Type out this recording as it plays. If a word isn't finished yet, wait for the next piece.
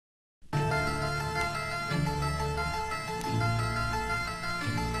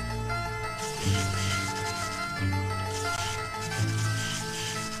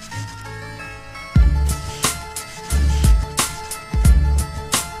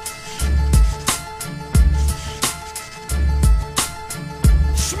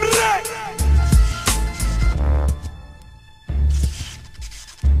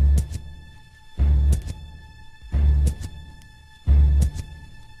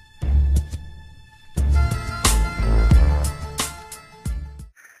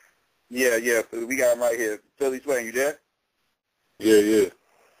Yeah. So we got him right here. Philly Swain, you there? Yeah.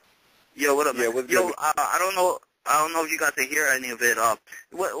 Yo, what up, man? Yeah, what's Yo, good? I don't know if you got to hear any of it.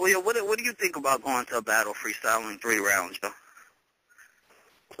 What do you think about going to a battle freestyling 3 rounds, yo?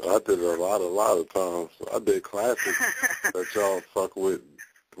 I did it a lot of times. I did classics that y'all fuck with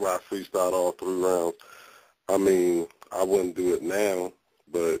where I freestyled all 3 rounds. I mean, I wouldn't do it now,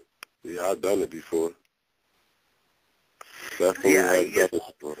 but yeah, I've done it before. Definitely have done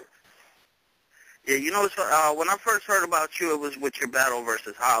it before. Yeah, you know, when I first heard about you, it was with your battle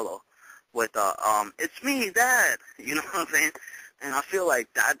versus Hollow, with it's me, Dad. You know what I'm saying? And I feel like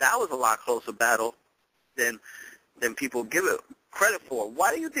that was a lot closer battle than people give it credit for.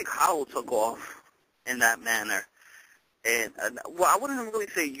 Why do you think Hollow took off in that manner? And well, I wouldn't really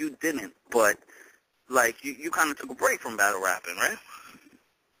say you didn't, but like you kind of took a break from battle rapping, right?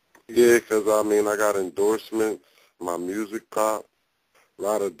 Yeah, because I mean, I got endorsements, my music pop. A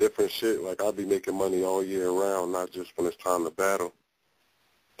lot of different shit. Like, I'll be making money all year round, not just when it's time to battle.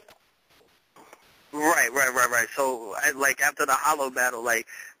 Right. So, like, after the Hollow battle, like,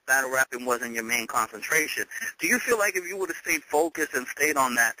 battle rapping wasn't your main concentration. Do you feel like if you would have stayed focused and stayed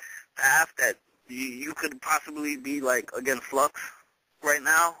on that path that you could possibly be, like, against Flux right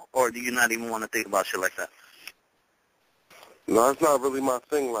now? Or do you not even want to think about shit like that? No, it's not really my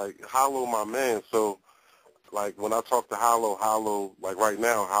thing. Like, Hollow my man, so... Like, when I talk to Hollow, like right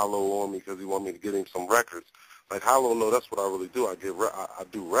now, Hollow on me because he want me to get him some records. Like, Hollow know that's what I really do. I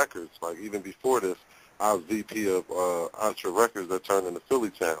do records. Like, even before this, I was VP of Entre Records that turned into Philly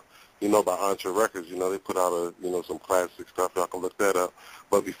Town. You know about Entre Records, you know, they put out, some classic stuff. Y'all can look that up.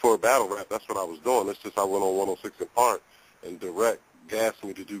 But before battle rap, that's what I was doing. It's just I went on 106 in Park and Direct gassed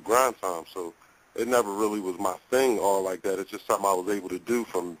me to do grind time. So it never really was my thing all like that. It's just something I was able to do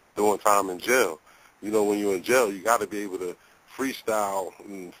from doing time in jail. You know, when you're in jail, you got to be able to freestyle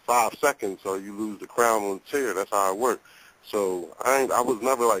in 5 seconds or you lose the crown on the chair. That's how it works. So I was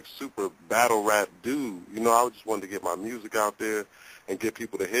never like super battle rap dude. You know, I just wanted to get my music out there and get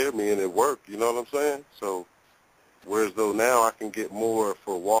people to hear me, and it worked. You know what I'm saying? So whereas though now I can get more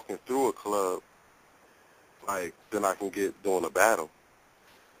for walking through a club, like, than I can get doing a battle.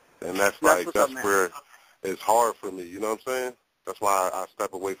 And that's where it's hard for me. You know what I'm saying? That's why I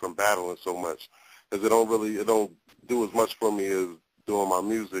step away from battling so much. Because it don't do as much for me as doing my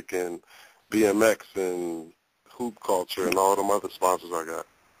music and BMX and hoop culture and all them other sponsors I got.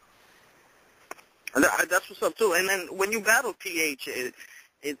 That's what's up, too. And then when you battled PH,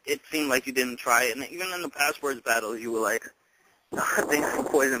 it seemed like you didn't try it. And even in the Passwords battle, you were like, thanks for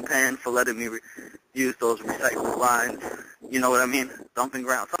Poison Pen for letting me use those recycled lines. You know what I mean? Dumping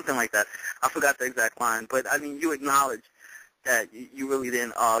ground, something like that. I forgot the exact line. But, I mean, you acknowledged that you really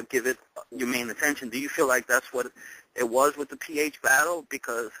didn't give it your main attention. Do you feel like that's what it was with the PH battle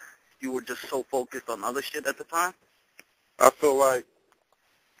because you were just so focused on other shit at the time? I feel like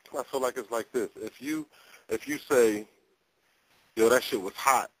it's like this. If you say, yo, that shit was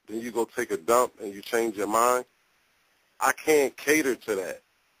hot, then you go take a dump and you change your mind, I can't cater to that.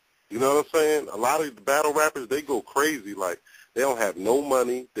 You know what I'm saying? A lot of the battle rappers, they go crazy. Like, they don't have no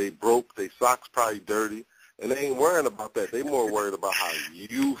money, they broke, they socks probably dirty. And they ain't worrying about that. They more worried about how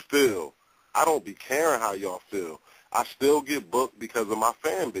you feel. I don't be caring how y'all feel. I still get booked because of my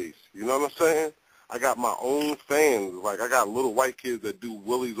fan base. You know what I'm saying? I got my own fans. Like, I got little white kids that do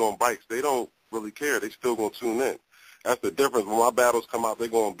wheelies on bikes. They don't really care. They still going to tune in. That's the difference. When my battles come out, they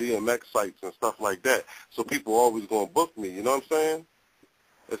go on BMX sites and stuff like that. So people always going to book me. You know what I'm saying?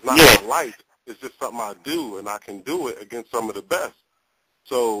 It's not my life. It's just something I do, and I can do it against some of the best.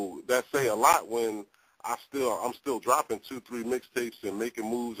 So that say a lot when I'm still dropping 2-3 mixtapes and making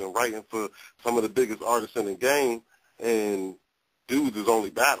moves and writing for some of the biggest artists in the game, and dudes is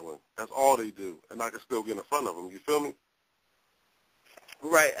only battling. That's all they do, and I can still get in front of them. You feel me?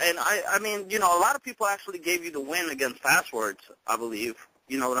 Right, and I mean, you know, a lot of people actually gave you the win against Passwords, I believe.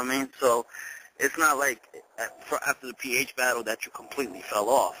 You know what I mean? So it's not like after the PH battle that you completely fell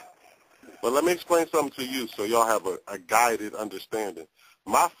off. But let me explain something to you so y'all have a guided understanding.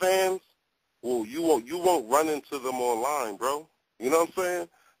 My fans, well, you won't run into them online, bro. You know what I'm saying?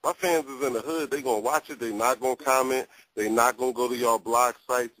 My fans is in the hood. They gonna watch it. They not gonna comment. They not gonna go to y'all blog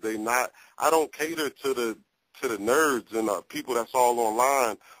sites. I don't cater to the nerds and people that's all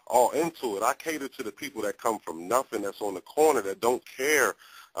online, all into it. I cater to the people that come from nothing, that's on the corner, that don't care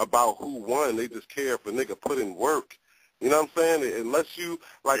about who won. They just care if a nigga put in work. You know what I'm saying? Unless you,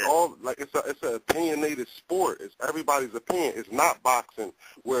 it's an opinionated sport. It's everybody's opinion. It's not boxing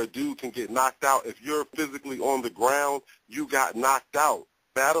where a dude can get knocked out. If you're physically on the ground, you got knocked out.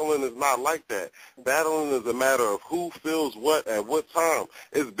 Battling is not like that. Battling is a matter of who feels what at what time.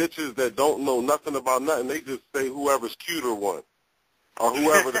 It's bitches that don't know nothing about nothing. They just say whoever's cuter won, or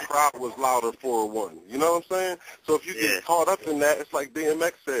whoever the crowd was louder for won. You know what I'm saying? So if you get caught up in that, it's like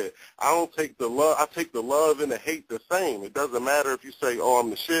DMX said, I don't take the love, I take the love and the hate the same. It doesn't matter if you say, oh, I'm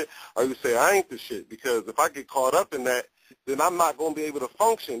the shit, or you say, I ain't the shit, because if I get caught up in that, then I'm not going to be able to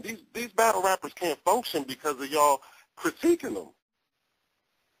function. These battle rappers can't function because of y'all critiquing them.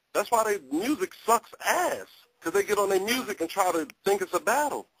 That's why their music sucks ass, because they get on their music and try to think it's a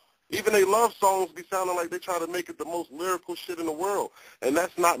battle. Even they love songs be sounding like they try to make it the most lyrical shit in the world, and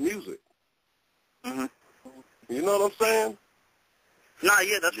that's not music. Mm-hmm. You know what I'm saying? Nah,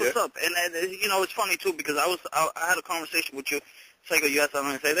 yeah, that's what's up. And you know, it's funny too, because I had a conversation with you. Psycho, you had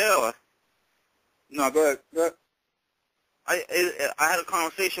something to say there, or? No, go ahead. I had a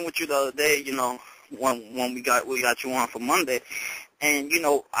conversation with you the other day, you know, when we got you on for Monday, and you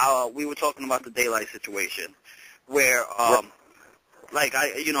know, we were talking about the Daylight situation, where like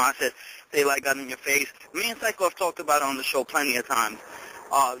I said, Daylight got in your face. Me and Psycho have talked about it on the show plenty of times.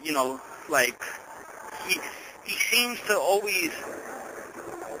 You know, like he seems to always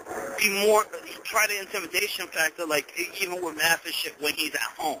be more try the intimidation factor, like even with massive shit when he's at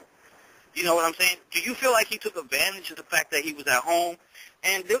home. You know what I'm saying? Do you feel like he took advantage of the fact that he was at home?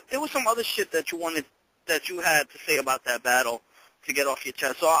 And there was some other shit that you had to say about that battle to get off your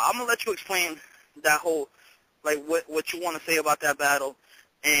chest. So I'm gonna let you explain that whole, like, what you want to say about that battle.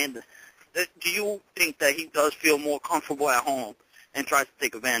 And do you think that he does feel more comfortable at home and tries to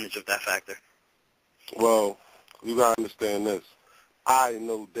take advantage of that factor? Well, you gotta understand this. I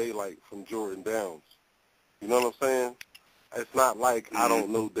know Daylight from Jordan Downs. You know what I'm saying? It's not like I don't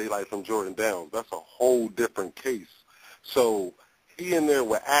know Daylight from Jordan Downs. That's a whole different case. So he in there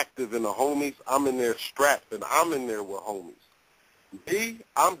with Active and the homies. I'm in there strapped, and I'm in there with homies. Me,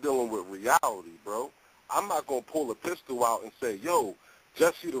 I'm dealing with reality, bro. I'm not going to pull a pistol out and say, yo,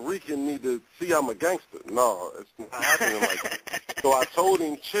 Jesse the Rican need to see I'm a gangster. No, it's not happening like that. So I told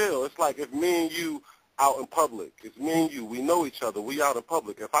him, chill. It's like if me and you out in public. It's me and you. We know each other. We out in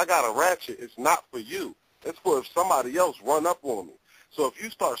public. If I got a ratchet, it's not for you. It's for if somebody else run up on me. So if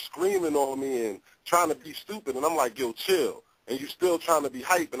you start screaming on me and trying to be stupid, and I'm like, yo, chill, and you still trying to be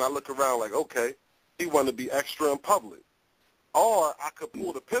hype, and I look around like, okay, he want to be extra in public. Or I could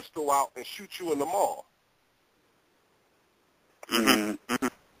pull the pistol out and shoot you in the mall. Mm-hmm.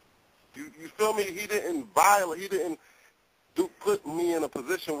 You feel me? He didn't violate. He didn't put me in a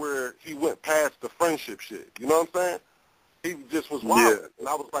position where he went past the friendship shit. You know what I'm saying? He just was wild. Yeah. And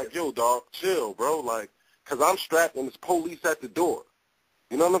I was like, yo, dog, chill, bro. Like, because I'm strapped and there's police at the door.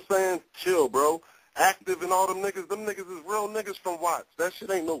 You know what I'm saying? Chill, bro. Active and all them niggas is real niggas from Watts. That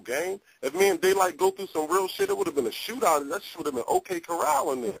shit ain't no game. If me and Daylight go through some real shit, it would have been a shootout. That shit would have been OK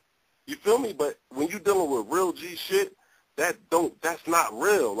Corral in there. You feel me? But when you dealing with real G shit, that's not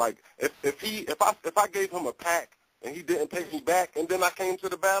real. Like, if I gave him a pack and he didn't pay me back and then I came to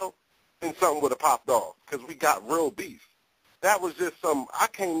the battle, then something would have popped off because we got real beef. That was just I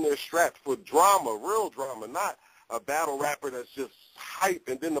came there strapped for drama, real drama, not a battle rapper that's just hype.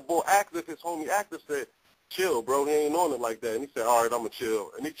 And then the boy Active, his homie Active said, chill, bro, he ain't on it like that. And he said, all right, I'm going to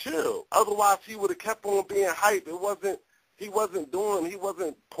chill. And he chilled. Otherwise, he would have kept on being hype. He wasn't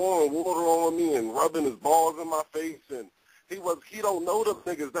pouring water on me and rubbing his balls in my face. And he don't know them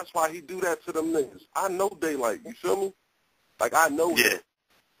niggas. That's why he do that to them niggas. I know Daylight, you feel me? Like, I know him.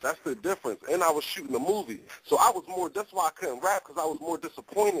 That's the difference. And I was shooting a movie. So that's why I couldn't rap, because I was more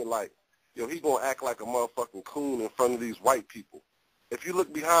disappointed. Like, yo, he going to act like a motherfucking coon in front of these white people. If you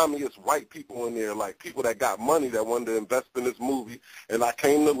look behind me, it's white people in there, like people that got money that wanted to invest in this movie. And I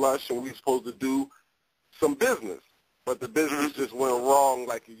came to Lush, and we were supposed to do some business. But the business just went wrong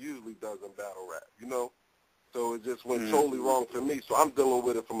like it usually does in battle rap, you know? So it just went totally wrong for me. So I'm dealing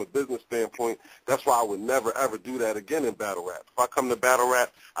with it from a business standpoint. That's why I would never, ever do that again in battle rap. If I come to battle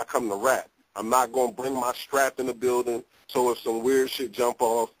rap, I come to rap. I'm not going to bring my strap in the building, so if some weird shit jump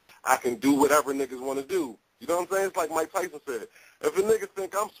off, I can do whatever niggas want to do. You know what I'm saying? It's like Mike Tyson said, if a nigga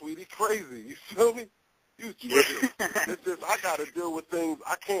think I'm sweet, he crazy. You feel me? You tripping. It's just I got to deal with things.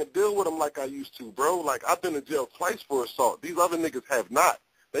 I can't deal with them like I used to, bro. Like, I've been to jail twice for assault. These other niggas have not.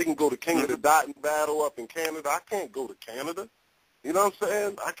 They can go to King of the Dotton battle up in Canada. I can't go to Canada. You know what I'm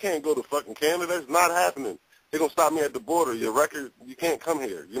saying? I can't go to fucking Canada. It's not happening. They're going to stop me at the border. Your record, you can't come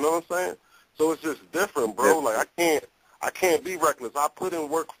here. You know what I'm saying? So it's just different, bro. Like, I can't be reckless. I put in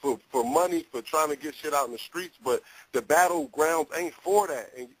work for money, for trying to get shit out in the streets, but the battlegrounds ain't for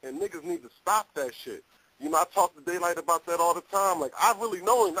that, and niggas need to stop that shit. You know, I talk to Daylight about that all the time. Like, I really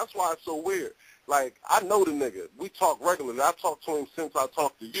know him. That's why it's so weird. Like, I know the nigga. We talk regularly. I talked to him since I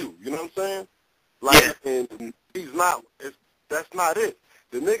talked to you. You know what I'm saying? Like, and he's not, that's not it.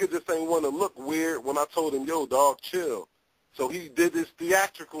 The nigga just ain't want to look weird when I told him, yo, dog, chill. So he did this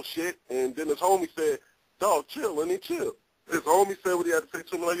theatrical shit, and then his homie said, dog, chill, and he chilled. His homie said what he had to say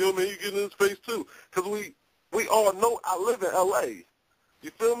to him, like, yo, man, you getting in his face too. Because we all know I live in L.A.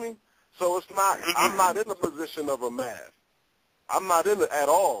 You feel me? So it's not, I'm not in the position of a math. I'm not in it at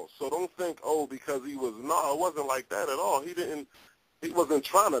all. So don't think, oh, because he was, no, it wasn't like that at all. He wasn't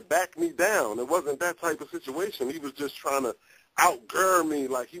trying to back me down. It wasn't that type of situation. He was just trying to outgirl me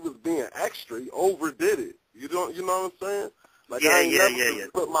like he was being extra. He overdid it. You know what I'm saying? Like, I ain't never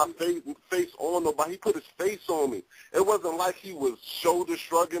put my face on nobody. He put his face on me. It wasn't like he was shoulder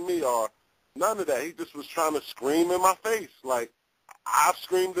shrugging me or none of that. He just was trying to scream in my face. Like, I've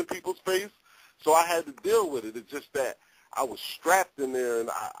screamed in people's face, so I had to deal with it. It's just that I was strapped in there, and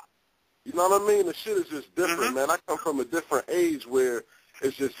you know what I mean? The shit is just different, man. I come from a different age where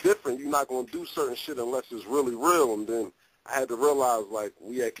it's just different. You're not going to do certain shit unless it's really real, and then I had to realize, like,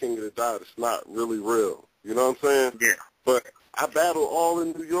 we at King of the Dot, it's not really real. You know what I'm saying? Yeah. But I battled all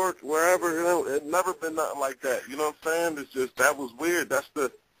in New York, wherever. You know, it never been nothing like that. You know what I'm saying? It's just, that was weird.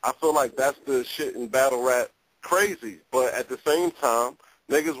 I feel like that's the shit in battle rap crazy. But at the same time,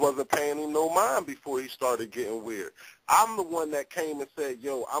 niggas wasn't paying him no mind before he started getting weird. I'm the one that came and said,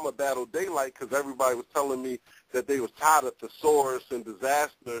 yo, I'm a battle Daylight because everybody was telling me that they was tired of Thesaurus and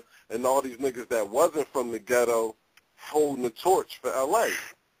Disaster and all these niggas that wasn't from the ghetto holding the torch for L.A.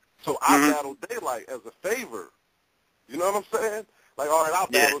 So I battled Daylight as a favor. You know what I'm saying? Like, all right, I'll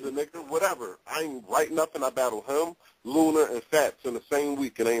battle the nigga, whatever. I ain't write nothing. I battled him, Lunar, and Fats in the same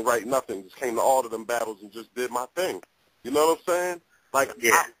week and ain't write nothing. Just came to all of them battles and just did my thing. You know what I'm saying? Like,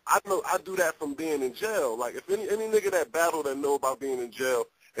 I know I do that from being in jail. Like, if any nigga that battle that know about being in jail,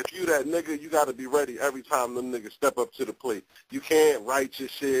 if you that nigga, you got to be ready every time them niggas step up to the plate. You can't write your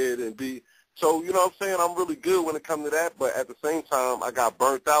shit and be. So, you know what I'm saying? I'm really good when it comes to that, but at the same time, I got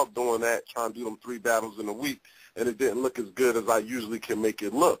burnt out doing that, trying to do them 3 battles in a week, and it didn't look as good as I usually can make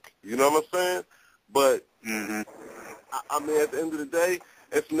it look. You know what I'm saying? But, I mean, at the end of the day,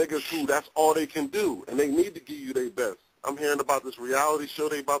 it's niggas who that's all they can do, and they need to give you their best. I'm hearing about this reality show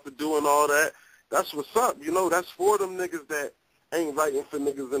they about to do and all that. That's what's up. You know, that's for them niggas that ain't writing for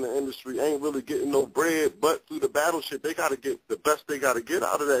niggas in the industry, ain't really getting no bread, but through the battle shit, they got to get the best they got to get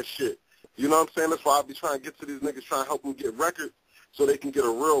out of that shit. You know what I'm saying? That's why I be trying to get to these niggas, trying to help them get records so they can get a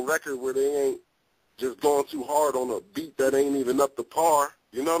real record where they ain't just going too hard on a beat that ain't even up to par.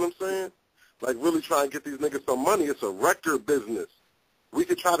 You know what I'm saying? Like, really trying to get these niggas some money. It's a record business. We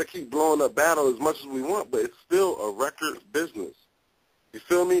could try to keep blowing up battle as much as we want, but it's still a record business. You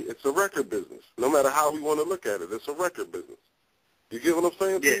feel me? It's a record business. No matter how we want to look at it, it's a record business. You get what I'm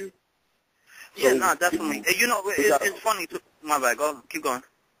saying to you? Yeah, no, definitely. You know, it's funny. My bad. Go, keep going.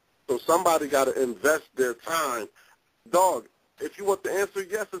 So somebody got to invest their time. Dog, if you want the answer,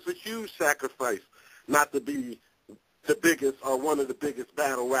 yes, it's a huge sacrifice not to be the biggest or one of the biggest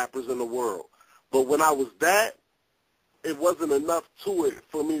battle rappers in the world. But when I was that, it wasn't enough to it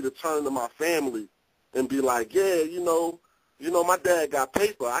for me to turn to my family and be like, yeah, you know, my dad got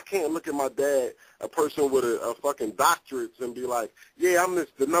paper. I can't look at my dad, a person with a fucking doctorate, and be like, yeah, I'm the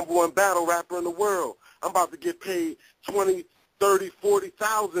 #1 battle rapper in the world. I'm about to get paid 20, 30,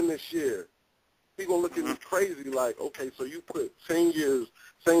 40,000 this year. He gonna look at me crazy like, okay, so you put 10 years,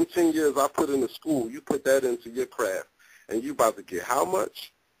 same 10 years I put into school, you put that into your craft, and you about to get how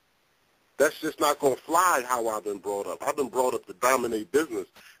much? That's just not going to fly how I've been brought up. I've been brought up to dominate business.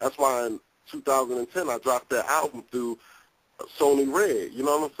 That's why in 2010 I dropped that album through Sony Red. You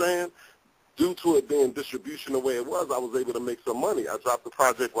know what I'm saying? Due to it being distribution the way it was, I was able to make some money. I dropped the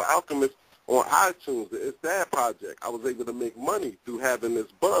project with Alchemist on iTunes, the It's That project. I was able to make money through having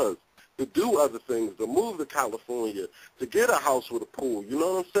this buzz, to do other things, to move to California, to get a house with a pool. You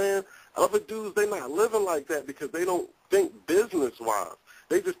know what I'm saying? Other dudes, they not living like that because they don't think business-wise.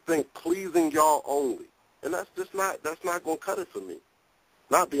 They just think pleasing y'all only. And that's not going to cut it for me.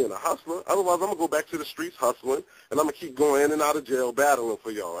 Not being a hustler. Otherwise, I'm going to go back to the streets hustling, and I'm going to keep going in and out of jail battling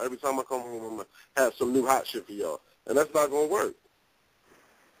for y'all. Every time I come home, I'm going to have some new hot shit for y'all. And that's not going to work.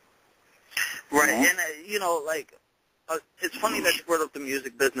 Right. And, you know, like, it's funny that you brought up the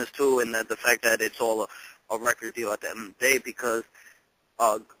music business, too, and the fact that it's all a record deal at the end of the day, because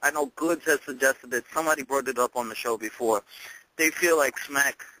I know Goods has suggested it. Somebody brought it up on the show before. They feel like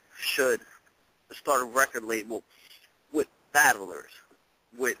Smack should start a record label with battlers,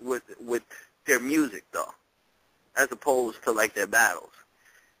 with their music, though, as opposed to, like, their battles.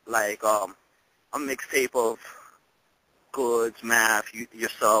 Like, a mixtape of goods, math,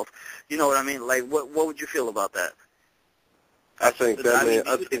 yourself. You know what I mean? Like, what would you feel about that? I think that man.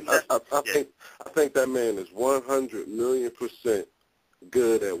 I think that man is 100,000,000%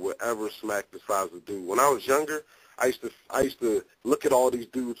 good at whatever Smack decides to do. When I was younger, I used to look at all these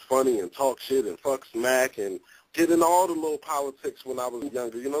dudes funny and talk shit and fuck Smack and get in all the little politics when I was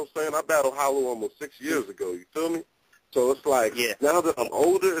younger. You know what I'm saying? I battled Hollow almost 6 years ago. You feel me? So it's like, now that I'm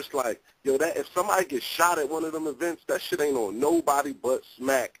older, it's like, yo, that if somebody gets shot at one of them events, that shit ain't on nobody but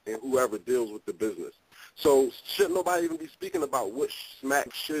Smack and whoever deals with the business. So shouldn't nobody even be speaking about what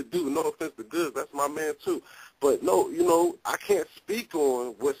Smack should do? No offense to Goods, that's my man too. But no, you know, I can't speak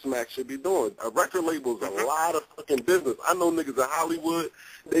on what Smack should be doing. A record label is a lot of fucking business. I know niggas in Hollywood,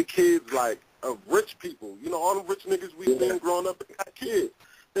 they kids like of rich people. You know, all the rich niggas we seen growing up, they got kids.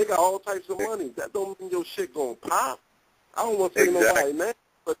 They got all types of money. That don't mean your shit gonna pop. I don't want to say nobody, man.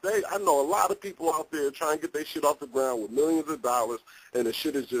 But I know a lot of people out there trying to get their shit off the ground with millions of dollars, and the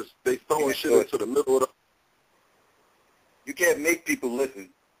shit is just, they throwing shit into the middle of the... You can't make people listen.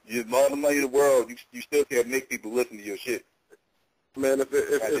 You have all the money in the world, you still can't make people listen to your shit. Man,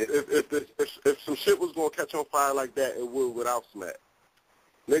 if some shit was going to catch on fire like that, it would without Smack.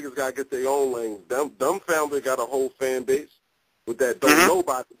 Niggas got to get their own lane. Dumbfounded got a whole fan base. But that don't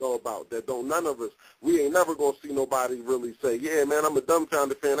nobody know about, that don't none of us, we ain't never going to see nobody really say, yeah, man, I'm a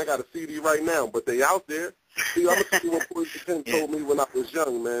Dumbfounded fan, I got a CD right now, but they out there. See, I'm going to see what Poison Pen told me when I was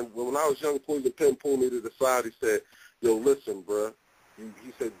young, man. When I was young, Poison Pen pulled me to the side, he said, yo, listen, bruh,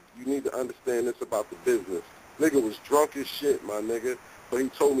 he said, you need to understand this about the business. Nigga was drunk as shit, my nigga, but he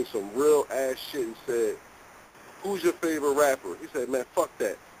told me some real ass shit. He said, who's your favorite rapper? He said, man, fuck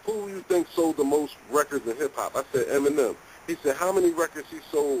that. Who you think sold the most records in hip-hop? I said, Eminem. He said, how many records he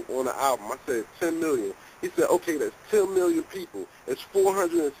sold on the album? I said, 10 million. He said, okay, that's 10 million people. It's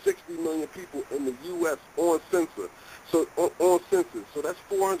 460 million people in the U.S. on census. So on census. So that's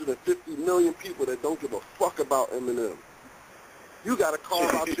 450 million people that don't give a fuck about Eminem. You got to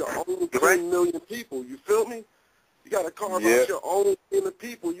carve out your own 10 million people. You feel me? You got to carve out your own inner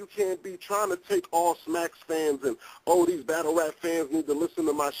people. You can't be trying to take all Smacks fans and, oh, these battle rap fans need to listen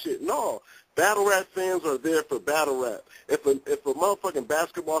to my shit. No. Battle rap fans are there for battle rap. If a motherfucking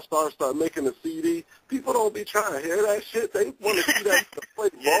basketball star start making a CD, people don't be trying to hear that shit. They want to see that play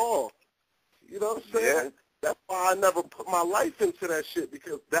ball. You know what I'm saying? Yeah. That's why I never put my life into that shit,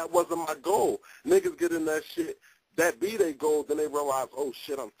 because that wasn't my goal. Niggas get in that shit, that be their goal, then they realize, oh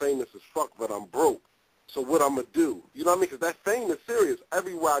shit, I'm famous as fuck, but I'm broke. So what I'm going to do? You know what I mean? Because that fame is serious.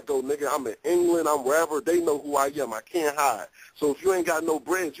 Everywhere I go, nigga, I'm in England, I'm wherever, they know who I am. I can't hide. So if you ain't got no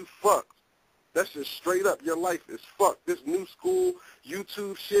bread, you fucked. That's just straight up. Your life is fucked. This new school,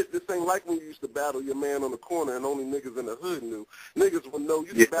 YouTube shit, this ain't like when you used to battle your man on the corner and only niggas in the hood knew. Niggas would know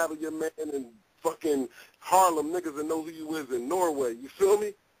you could battle your man in fucking Harlem. Niggas would know who you is in Norway. You feel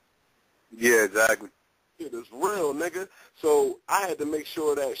me? Yeah, exactly. It is real, nigga. So I had to make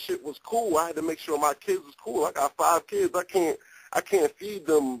sure that shit was cool. I had to make sure my kids was cool. I got 5 kids. I can't feed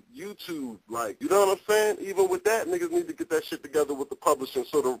them YouTube, like, you know what I'm saying? Even with that, niggas need to get that shit together with the publishing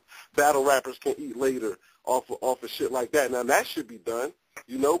so the battle rappers can eat later off of shit like that. Now, that should be done,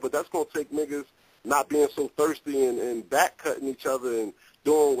 you know, but that's going to take niggas not being so thirsty and back-cutting each other and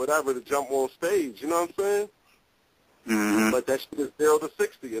doing whatever to jump on stage, you know what I'm saying? But that shit is 0 to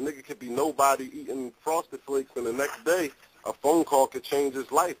 60. A nigga could be nobody eating Frosted Flakes, and the next day a phone call could change his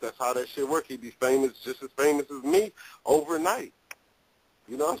life. That's how that shit work. He'd be famous, just as famous as me, overnight.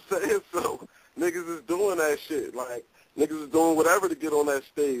 You know what I'm saying? So niggas is doing that shit. Like, niggas is doing whatever to get on that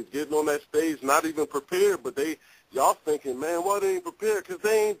stage. Getting on that stage, not even prepared, but y'all thinking, man, why they ain't prepared? Because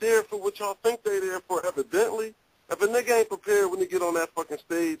they ain't there for what y'all think they there for, evidently. If a nigga ain't prepared when he get on that fucking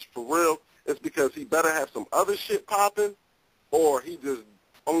stage, for real, it's because he better have some other shit popping, or he just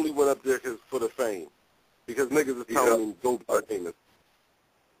only went up there for the fame. Because niggas is telling him, go be famous.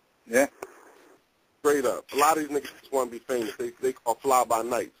 Yeah. Straight up. A lot of these niggas just want to be famous. They call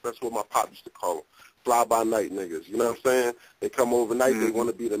fly-by-nights. That's what my pop used to call them. Fly-by-night niggas. You know what I'm saying? They come overnight. They want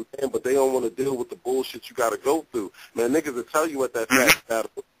to be the man, but they don't want to deal with the bullshit you got to go through. Man, niggas will tell you at that fast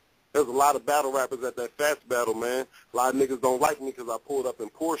battle. There's a lot of battle rappers at that fast battle, man. A lot of niggas don't like me because I pulled up in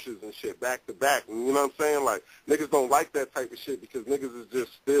Porsches and shit back to back. And you know what I'm saying? Like, niggas don't like that type of shit because niggas is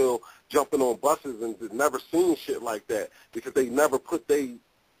just still jumping on buses and just never seen shit like that because they never put they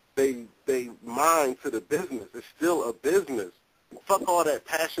mind to the business. It's still a business. Fuck all that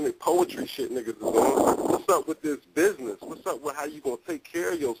passionate poetry shit niggas is on. What's up with this business? What's up with how you going to take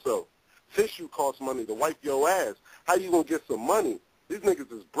care of yourself? Tissue costs money to wipe your ass. How you going to get some money? These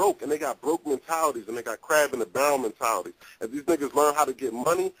niggas is broke, and they got broke mentalities, and they got crab in the barrel mentalities. As these niggas learn how to get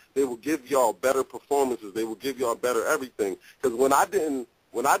money, they will give y'all better performances. They will give y'all better everything. Because when I didn't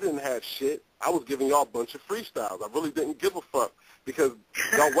have shit, I was giving y'all a bunch of freestyles. I really didn't give a fuck because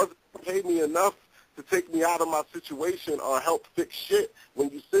y'all wasn't paying me enough to take me out of my situation or help fix shit. When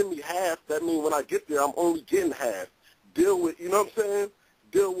you send me half, that means when I get there, I'm only getting half. Deal with, you know what I'm saying?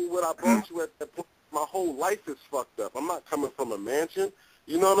 Deal with what I brought you at that point. My whole life is fucked up. I'm not coming from a mansion.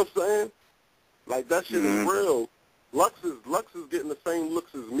 You know what I'm saying? Like, that shit is real. Lux is getting the same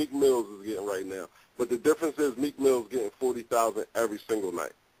looks as Meek Mills is getting right now. But the difference is Meek Mill's getting 40,000 every single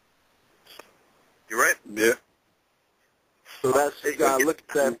night. You're right. Yeah. So that's, you got to look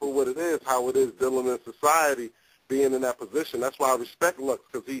at that for what it is, how it is dealing in society, being in that position. That's why I respect Lux,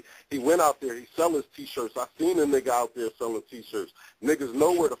 because he went out there, he sell his T-shirts. I seen a nigga out there selling T-shirts. Niggas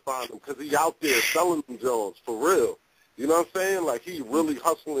know where to find him because he out there selling them Jones for real. You know what I'm saying? Like, he really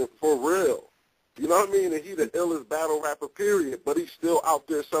hustling for real. You know what I mean? And he the illest battle rapper, period, but he's still out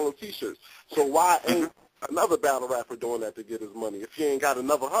there selling T-shirts. So why ain't another battle rapper doing that to get his money if he ain't got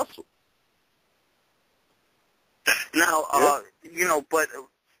another hustle? Now, you know, but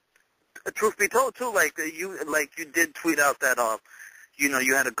truth be told, too, like you did tweet out that, you know,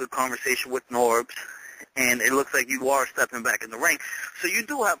 you had a good conversation with Norbs, and it looks like you are stepping back in the ring. So you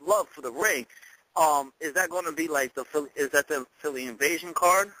do have love for the ring. Is that going to be like the Philly Invasion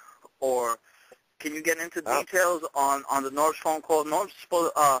card, or can you get into details on the Norbs phone call? Norbs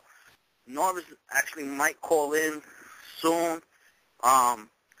actually might call in soon.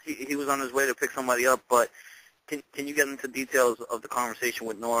 He was on his way to pick somebody up, but can you get into details of the conversation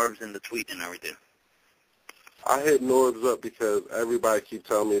with Norbs and the tweet and everything? I hit Norbs up because everybody keep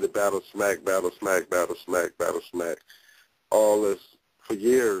telling me to battle smack, battle smack, battle smack, battle smack, all this for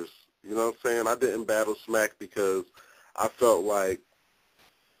years. You know what I'm saying? I didn't battle smack because I felt like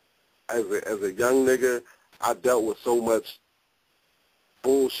as a young nigga, I dealt with so much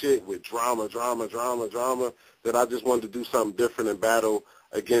bullshit with drama, that I just wanted to do something different and battle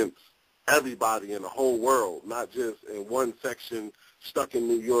against everybody in the whole world, not just in one section stuck in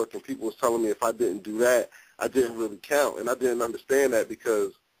New York. And people was telling me if I didn't do that, I didn't really count. And I didn't understand that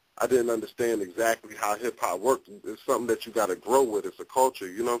because I didn't understand exactly how hip-hop worked. It's something that you got to grow with. It's a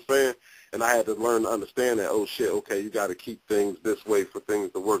culture, you know what I'm saying? And I had to learn to understand that, oh, shit, okay, you got to keep things this way for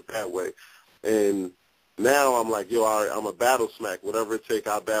things to work that way. And now I'm like, yo, all right, I'm a battle smack. Whatever it take,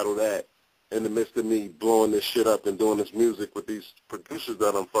 I'll battle that in the midst of me blowing this shit up and doing this music with these producers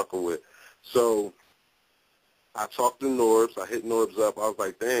that I'm fucking with. So I talked to Norbs. I hit Norbs up. I was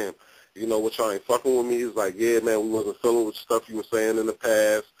like, damn, you know what, y'all ain't fucking with me? He was like, yeah, man, we wasn't feeling with stuff you were saying in the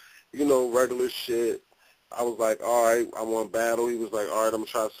past, you know, regular shit. I was like, all right, I want battle. He was like, all right, I'm going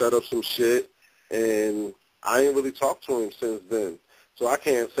to try to set up some shit. And I ain't really talked to him since then. So I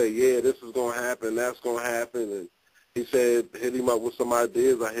can't say, yeah, this is going to happen, that's going to happen. And he said, hit him up with some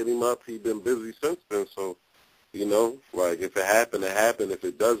ideas. I hit him up. He's been busy since then. So, you know, like, if it happened, it happened. If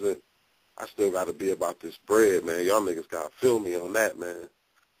it doesn't, I still got to be about this bread, man. Y'all niggas got to feel me on that, man.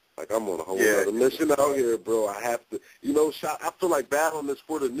 Like, I'm on a whole other mission out here, bro. I have to, you know, I feel like battling is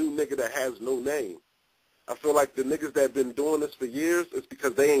for the new nigga that has no name. I feel like the niggas that been doing this for years, it's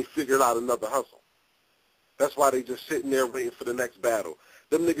because they ain't figured out another hustle. That's why they just sitting there waiting for the next battle.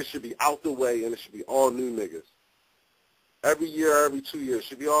 Them niggas should be out the way, and it should be all new niggas. Every year, every 2 years,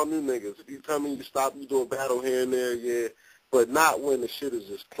 should be all new niggas. If you tell me you stop, you do a battle here and there, yeah. But not when the shit is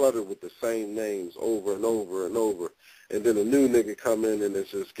just cluttered with the same names over and over and over. And then a new nigga come in and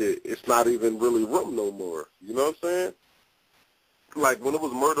it's not even really room no more. You know what I'm saying? Like when it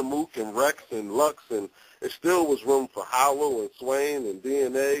was Murder Mook and Rex and Lux, and it still was room for Hollow and Swain and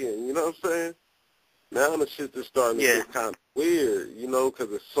DNA, and you know what I'm saying? Now the shit just starting to get kind of weird, you know, because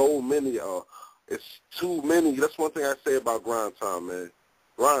there's so many. It's too many. That's one thing I say about Grind Time, man.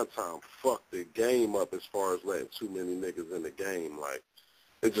 Grind Time fucked the game up as far as letting too many niggas in the game. Like,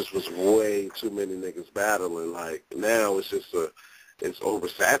 it just was way too many niggas battling. Like, now it's just it's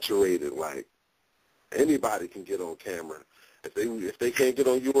oversaturated. Like, anybody can get on camera. If they can't get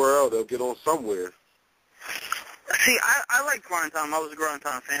on URL, they'll get on somewhere. See, I like Grind Time. I was a Grind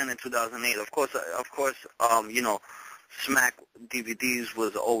Time fan in 2008. Of course, you know, Smack DVDs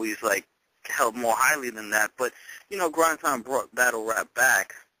was always, like, held more highly than that. But, you know, Grind Time brought battle rap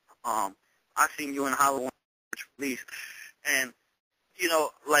back. I seen you in Halloween release. And, you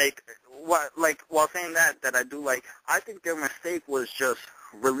know, while saying that I do like, I think their mistake was just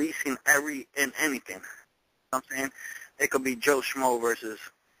releasing anything. You know what I'm saying? It could be Joe Schmo versus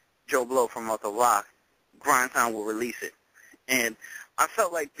Joe Blow from Off the Rock. Grind Time will release it. And I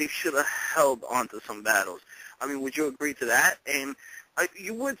felt like they should have held on to some battles. I mean, would you agree to that? And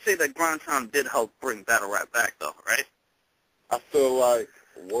you would say that Grind Time did help bring battle rap back, though, right? I feel like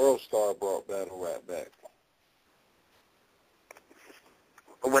World Star brought battle rap back.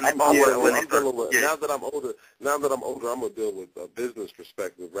 When they, Now that I'm older, I'm gonna deal with a business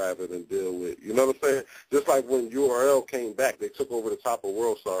perspective rather than deal with, you know what I'm saying? Just like when URL came back, they took over the top of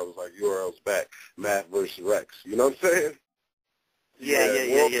World Star. It was like URL's back, Math versus Rex. You know what I'm saying?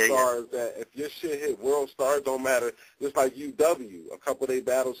 World Star is that if your shit hit World Star, it don't matter. Just like UW, a couple of their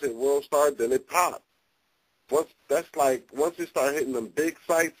battles hit World Star, then it popped. Once it start hitting them big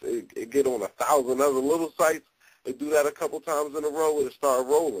sites, it get on 1,000 other little sites. They do that a couple times in a row, it'll start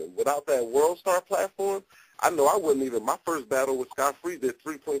rolling. Without that World Star platform, I know I wouldn't even. My first battle with Scott Free did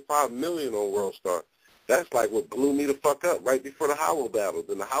 3.5 million on World Star. That's like what blew me the fuck up right before the Hollow battle.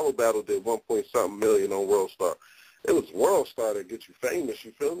 Then the Hollow battle did 1.something million on World Star. It was World Star that gets you famous,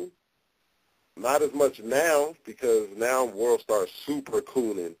 you feel me? Not as much now, because now World Star is super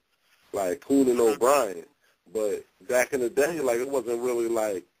cooning, like Coonin O'Brien. But back in the day, like, it wasn't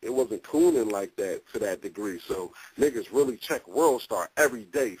cooning like that to that degree. So niggas really check World Star every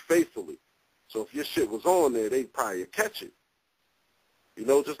day faithfully. So if your shit was on there, they'd probably catch it. You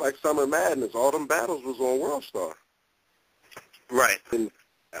know, just like Summer Madness, all them battles was on World Star. Right. And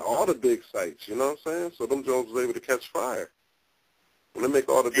all the big sites, you know what I'm saying? So them Jones was able to catch fire. When they make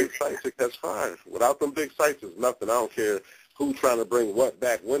all the big sites, it catch fire. Without them big sites, it's nothing. I don't care who trying to bring what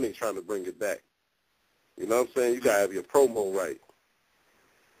back, when they trying to bring it back. You know what I'm saying? You got to have your promo right.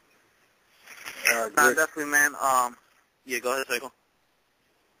 Definitely, man. Yeah, go ahead, Seiko.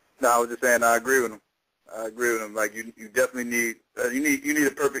 No, I was just saying I agree with him. Like, you definitely need you need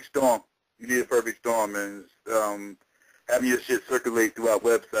a perfect storm. You need a perfect storm, and having your shit circulate throughout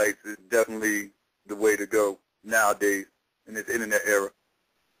websites is definitely the way to go nowadays in this internet era.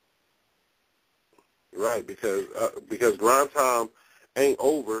 Right, because Grind Time ain't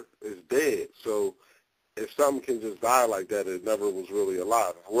over, it's dead. So if something can just die like that, it never was really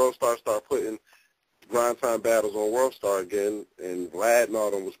alive. If World Star start putting Grind Time battles on World Star again, and Vlad and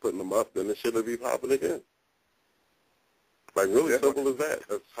all them was putting them up, then the shit would be popping again. Like, really simple as that.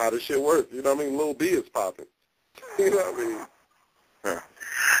 That's how this shit works. You know what I mean? Lil B is popping. You know what I mean? Yeah.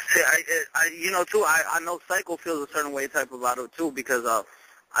 See, I know Psycho feels a certain way type about it too, because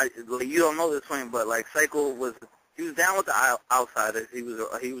you don't know this, Swain, but like Psycho was down with the Outsiders. He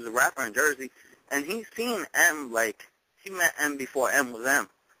was a rapper in Jersey, and he's seen M, like he met M before M was M,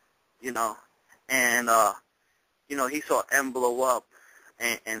 you know, and he saw M blow up,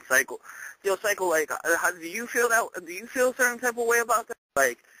 and Psycho. Psycho, like, do you feel a certain type of way about that?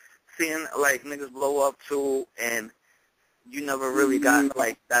 Like, seeing, like, niggas blow up, too, and you never really got,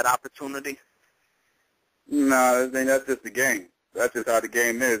 like, that opportunity? No, I mean, that's just the game. That's just how the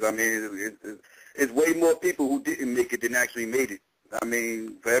game is. I mean, it's way more people who didn't make it than actually made it. I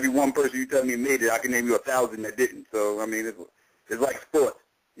mean, for every one person you tell me made it, I can name you 1,000 that didn't. So, I mean, it's like sports.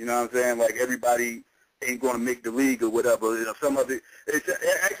 You know what I'm saying? Like, everybody ain't going to make the league or whatever. You know, some of it,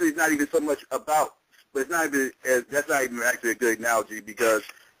 it's not even so much about, but that's not even actually a good analogy, because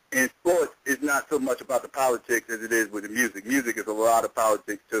in sports, it's not so much about the politics as it is with the music. Music is a lot of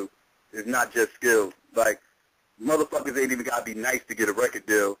politics, too. It's not just skills. Like, motherfuckers ain't even got to be nice to get a record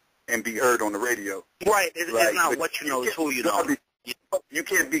deal and be heard on the radio. Right. It's not what you know, it's who you know. You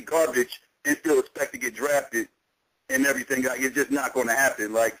can't be garbage and still expect to get drafted and everything. It's just not going to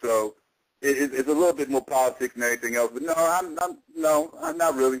happen. Like, so it's a little bit more politics than anything else. But no, I'm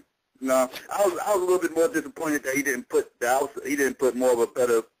not really. No, I was a little bit more disappointed that he didn't put more of a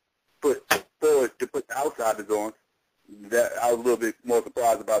better foot forward to put the Outsiders on. That I was a little bit more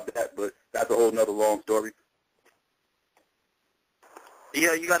surprised about that, but that's a whole nother long story.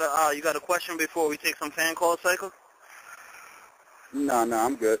 Yeah, you got a question before we take some fan calls, Psycho? No,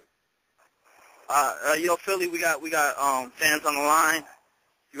 I'm good. Philly, we got fans on the line.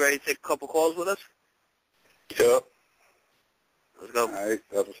 You ready to take a couple calls with us? Yep. Let's go. All right,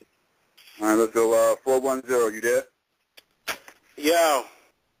 let's go. 410, you there? Yo.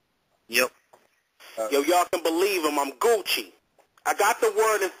 Yep. Yo, y'all can believe him. I'm Gucci. I got the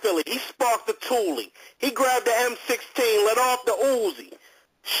word in Philly. He sparked the toolie. He grabbed the M16, let off the Uzi.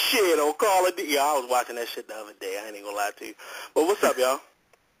 Shit, on Call of Duty. Yeah, I was watching that shit the other day. I ain't even gonna lie to you. But what's up, y'all?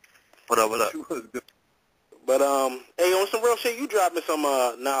 What up? But, hey, on some real shit, you dropped me some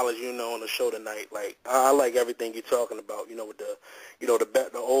knowledge, on the show tonight. Like, I like everything you're talking about, with the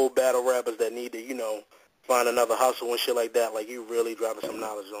old battle rappers that need to, find another hustle and shit like that. Like, you really dropping some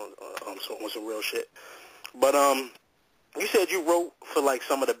knowledge on some real shit. But, you said you wrote for, like,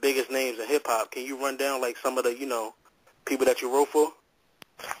 some of the biggest names in hip-hop. Can you run down, like, some of the, people that you wrote for?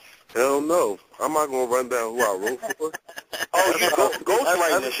 Hell no. I'm not going to run down who I wrote for. Oh, you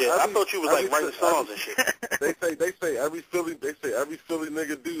ghostwriting and shit. I thought you was like writing songs and shit. They say every Philly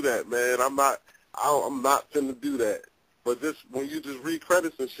nigga do that, man. I'm not finna do that. But just when you just read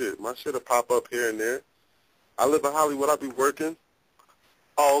credits and shit, my shit'll pop up here and there. I live in Hollywood. I be working.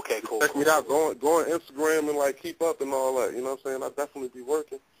 Oh, okay, cool. Check me out. Go on Instagram and like keep up and all that. You know what I'm saying? I definitely be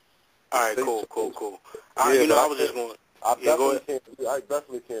working. All right, cool. Yeah, I was just going. I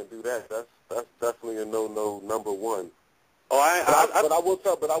definitely can't do that. That's definitely a no number one.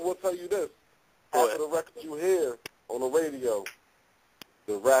 Oh, but I will tell you this. Half of the records you hear on the radio,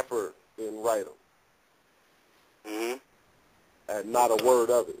 the rapper didn't write them. Mm-hmm. And not a word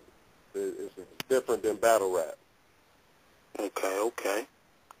of it. It's different than battle rap. Okay.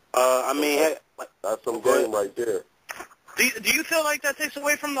 I mean, that's some game right there. Do you feel like that takes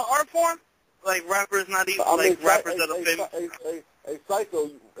away from the art form? Like rappers not even rappers that are famous. Hey,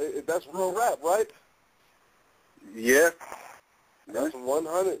 Psycho, that's real rap, right? Yeah. That's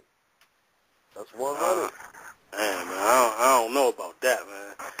 100. That's 100. Man, I don't know about that,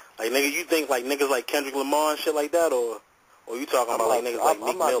 man. Like, nigga, you think like niggas like Kendrick Lamar and shit like that, or you talking about like niggas like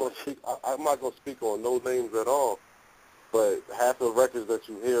Meek Mill? I'm not gonna speak on no names at all. But half the records that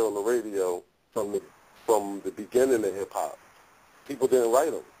you hear on the radio from the beginning of hip hop, people didn't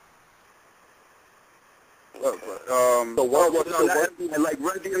write them. Like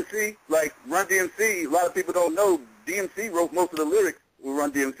Run DMC, a lot of people don't know DMC wrote most of the lyrics with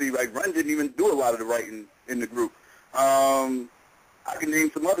Run DMC. Like Run didn't even do a lot of the writing in the group. I can name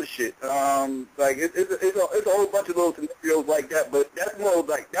some other shit. Like it's a whole bunch of little scenarios like that. But that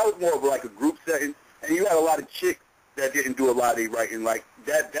was more of like a group setting, and you had a lot of chicks that didn't do a lot of the writing. Like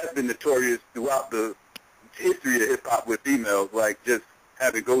that's been notorious throughout the history of hip hop with females, like just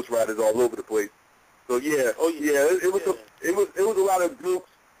having ghostwriters all over the place. So yeah, it was a lot of groups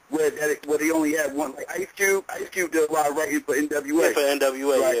where they only had one. Like Ice Cube did a lot of writing for NWA. Yeah, for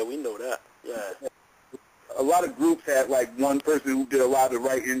NWA, right? Yeah, we know that. Yeah. A lot of groups had like one person who did a lot of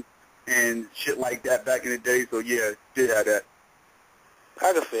writing and shit like that back in the day. So yeah, did have that.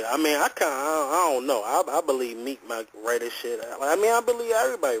 I can feel. I mean, I don't know. I believe Meek might write this shit. I mean, I believe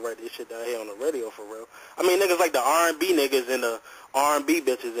everybody write this shit down here on the radio for real. I mean, niggas like the R&B niggas and the R&B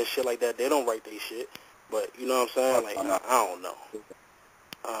bitches and shit like that, they don't write their shit. But you know what I'm saying? Like, I don't know.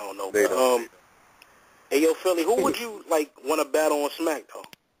 But, hey, yo, Philly, who would you like want to battle on Smack though?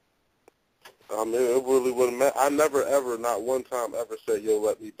 I mean, it really wouldn't matter. I never ever, not one time ever said, yo,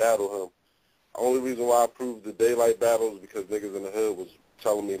 let me battle him. The only reason why I approved the daylight battles is because niggas in the hood was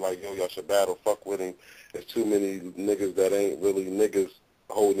telling me, like, yo, y'all should battle, fuck with him. There's too many niggas that ain't really niggas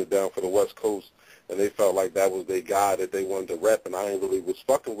holding it down for the West Coast, and they felt like that was their guy that they wanted to rep, and I ain't really was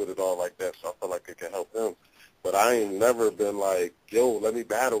fucking with it all like that, so I felt like it could help them. But I ain't never been like, yo, let me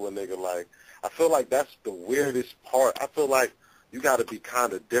battle a nigga. Like, I feel like that's the weirdest part. I feel like you got to be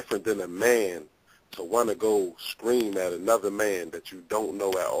kind of different than a man to want to go scream at another man that you don't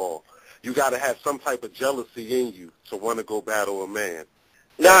know at all. You got to have some type of jealousy in you to want to go battle a man.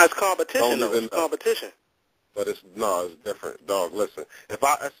 Nah, it's competition, though. It's competition. But it's different, dog. Listen,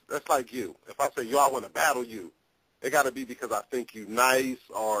 that's like you. If I say, yo, I want to battle you, it got to be because I think you nice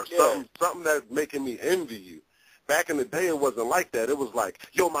or something that's making me envy you. Back in the day, it wasn't like that. It was like,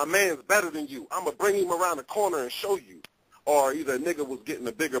 yo, my man's better than you. I'm going to bring him around the corner and show you. Or either a nigga was getting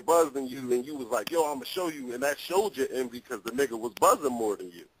a bigger buzz than you, and you was like, yo, I'm going to show you, and that showed your envy because the nigga was buzzing more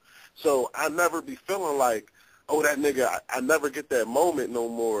than you. So I never be feeling like, oh, that nigga, I never get that moment no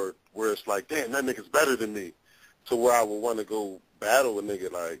more where it's like, damn, that nigga's better than me, to where I would want to go battle a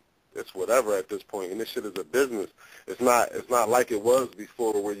nigga. Like, it's whatever at this point, and this shit is a business. It's not like it was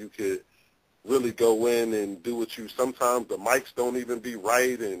before where you could really go in and do what you, sometimes the mics don't even be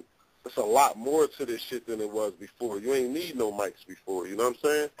right, and there's a lot more to this shit than it was before. You ain't need no mics before, you know what I'm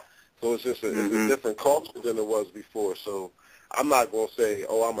saying? So it's just it's a different culture than it was before. So I'm not going to say,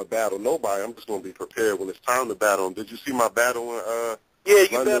 oh, I'm going to battle nobody. I'm just going to be prepared when it's time to battle them. Did you see my battle in Yeah,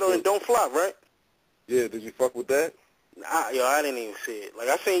 you battle in Don't Flop, right? Yeah, did you fuck with that? I didn't even see it. Like,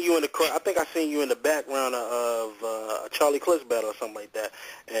 I think I seen you in the background of Charlie Clips battle or something like that.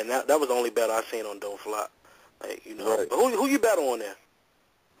 And that was the only battle I seen on Don't Flop. Like, you know. Right. But who you battle on there?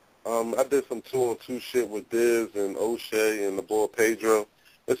 I did some 2-on-2 shit with Diz and O'Shea and the boy Pedro.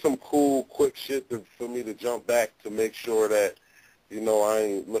 It's some cool, quick shit for me to jump back to make sure that, you know, I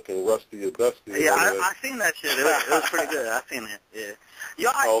ain't looking rusty or dusty. Yeah, I seen that shit. It was pretty good. I seen it. Yeah. Yo,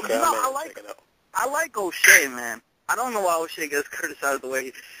 I like O'Shea, man. I don't know why O'Shea gets criticized the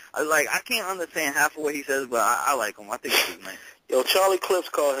way I can't understand half of what he says, but I like him. I think he's nice. Yo, Charlie Clips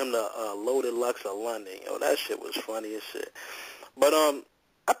called him the Loaded Lux of London. Yo, that shit was funny as shit. But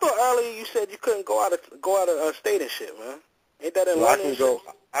I thought earlier you said you couldn't go out of state and shit, man. Ain't that in Well, London?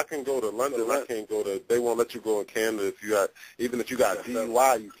 I can go to London. I can't go to. They won't let you go in Canada if you got. Even if you got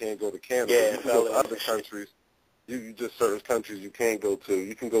DUI, you can't go to Canada. Yeah, you can go to other countries. You just certain countries you can't go to.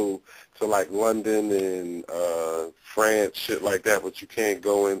 You can go to like London and France, shit like that, but you can't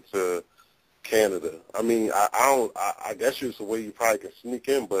go into Canada. I mean, I guess it's a way you probably can sneak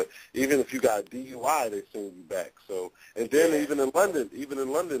in, but even if you got DUI, they send you back. So, and then even in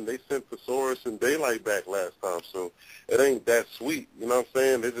London, they sent Thesaurus and Daylight back last time. So it ain't that sweet. You know what I'm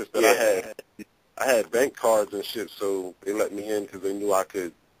saying? It's just that I had bank cards and shit, so they let me in because they knew I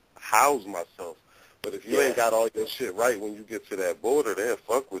could house myself. But if you ain't got all your shit right when you get to that border, they'll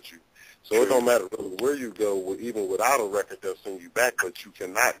fuck with you. So it don't matter really where you go, even without a record, they'll send you back, but you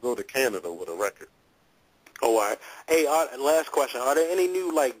cannot go to Canada with a record. Oh, all right. Hey, last question. Are there any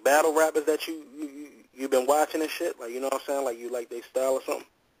new, like, battle rappers that you've been watching and shit? Like, you know what I'm saying? Like, you like their style or something?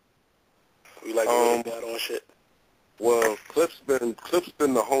 You like the battle and shit? Well, Clip's been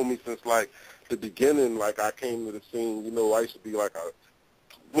the homie since, like, the beginning. Like, I came to the scene, you know, I used to be, like,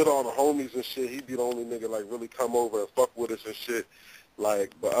 with all the homies and shit. He'd be the only nigga, like, really come over and fuck with us and shit.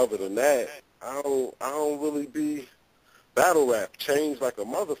 Like, but other than that, I don't really be battle rap. Change like a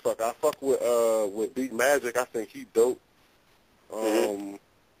motherfucker. I fuck with Beat Magic. I think he dope. I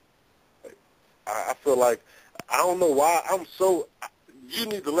feel like, I don't know why you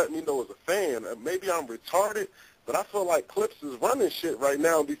need to let me know as a fan. Maybe I'm retarded, but I feel like Clips is running shit right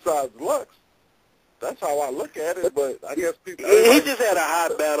now besides Lux. That's how I look at it, but I guess people... He just had a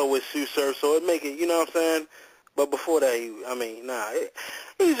hot battle with Sue Surf, so it make it, you know what I'm saying? But before that,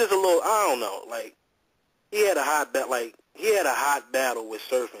 he's just a little, I don't know, like, he had a hot battle with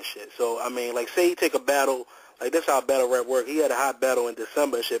Surf and shit. So, I mean, like, say he take a battle, like, that's how battle rap work. He had a hot battle in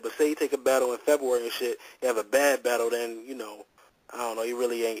December and shit, but say he take a battle in February and shit, he have a bad battle, then, you know, I don't know,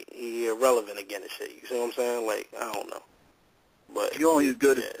 he irrelevant again and shit. You see what I'm saying? Like, I don't know. But you're only as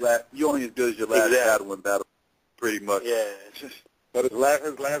good as your last battle and battle, pretty much. Yeah. But his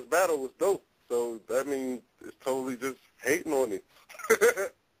last battle was dope. So that means it's totally just hating on him.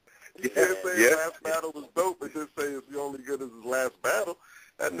 You can't say his last battle was dope, but just say it's only good as his last battle.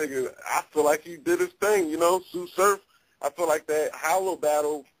 That nigga, I feel like he did his thing, you know. Sue Surf, I feel like that Hollow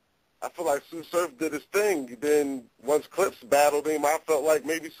battle, I feel like Sue Surf did his thing. Then once Clips battled him, I felt like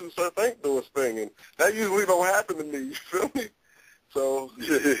maybe Sue Surf ain't doing his thing. And that usually don't happen to me, you feel me? So,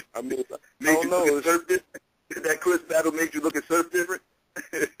 I mean, I don't know. Did that Clips battle make you look at Surf different?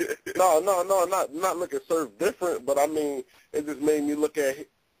 No, not look at Surf different, but I mean, it just made me look at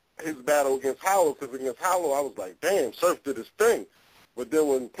his battle against Hollow, because against Hollow, I was like, damn, Surf did his thing. But then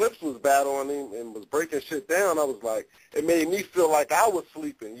when Clips was battling him and was breaking shit down, I was like, it made me feel like I was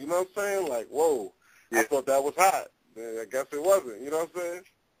sleeping, you know what I'm saying? Like, whoa, I thought that was hot. I guess it wasn't, you know what I'm saying?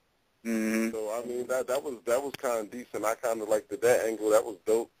 Mm-hmm. So, I mean, that was kind of decent. I kind of liked that angle. That was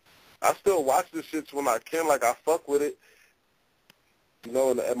dope. I still watch this shit when I can. Like, I fuck with it. You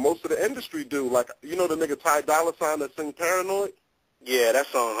know, and most of the industry do. Like, you know the nigga Ty Dolla $ign that sing Paranoid? Yeah, that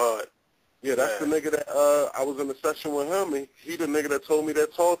song hard. Yeah, that's the nigga that I was in the session with him, and he the nigga that told me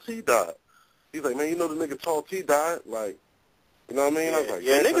that Tall T died. He's like, man, you know the nigga Tall T died? Like, you know what I mean? Yeah, I was like,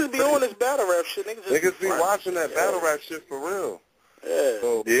 niggas be on this battle rap shit. Niggas be watching that battle rap shit for real. Yeah.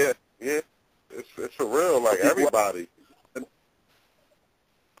 So, yeah, it's for real, like everybody.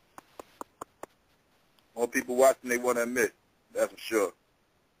 More people watching they want to admit. That's for sure.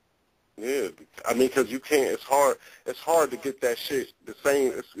 Yeah, I mean, because you can't. It's hard to get that shit the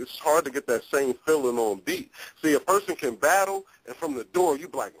same. It's hard to get that same feeling on beat. See, a person can battle, and from the door you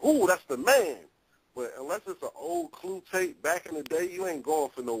be like, "Ooh, that's the man." But unless it's an old Clue tape back in the day, you ain't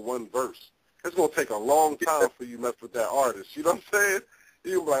going for no one verse. It's gonna take a long time for you to mess with that artist. You know what I'm saying?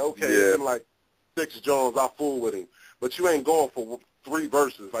 You be like, okay, it's been like 6 Jones, I fool with him, but you ain't going for 3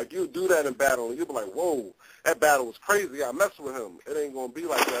 verses. Like, you do that in battle, and you be like, whoa, that battle was crazy. I messed with him. It ain't going to be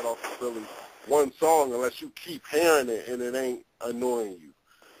like that off of Philly one song unless you keep hearing it and it ain't annoying you.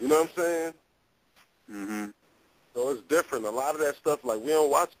 You know what I'm saying? Mm-hmm. So it's different. A lot of that stuff, like, we don't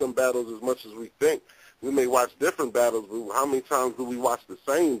watch them battles as much as we think. We may watch different battles, but how many times do we watch the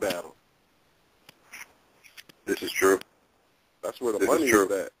same battle? This is true. That's where the money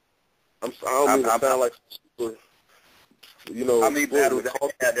is at. I don't mean to sound like super, you know. How many battles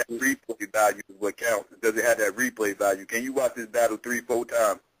had that replay value is what counts? Does it have that replay value? Can you watch this battle 3-4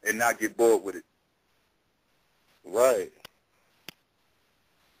 times and not get bored with it? Right.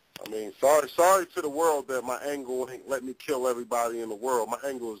 I mean, sorry to the world that my angle ain't let me kill everybody in the world. My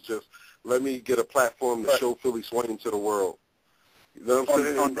angle is just let me get a platform to show Philly Swain to the world. You know what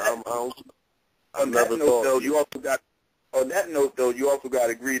I'm saying? I never thought. Though, you also got on that note, though, you also got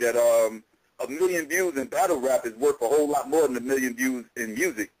to agree that a million views in battle rap is worth a whole lot more than a million views in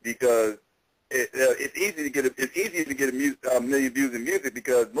music, because it's easy to get a million views in music,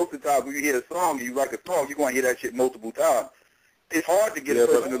 because most of the time when you hear a song, you like a song, you're going to hear that shit multiple times. It's hard to get a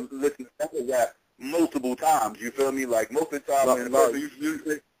person to listen to battle rap multiple times. You feel me? Like most of the time,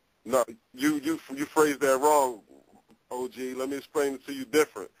 you phrased that wrong, OG. Let me explain it to you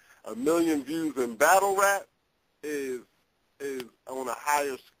different. A million views in battle rap is on a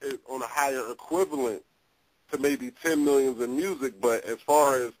higher equivalent to maybe 10 millions in music, but as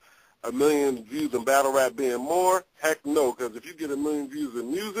far as a million views in battle rap being more, heck no, because if you get a million views in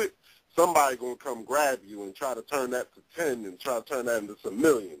music, somebody going to come grab you and try to turn that to 10 and try to turn that into some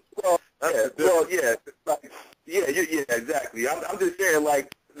millions. Yeah, exactly. I'm just saying,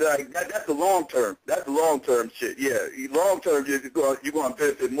 like that's the long term. That's the long term shit. Yeah, long term, you're going to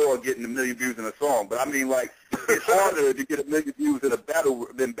benefit more getting a million views in a song. But I mean, like, it's harder to get a million views in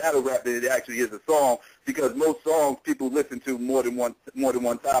battle rap than it actually is a song, because most songs people listen to more than one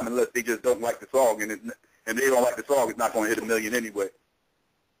time, unless they just don't like the song, and they don't like the song, it's not going to hit a million anyway.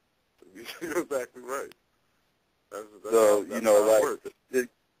 You're exactly right. So you know, like.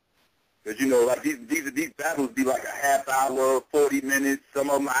 Because, you know, like these battles be like a half hour, 40 minutes, some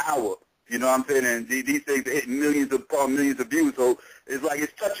of them an hour. You know what I'm saying? And these things hit millions of views. So it's like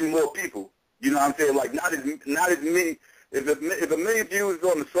it's touching more people. You know what I'm saying? Like not as many. If a million views is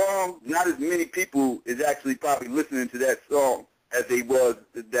on the song, not as many people is actually probably listening to that song as they was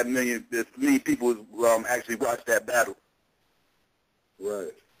that million. As many people actually watched that battle.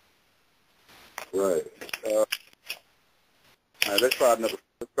 Right. All right, let's try another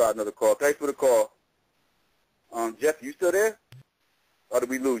call. Thanks for the call. Jeff, you still there? Or did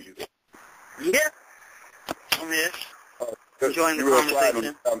we lose you? Yeah. I'm here. Enjoying the real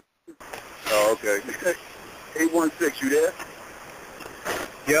conversation. Oh, okay. 816, you there?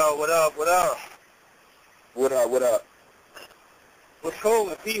 Yo, what up? What up? What's cool?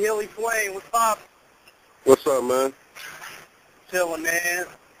 P. Hilly Swain, what's up? What's up, man? Chilling, man.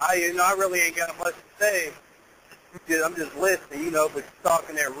 I really ain't got much to say. I'm just listening, but you're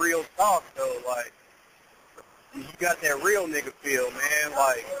talking that real talk, though. Like, you got that real nigga feel, man.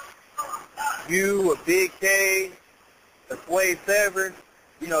 Like, you, a Big K, a Sway Sever,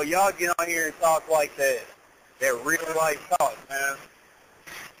 y'all get on here and talk like that real life talk, man.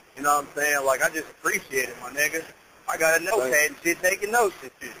 You know what I'm saying? Like, I just appreciate it, my nigga. I got a notepad and shit taking notes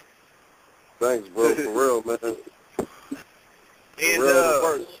and shit. Thanks, bro, for real, man.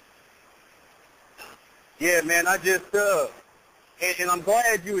 And, yeah, man, I just, and I'm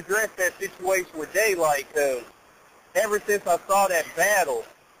glad you addressed that situation with Daylight, because ever since I saw that battle,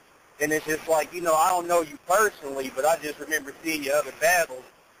 and it's just like, I don't know you personally, but I just remember seeing your other battles,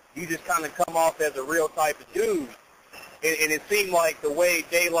 you just kind of come off as a real type of dude. And it seemed like the way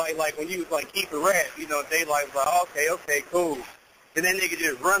Daylight, like when you was like, keep it rap, Daylight was like, okay, cool. And then nigga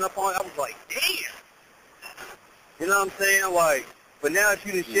just run up on it. I was like, damn. You know what I'm saying? Like, but now that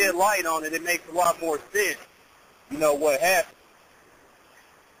you done shed light on it, it makes a lot more sense, what happened.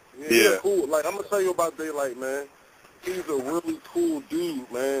 Yeah, cool. Like, I'm going to tell you about Daylight, man. He's a really cool dude,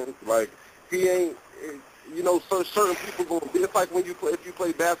 man. Like, he ain't, so certain people going to be, it's like when if you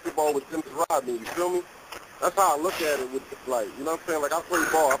play basketball with Dennis Rodman, you feel me? That's how I look at it with, like, you know what I'm saying? Like, I play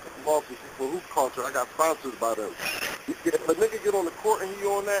ball for hoop culture. I got sponsors by them. If a nigga get on the court and he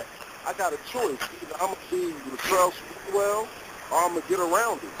on that, I got a choice. Either I'm going to be Latrell well, or I'm going to get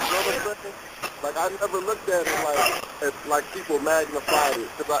around it. You know what I'm saying? Like, I never looked at it like people magnified it,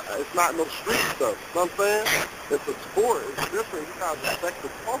 because it's not no street stuff. You know what I'm saying? It's a sport. It's different. You got to respect the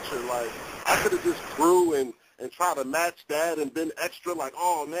culture. Like, I could have just grew and tried to match that and been extra like,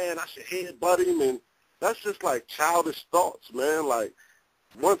 oh, man, I should headbutt him. And that's just, like, childish thoughts, man. Like,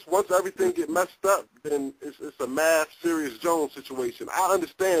 once everything get messed up, then it's a Math Serious Jones situation. I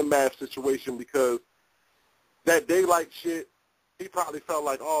understand Math's situation because that Daylight shit, he probably felt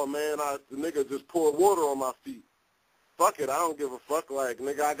like, oh, man, the nigga just poured water on my feet. Fuck it, I don't give a fuck. Like,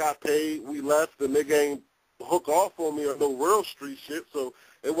 nigga, I got paid, we left, the nigga ain't hook off on me or no real street shit, so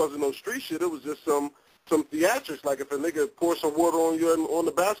it wasn't no street shit, it was just some theatrics. Like, if a nigga pour some water on you on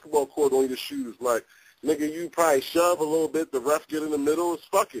the basketball court on your shoes, like, nigga, you probably shove a little bit, the ref get in the middle, it's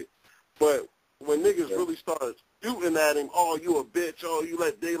fuck it. But when niggas really start shooting at him, oh, you a bitch, oh, you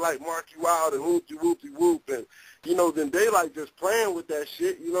let Daylight mark you out, and whoop-de-whoop-de-whoop, and, then Daylight just playing with that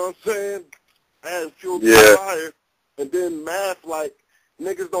shit, you know what I'm saying? Adding fuel to the fire. And then Math, like,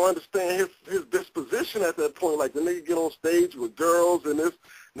 niggas don't understand his disposition at that point. Like, the nigga get on stage with girls, and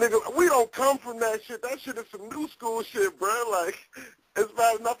Nigga, we don't come from that shit. That shit is some new school shit, bro. Like, it's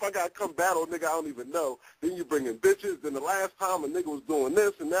bad enough I got to come battle a nigga I don't even know. Then you bring in bitches. Then the last time a nigga was doing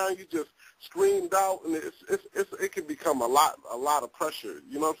this, and now you just screamed out, and it can become a lot of pressure.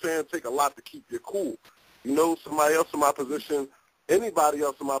 You know what I'm saying? Take a lot to keep you cool. You know, somebody else in my position, anybody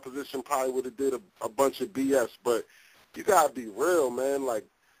else in my position probably would have did a bunch of BS, but you got to be real, man. Like,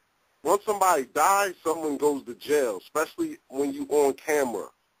 once somebody dies, someone goes to jail, especially when you on camera.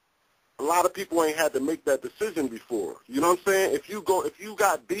 A lot of people ain't had to make that decision before. You know what I'm saying? If you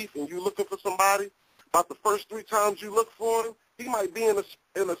got beef and you looking for somebody, about the first 3 times you look for him, he might be in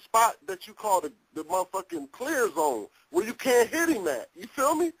a spot that you call the motherfucking clear zone where you can't hit him at. You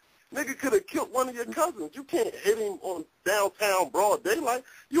feel me? Nigga could have killed one of your cousins. You can't hit him on downtown broad daylight.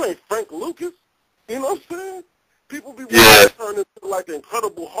 You ain't Frank Lucas. You know what I'm saying? People be wanting to turn into like an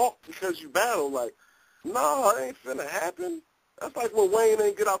Incredible Hulk because you battle. Like, no, it ain't finna happen. That's like when Wayne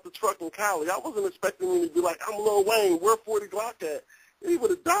ain't get out the truck in Cali. I wasn't expecting him to be like, I'm Lil Wayne, where 40 Glock at? He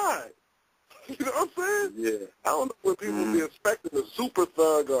would have died. You know what I'm saying? Yeah. I don't know what people be expecting, a super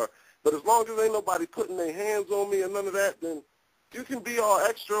thug, but as long as ain't nobody putting their hands on me and none of that, then you can be all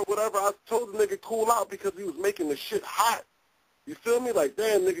extra or whatever. I told the nigga cool out because he was making the shit hot. You feel me? Like,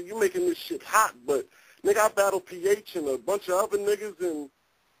 damn, nigga, you making this shit hot. But, nigga, I battle PH and a bunch of other niggas, and,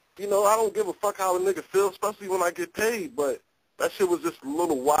 you know, I don't give a fuck how a nigga feels, especially when I get paid, but that shit was just a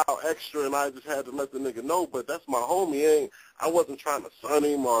little wild extra, and I just had to let the nigga know. But that's my homie. I wasn't trying to son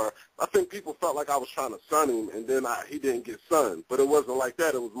him, or I think people felt like I was trying to son him, and then he didn't get son. But it wasn't like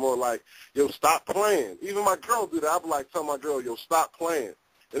that. It was more like, yo, stop playing. Even my girl did that. I would like tell my girl, yo, stop playing.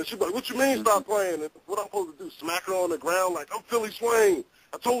 And she'd be like, what you mean stop playing? And what I'm supposed to do, smack her on the ground like, I'm Philly Swain.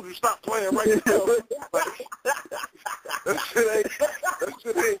 I told you stop playing right now. Like, that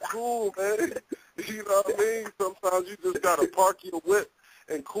shit ain't cool, man. You know what I mean? Sometimes you just got to park your whip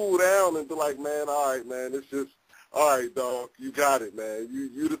and cool down and be like, man, all right, man, it's just, all right, dog, you got it, man.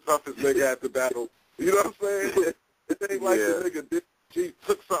 You the toughest nigga at the battle. You know what I'm saying? It ain't like the nigga he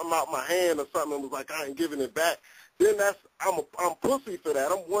took something out my hand or something and was like, I ain't giving it back. Then I'm pussy for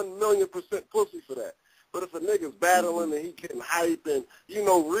that. I'm 1,000,000% pussy for that. But if a nigga's battling and he getting hype and, you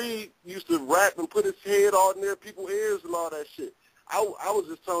know, Reed used to rap and put his head all near people's ears and all that shit. I was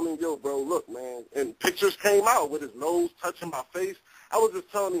just telling him, yo, bro, look, man, and pictures came out with his nose touching my face. I was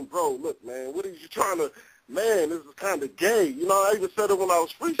just telling him, bro, look, man, what are you trying to, man, this is kind of gay. You know, I even said it when I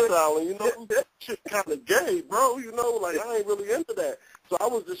was freestyling, you know, that shit kind of gay, bro, you know, like I ain't really into that. So I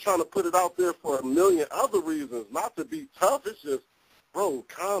was just trying to put it out there for a million other reasons, not to be tough. It's just, bro,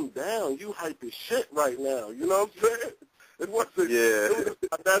 calm down. You hype as shit right now. You know what I'm saying? It wasn't. It was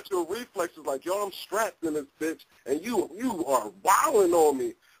my natural reflexes like, yo, I'm strapped in this bitch, and you are wilding on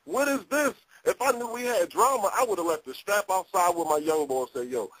me. What is this? If I knew we had drama, I would have left the strap outside with my young boy and said,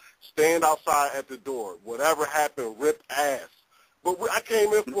 yo, stand outside at the door. Whatever happened, rip ass. But I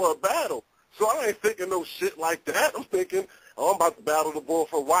came in for a battle, so I ain't thinking no shit like that. I'm thinking, oh, I'm about to battle the boy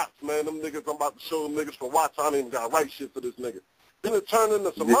for Watts, man. Them niggas, I'm about to show them niggas for Watts. I don't even got right shit for this nigga. Then it turned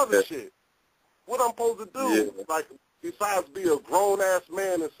into some other shit. What I'm supposed to do, like, besides be a grown-ass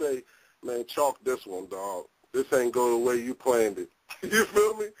man and say, man, chalk this one, dog. This ain't go the way you planned it. You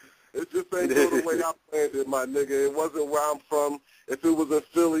feel me? It just ain't go the way I planned it, my nigga. It wasn't where I'm from. If it was in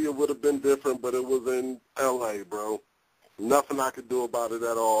Philly, it would have been different, but it was in L.A., bro. Nothing I could do about it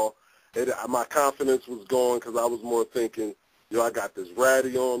at all. My confidence was gone because I was more thinking, yo, I got this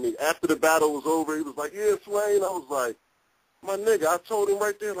ratty on me. After the battle was over, he was like, yeah, Swain. I was like, my nigga, I told him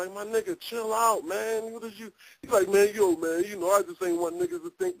right there, like, my nigga, chill out, man. What is you? He's like, man, yo, man, you know, I just ain't want niggas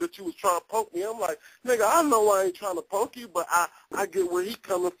to think that you was trying to punk me. I'm like, nigga, I know I ain't trying to punk you, but I get where he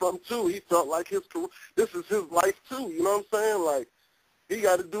coming from, too. He felt like this is his life, too. You know what I'm saying? Like, he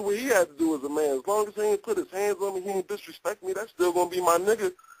got to do what he had to do as a man. As long as he ain't put his hands on me, he ain't disrespect me, that's still going to be my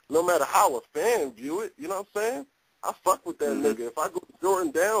nigga, no matter how a fan view it. You know what I'm saying? I fuck with that nigga. If I go to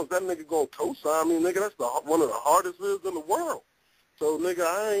Jordan Downs, that nigga gonna co-sign me. Nigga, that's one of the hardest lives in the world. So, nigga,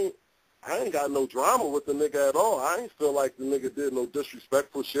 I ain't got no drama with the nigga at all. I ain't feel like the nigga did no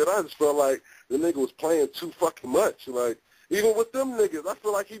disrespectful shit. I just felt like the nigga was playing too fucking much. Like, even with them niggas, I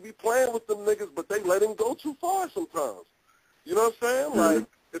feel like he be playing with them niggas, but they let him go too far sometimes. You know what I'm saying? Like,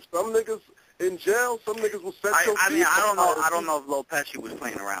 if some niggas in jail, some niggas will set your feet. I mean, I don't know if Lil Pesci was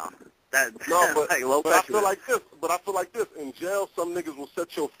playing around. No, but, like but I feel like this. In jail, some niggas will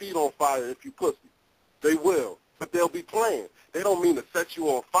set your feet on fire if you pussy. They will. But they'll be playing. They don't mean to set you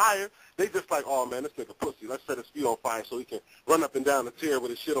on fire. They just like, oh, man, this nigga pussy. Let's set his feet on fire so he can run up and down the tier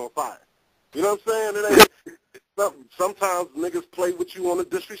with his shit on fire. You know what I'm saying? It ain't. Sometimes niggas play with you on a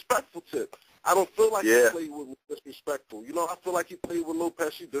disrespectful tip. I don't feel like Yeah. he played with me disrespectful. You know, I feel like he played with Lil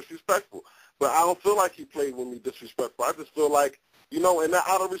Pesci disrespectful. But I don't feel like he played with me disrespectful. I just feel like, you know, and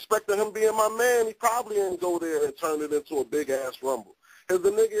out of respect to him being my man, he probably didn't go there and turn it into a big-ass rumble. Because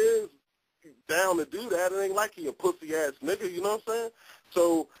the nigga is down to do that. It ain't like he a pussy-ass nigga, you know what I'm saying?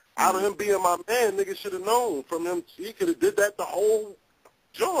 So out of him being my man, nigga should have known from him. He could have did that the whole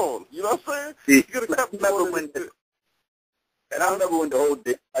John, you know what I'm saying? He could have kept going. And I remember when the whole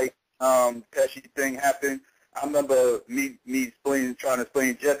like Pesci thing happened. I remember me trying to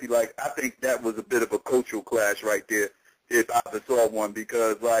explain Jesse, like, I think that was a bit of a cultural clash right there, if I ever saw one,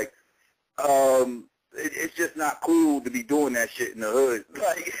 because like it's just not cool to be doing that shit in the hood.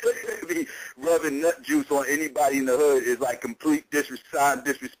 Like, be rubbing nut juice on anybody in the hood is like complete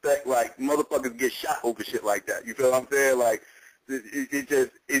disrespect. Like, motherfuckers get shot over shit like that. You feel what I'm saying? Like,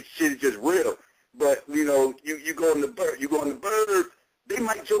 shit is just real. But, you know, you go in the bird, they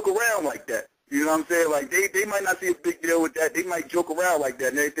might joke around like that. You know what I'm saying? Like, they might not see a big deal with that. They might joke around like that,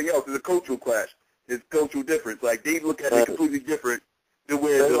 and everything else is a cultural clash. It's cultural difference. Like, they look at it completely different than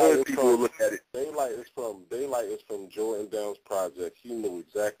where the hood people look at it. Daylight is from Jordan Downs Project. He knew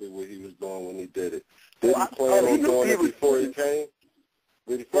exactly what he was doing when he did it. Did he plan on doing it before he came?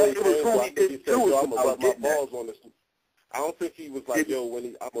 Before he came, I think he said, yo, I'm going to rub my balls on this. I don't think he was like, yo, I'm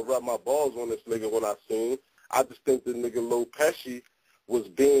going to rub my balls on this nigga when I seen him. I just think the nigga Lil Pesci was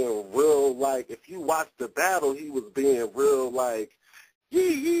being real, like, if you watch the battle, he was being real, like,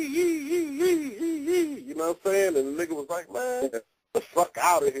 yee, you know what I'm saying? And the nigga was like, man, get the fuck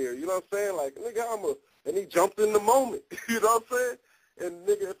out of here, you know what I'm saying? Like, nigga, and he jumped in the moment, you know what I'm saying? And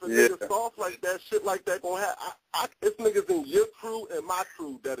nigga, if a nigga soft like that, shit like that gonna happen. It's niggas in your crew and my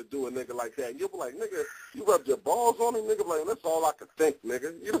crew that'll do a nigga like that. And you'll be like, nigga, you rubbed your balls on him, nigga, like, that's all I could think,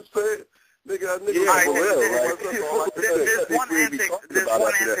 nigga. You know what I'm saying? Nigga, for real, there's one antic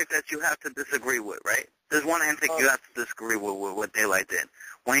that you have to disagree with, right? There's one antic you have to disagree with what Daylight did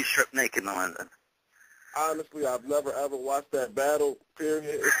when he stripped naked in London. Honestly, I've never ever watched that battle,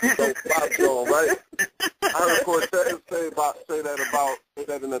 period. It's so spot on, right? I heard Cortez say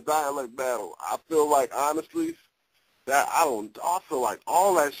that in a dialect battle. I feel like, honestly, that I feel like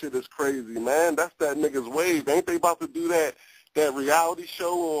all that shit is crazy, man. That's that nigga's wave. Ain't they about to do that reality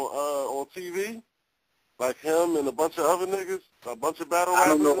show on TV? Like him and a bunch of other niggas, a bunch of battle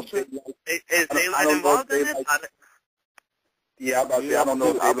rappers and shit? Is Daylight involved in it? Yeah, I'm about to say, I don't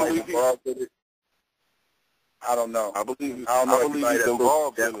know if Daylight's involved in it. I don't know. I believe he's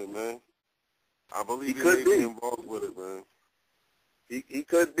involved in it, man. I believe he may be involved with it, man. He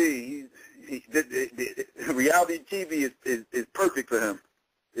could be. Reality TV is perfect for him.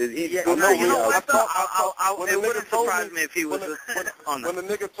 It wouldn't surprise me if he was on when the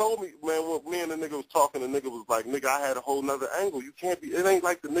nigga told me, man, when me and the nigga was talking, the nigga was like, nigga, I had a whole nother angle. You can't be, it ain't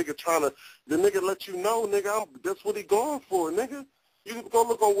like the nigga the nigga let you know, nigga, that's what he going for, nigga. You can go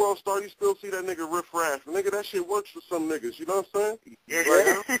look on World Star, you still see that nigga Riff Raff. Nigga, that shit works for some niggas, you know what I'm saying? Yeah,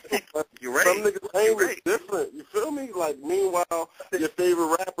 like, you're right. Some niggas' aim is different, you feel me? Like, meanwhile, your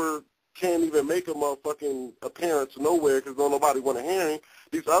favorite rapper can't even make a motherfucking appearance nowhere because don't nobody want to hear him.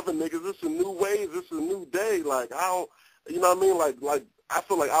 These other niggas, it's a new wave, it's a new day. Like, you know what I mean? Like I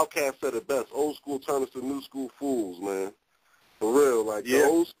feel like Outkast said it best. Old school turners to new school fools, man. For real. Like, the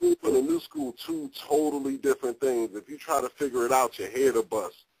old school and the new school, two totally different things. If you try to figure it out, your head will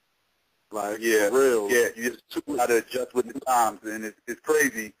bust. Like, for real. Yeah, you just got to adjust with the times, and it's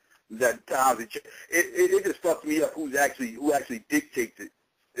crazy that times, it just fucks me up who actually dictates it.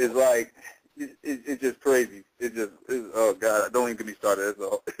 It's like, it's just crazy. Oh, God, don't even get me started.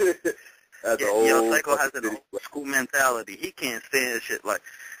 That's a whole... Yo, Psycho has an old school mentality. He can't stand shit like...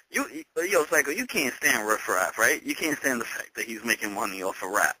 Yo, Psycho, you can't stand Riff Raff, right? You can't stand the fact that he's making money off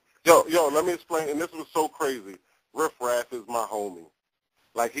of rap. Yo, let me explain, and this was so crazy. Riff Raff is my homie.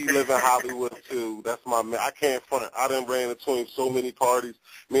 Like, he live in Hollywood, too. That's my man. I can't front. I done ran into him so many parties.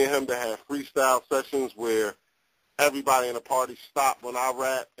 Me and him to have freestyle sessions where everybody in the party stop when I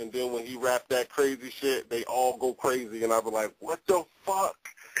rap, and then when he rap that crazy shit, they all go crazy, and I be like, what the fuck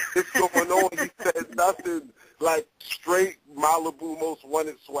is going on? He said nothing, like straight Malibu Most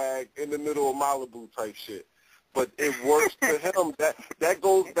Wanted swag in the middle of Malibu type shit. But it works to him. That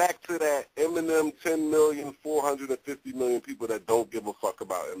goes back to that Eminem 10,450 million people that don't give a fuck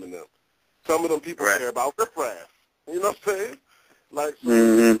about Eminem. Some of them people care about Riff Raff. You know what I'm saying? Like,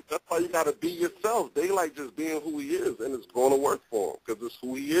 so that's why you got to be yourself. They like just being who he is, and it's going to work for him because it's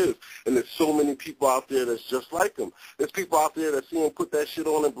who he is. And there's so many people out there that's just like him. There's people out there that see him put that shit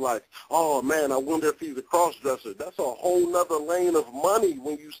on and be like, oh, man, I wonder if he's a cross-dresser. That's a whole nother lane of money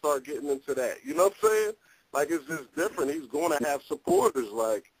when you start getting into that. You know what I'm saying? Like, it's just different. He's going to have supporters.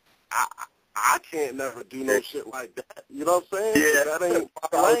 Like, I can't never do no shit like that. You know what I'm saying? Yeah. That ain't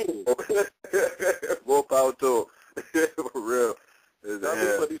my lane. More power to him. For real.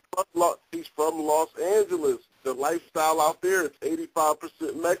 But he's from Los Angeles. The lifestyle out there is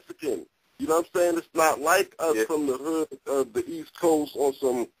 85% Mexican. You know what I'm saying? It's not like us from the hood of the East Coast on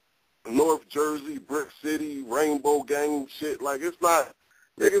some North Jersey, Brick City, Rainbow Gang shit. Like, it's not.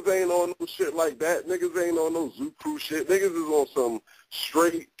 Niggas ain't on no shit like that. Niggas ain't on no Zoo Crew shit. Niggas is on some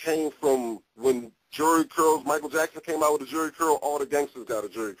straight, came from when Jerry curls, Michael Jackson came out with a Jerry curl, all the gangsters got a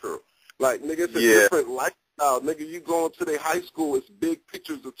Jerry curl. Like, nigga, it's a different lifestyle. Nigga, you go into their high school, it's big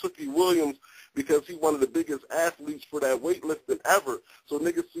pictures of Tookie Williams because he's one of the biggest athletes for that weightlifting ever. So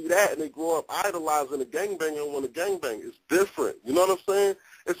niggas see that and they grow up idolizing a gangbanger and want to gangbang. It's different. You know what I'm saying?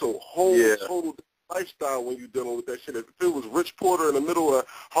 It's a whole total lifestyle when you're dealing with that shit. If it was Rich Porter in the middle of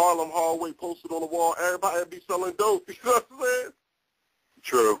Harlem hallway posted on the wall, everybody would be selling dope. You know what I'm saying?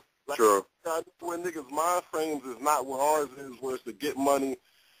 True. When niggas' mind frames is not what ours is, where it's to get money,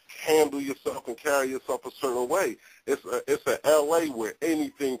 handle yourself, and carry yourself a certain way. It's a L.A. where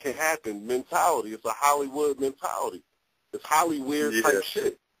anything can happen mentality. It's a Hollywood mentality. It's Hollywood type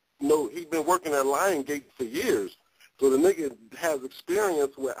shit. You know, he's been working at Lionsgate for years. So the nigga has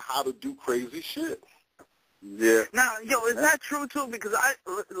experience with how to do crazy shit. Yeah. Now, is that true too? Because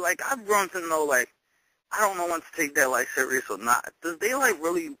I've grown to know, like, I don't know when to take that, like, serious or not. Does Daylight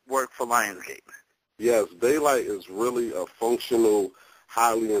really work for Lionsgate? Yes, Daylight is really a functional,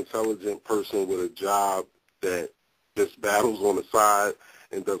 highly intelligent person with a job that just battles on the side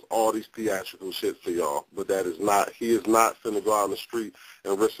and does all these theatrical shit for y'all. But he is not finna go out on the street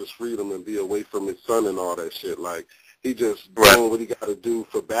and risk his freedom and be away from his son and all that shit. Like, he just doing what he got to do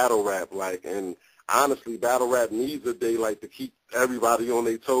for battle rap. Like, and honestly, battle rap needs a Daylight to keep everybody on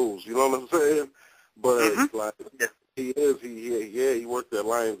their toes. You know what I'm saying? But like, he worked at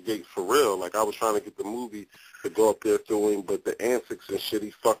Lionsgate for real. Like, I was trying to get the movie to go up there through him, but the antics and shit, he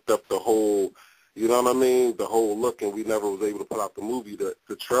fucked up the whole, you know what I mean? The whole look, and we never was able to put out the movie. The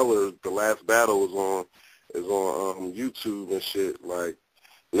trailer, the last battle is on YouTube and shit. Like,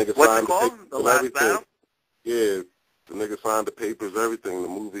 nigga signed the papers and everything. Battle? Yeah, the nigga signed the papers, everything. The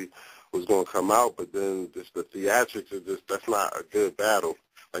movie was going to come out, but then just the theatrics is that's not a good battle.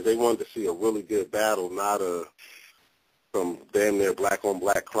 Like, they wanted to see a really good battle, not some damn near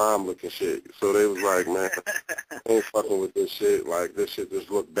black-on-black crime looking shit. So they was like, man, ain't fucking with this shit. Like, this shit just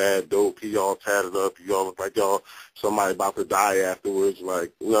look bad, dope. He all tatted up. You all look like somebody about to die afterwards.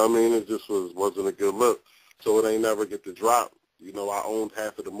 Like, you know what I mean? It just wasn't a good look. So it ain't never get to drop. You know, I owned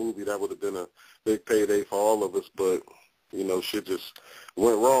half of the movie. That would have been a big payday for all of us. But, you know, shit just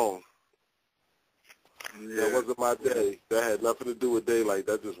went wrong. That wasn't my day. That had nothing to do with Daylight.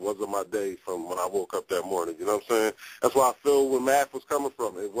 That just wasn't my day from when I woke up that morning. You know what I'm saying? That's why I feel where Math was coming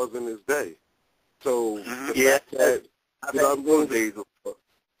from. It wasn't his day. So the fact that, I've had those days before.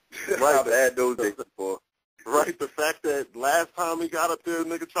 Right, I've had those days before. Right, the fact that last time he got up there,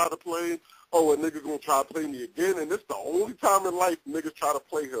 nigga tried to play him, a nigga gonna try to play me again, and this the only time in life niggas try to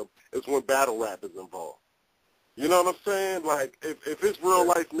play him is when battle rap is involved. You know what I'm saying? Like, if it's real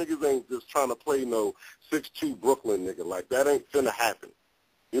life, niggas ain't just trying to play no 6'2" Brooklyn nigga. Like, that ain't finna happen.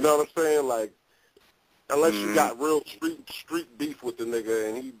 You know what I'm saying? Like, unless you got real street beef with the nigga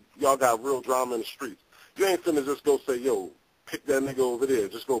and y'all got real drama in the streets. You ain't finna just go say, yo, pick that nigga over there.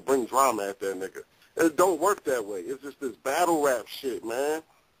 Just go bring drama at that nigga. It don't work that way. It's just this battle rap shit, man.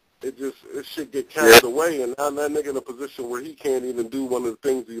 It shit get carried away, and now that nigga in a position where he can't even do one of the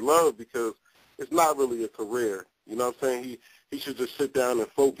things he loves because it's not really a career. You know what I'm saying? He should just sit down and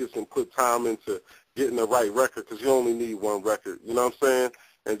focus and put time into getting the right record because you only need one record. You know what I'm saying?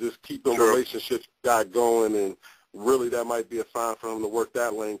 And just keep them relationships got going, and really that might be a sign for him to work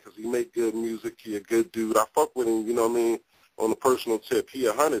that lane because he make good music. He a good dude. I fuck with him, you know what I mean, on a personal tip. He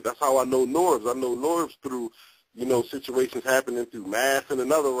 100. That's how I know Norbs. I know Norbs through, you know, situations happening through Math and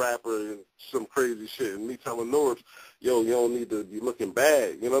another rapper and some crazy shit. And me telling Norbs, yo, you don't need to be looking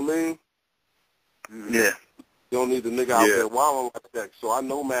bad. You know what I mean? Yeah. You don't need the nigga out there wilding like that. So I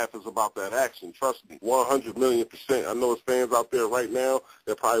know Math is about that action. Trust me, 100,000,000%. I know there's fans out there right now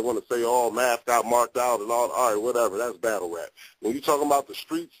that probably want to say, oh, Math got marked out and all right, whatever. That's battle rap. When you talking about the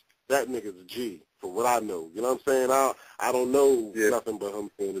streets, that nigga's a G, for what I know. You know what I'm saying? I don't know nothing but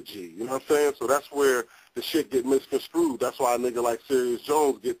him being a G. You know what I'm saying? So that's where the shit get misconstrued. That's why a nigga like Serious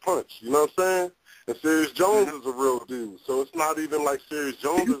Jones get punched. You know what I'm saying? And Serious Jones is a real dude. So it's not even like Serious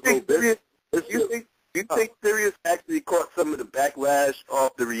Jones is no bitch. Do you think Sirius actually caught some of the backlash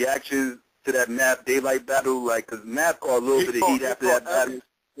off the reactions to that Math Daylight battle? Like, because Math caught a little bit of heat after that battle.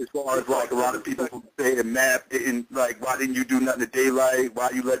 as far as like a lot of people who say that Math didn't, like, why didn't you do nothing to Daylight? Why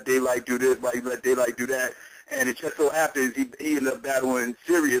you let Daylight do this? Why you let Daylight do that? And it just so happens he ended up battling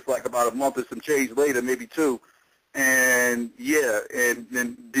Sirius like about a month or some change later, maybe two. And yeah,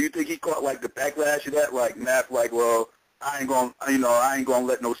 and do you think he caught like the backlash of that? Like Math, like, well, I ain't gonna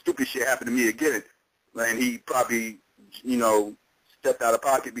let no stupid shit happen to me again. And he probably, stepped out of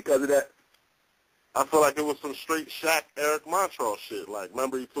pocket because of that. I feel like it was some straight Shaq, Eric Montross shit. Like,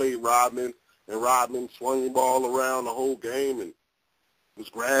 remember he played Rodman, and Rodman swung the ball around the whole game and was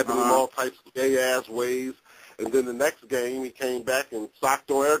grabbing him all types of gay-ass ways. And then the next game, he came back and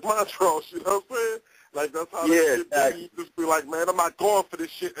socked on Eric Montross, you know what I'm saying? Like, that's how that shit be. You just be like, man, I'm not going for this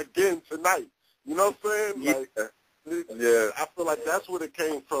shit again tonight. You know what I'm saying? Like, I feel like that's where it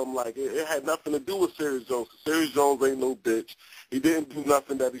came from. Like, it had nothing to do with Serious Jones. Serious Jones ain't no bitch. He didn't do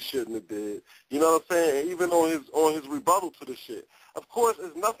nothing that he shouldn't have did. You know what I'm saying? Even on his rebuttal to the shit. Of course,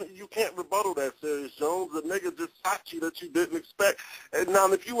 there's nothing, you can't rebuttal that, Serious Jones. The nigga just socked you that you didn't expect. And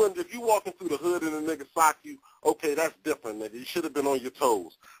now, if you walking through the hood and the nigga sock you, okay, that's different, nigga. You should have been on your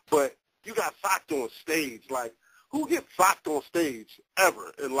toes. But you got socked on stage. Like, who gets socked on stage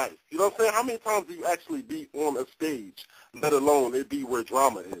ever in life? You know what I'm saying? How many times do you actually be on a stage, let alone it be where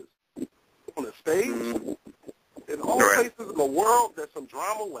drama is? On a stage? Mm-hmm. In all places in the world that some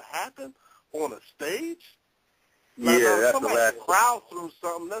drama would happen on a stage? Like, that's somebody the last crowd through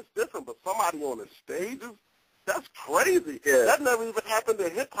something, that's different, but somebody on the stage, that's crazy. Yeah. That never even happened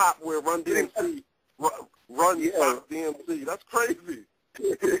in hip-hop where Run DMC socked DMC. That's crazy.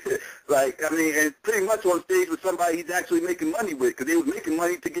 Like, I mean, and pretty much on stage with somebody he's actually making money with, because they was making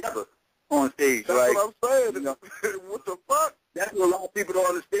money together on stage. That's like, what I'm saying. What the fuck? That's what a lot of people don't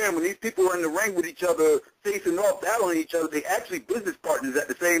understand. When these people are in the ring with each other, facing off, battling each other, they actually business partners at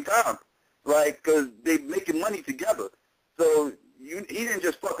the same time. Like, because they making money together. So he didn't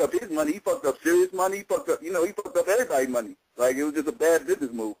just fuck up his money. He fucked up Sirius money. He fucked up, he fucked up everybody's money. Like, it was just a bad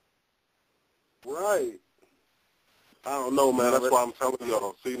business move. Right. I don't know, man. That's why I'm telling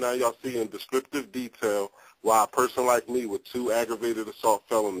y'all. See, now y'all see in descriptive detail why a person like me with 2 aggravated assault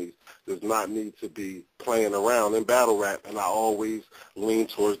felonies does not need to be playing around in battle rap, and I always lean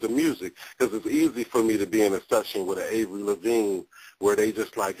towards the music because it's easy for me to be in a session with an Avery Lavigne where they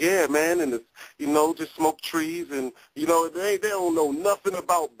just like, yeah, man, and it's, just smoke trees, and, they don't know nothing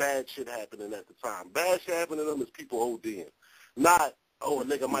about bad shit happening at the time. Bad shit happening to them is people ODing. Not, a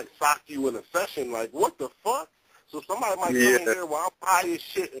nigga might sock you in a session, like, what the fuck? So somebody might come in here while I'm high as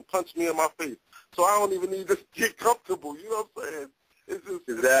shit and punch me in my face. So I don't even need to get comfortable, you know what I'm saying? It's just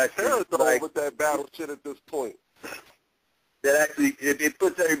it's terrible with that battle shit at this point. That actually, it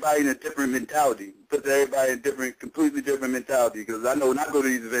puts everybody in a different mentality. It puts everybody in a completely different mentality. Because I know when I go to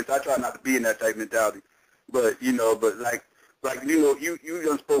these events, I try not to be in that type of mentality. But, you done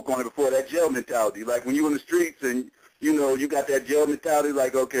spoke on it before, that jail mentality. Like when you in the streets and, you got that jail mentality,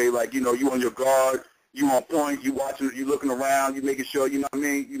 like, okay, like, you on your guard, you on point, you watching, you looking around, you making sure, you know what I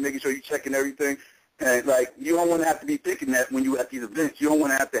mean? You making sure you checking everything. And, like, you don't want to have to be thinking that when you at these events. You don't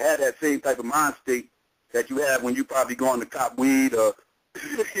want to have that same type of mind state that you have when you probably going to cop weed or,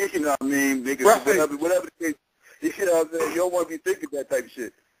 you know what I mean, making whatever the case. You know what I'm saying? You don't want to be thinking that type of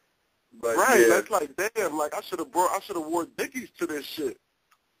shit. But, right, that's like, damn, like, I should have wore Dickies to this shit.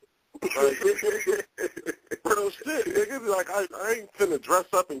 Like, real shit, nigga. Like, I ain't finna dress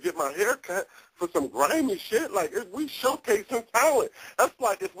up and get my hair cut for some grimy shit. Like, we showcasing talent. That's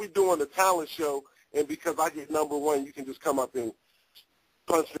like if we doing a talent show, and because I get number 1, you can just come up and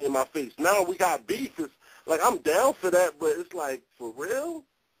punch me in my face. Now we got beef. It's like, I'm down for that, but it's like, for real?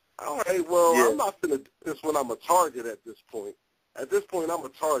 All right, well, I'm not finna do this when I'm a target at this point. At this point, I'm a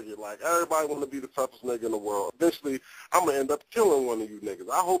target. Like, everybody want to be the toughest nigga in the world. Eventually, I'm going to end up killing one of you niggas.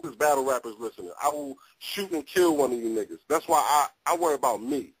 I hope this battle rappers listening. I will shoot and kill one of you niggas. That's why I worry about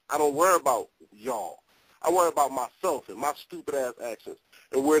me. I don't worry about y'all. I worry about myself and my stupid-ass actions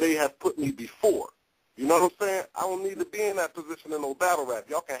and where they have put me before. You know what I'm saying? I don't need to be in that position in no battle rap.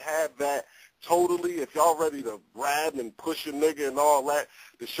 Y'all can have that totally if y'all ready to grab and push a nigga and all that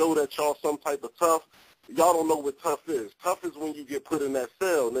to show that y'all some type of tough. Y'all don't know what tough is. Tough is when you get put in that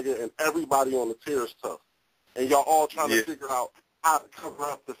cell, nigga, and everybody on the tier is tough. And y'all all trying to figure out how to cover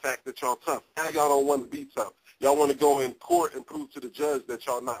up the fact that y'all tough. Now y'all don't want to be tough. Y'all want to go in court and prove to the judge that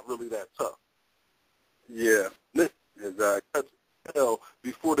y'all not really that tough. Yeah, exactly. Hell,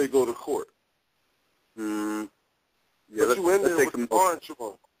 before they go to court. Yeah, but you in there with the orange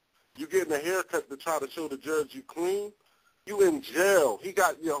on. You getting a haircut to try to show the judge you clean. You in jail. He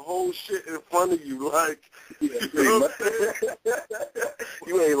got your whole shit in front of you. Like, you know what I'm saying?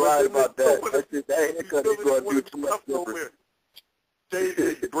 You ain't lying about that. That haircut is going to do too much different.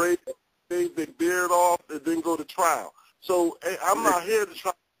 grade, shave their beard off, and then go to trial. So hey, I'm not here to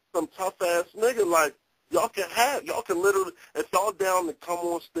try some tough-ass nigga. Like, y'all can literally, if y'all down to come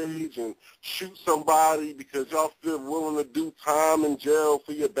on stage and shoot somebody because y'all feel willing to do time in jail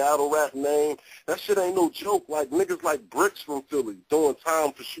for your battle rap name, that shit ain't no joke. Like, niggas like Bricks from Philly doing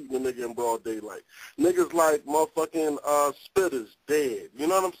time for shooting a nigga in broad daylight. Niggas like motherfucking Spitters dead. You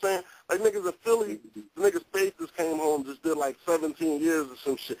know what I'm saying? Like, niggas in Philly, niggas' faces came home, just did like 17 years or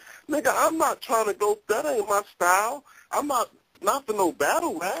some shit. Nigga, I'm not trying to go, that ain't my style. I'm not for no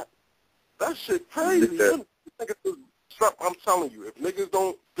battle rap. That shit crazy. I'm telling you, if niggas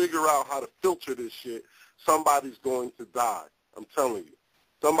don't figure out how to filter this shit, somebody's going to die. I'm telling you.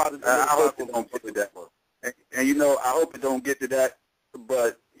 Somebody's going to die. I hope it don't get to that. And you know, I hope it don't get to that,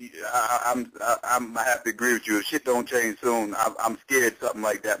 but I have to agree with you. If shit don't change soon, I'm scared something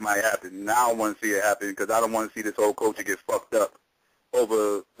like that might happen. And I don't want to see it happen because I don't want to see this whole culture get fucked up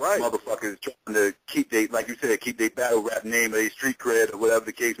over motherfuckers trying to keep they, like you said, keep their battle rap name or their street cred or whatever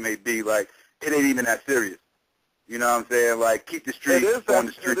the case may be. Like, it ain't even that serious. You know what I'm saying? Like, keep the street on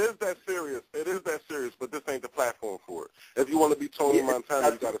the street. It is that serious. It is that serious, but this ain't the platform for it. If you want to be Tony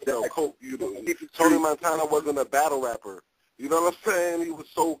Montana, you got to sell coke. Tony Montana wasn't a battle rapper. You know what I'm saying? He was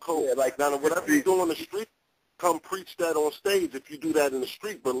so coke. Yeah, like, now, whatever you do on the street, come preach that on stage if you do that in the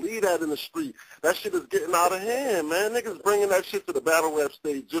street, but leave that in the street. That shit is getting out of hand, man. Niggas bringing that shit to the battle rap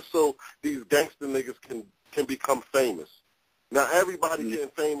stage just so these gangster niggas can become famous. Now, everybody getting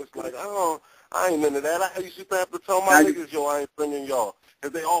famous, like, I ain't into that. I used to have to tell my niggas, yo, I ain't bringing y'all.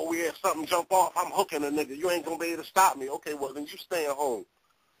 If they always have something jump off, I'm hooking a nigga. You ain't going to be able to stop me. Okay, well, then you staying home.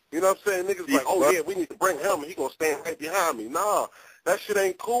 You know what I'm saying? Niggas like, oh, yeah, we need to bring him. He going to stand right behind me. Nah, that shit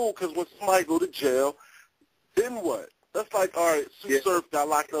ain't cool because when somebody go to jail, then what? That's like, all right, Sue Surf got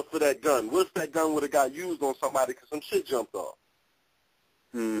locked up for that gun. What if that gun would have got used on somebody because some shit jumped off?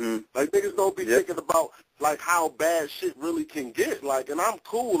 Like, niggas don't be thinking about, like, how bad shit really can get. Like, and I'm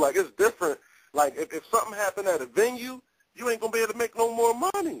cool. Like, it's different. Like, if something happened at a venue, you ain't going to be able to make no more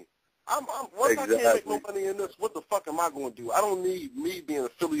money. Once I can't make no money in this, what the fuck am I going to do? I don't need me being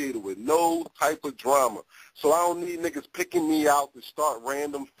affiliated with no type of drama. So I don't need niggas picking me out to start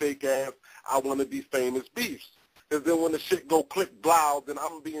random fake-ass, I want to be famous beefs. Because then when the shit go click blow, then I'm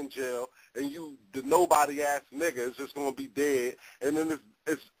going to be in jail, and you, the nobody-ass nigga, is just going to be dead, and then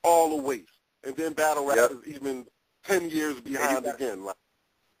it's all a waste. And then battle rap is even 10 years behind again. Like,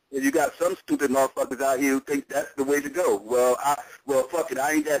 you got some stupid motherfuckers out here who think that's the way to go. Well, fuck it,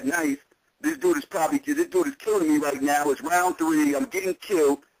 I ain't that nice. This dude is killing me right now. It's round 3. I'm getting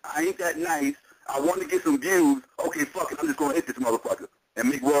killed. I ain't that nice. I want to get some views. Okay, fuck it, I'm just going to hit this motherfucker and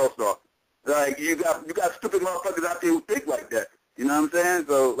make World Star. Like, you got stupid motherfuckers out there who think like that. You know what I'm saying?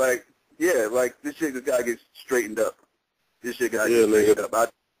 So, like, yeah, like, this shit just got to get straightened up. This shit got to get straightened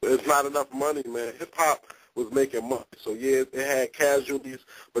up. It's not enough money, man. Hip-hop was making money. So, yeah, it had casualties,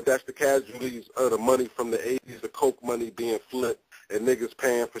 but that's the casualties of the money from the 80s, the coke money being flipped, and niggas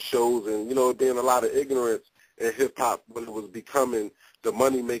paying for shows, and, you know, it being a lot of ignorance in hip-hop when it was becoming the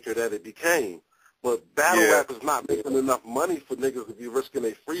money maker that it became. But battle rap is not making enough money for niggas to be risking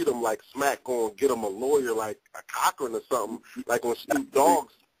their freedom like Smack going to get them a lawyer like a Cochran or something, like when Snoop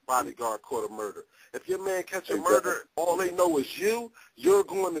Dogg's bodyguard caught a murder. If your man catch a murder, all they know is you're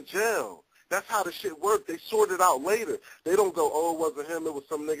going to jail. That's how the shit works. They sort it out later. They don't go, oh, it wasn't him, it was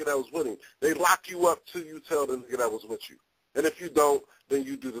some nigga that was with him. They lock you up till you tell the nigga that was with you. And if you don't, then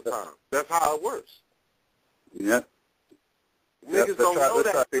you do the time. That's how it works. Yeah. Niggas don't know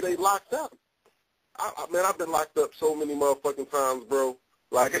that they locked up. Man, I've been locked up so many motherfucking times, bro.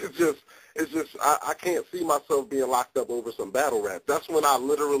 Like, it's just, I can't see myself being locked up over some battle rap. That's when I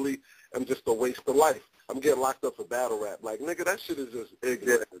literally am just a waste of life. I'm getting locked up for battle rap. Like, nigga, that shit is just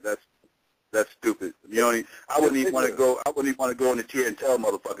ignorant. That's stupid. I wouldn't even want to go. I wouldn't even want to go in the tier and tell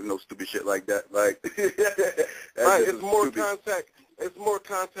motherfuckers no stupid shit like that. Like, right? It's more stupid contact. It's more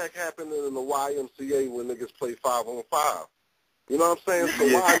contact happening in the YMCA when niggas play 5-on-5. You know what I'm saying?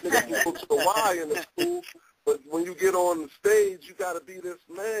 So why niggas go to the Y in the school, but when you get on the stage, you got to be this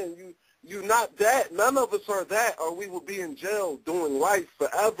man. You not that. None of us are that, or we will be in jail doing life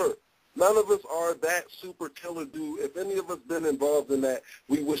forever. None of us are that super killer dude. If any of us been involved in that,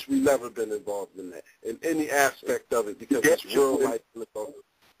 we wish we never been involved in that, in any aspect of it, because it's real life. It's a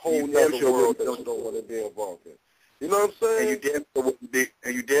whole nother world that you don't want to be involved in. You know what I'm saying?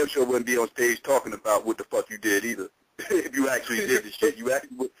 And you damn sure wouldn't be on stage talking about what the fuck you did either. If you actually did the shit, you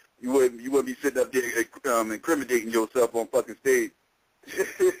wouldn't be sitting up there incriminating yourself on fucking stage.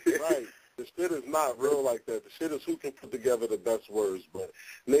 Right. The shit is not real like that. The shit is who can put together the best words. But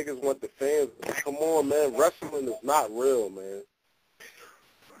niggas want the fans. Come on, man. Wrestling is not real, man.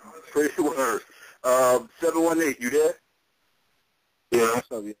 Pretty word. 718, you there? Yeah,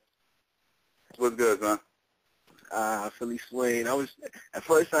 what's up, yeah? What's good, son? Philly Swain. At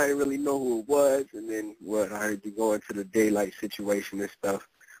first I didn't really know who it was, and then I heard you go into the daylight situation and stuff.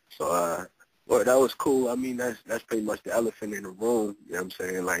 So, well, that was cool. I mean, that's pretty much the elephant in the room. You know what I'm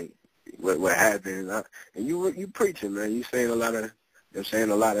saying? Like, what happened? And you preaching, man. You saying a lot of, a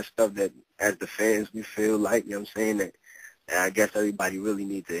lot of stuff that as the fans we feel like, you know what I'm saying, that I guess everybody really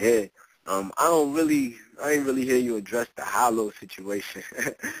needs to hear. I ain't really hear you address the Hollow situation.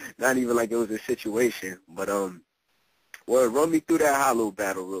 Not even like it was a situation, but well, run me through that Hollow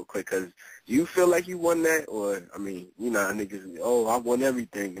battle real quick, cause do you feel like you won that, or I mean, you know, niggas, oh, I won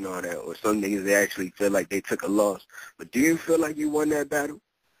everything and all that, or some niggas they actually feel like they took a loss. But do you feel like you won that battle?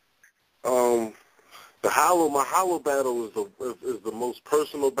 My Hollow battle is the most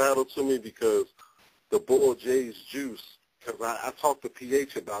personal battle to me because the bull Jay's Juice. Because I talked to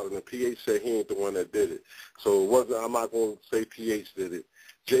PH about it, and PH said he ain't the one that did it. So it wasn't. I'm not going to say PH did it.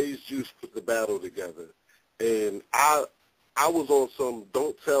 Jay's Juice put the battle together, and I was on some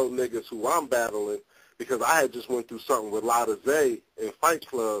don't tell niggas who I'm battling because I had just went through something with Lotta Zay in Fight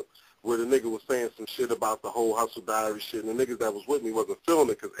Club where the nigga was saying some shit about the whole Hustle Diary shit, and the niggas that was with me wasn't feeling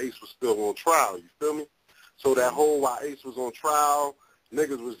it because Ace was still on trial. You feel me? So that whole while Ace was on trial,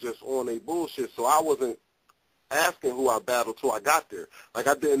 niggas was just on their bullshit. So I wasn't asking who I battled till I got there. Like,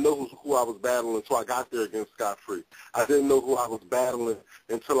 I didn't know who I was battling until I got there against Scott Free. I didn't know who I was battling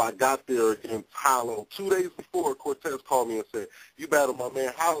until I got there against Hollow. 2 days before, Cortez called me and said, you battled my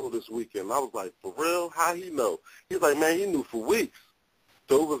man Hollow this weekend. And I was like, for real? How he know? He's like, man, he knew for weeks.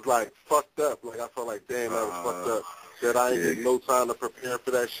 So it was, like, fucked up. Like, I felt like, damn, that was fucked up. That I ain't get no time to prepare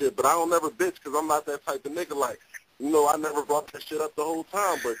for that shit. But I don't never bitch because I'm not that type of nigga. Like, you know, I never brought that shit up the whole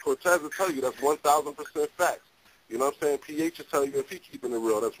time. But Cortez will tell you that's 1,000% facts. You know what I'm saying? PH will tell you if he keeping it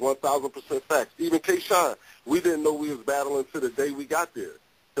real. That's 1,000% facts. Even K-Shine, we didn't know we was battling to the day we got there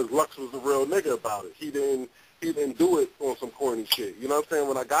because Lux was a real nigga about it. He didn't do it on some corny shit. You know what I'm saying?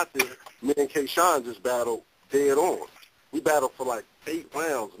 When I got there, me and K-Shine just battled dead on. We battled for like 8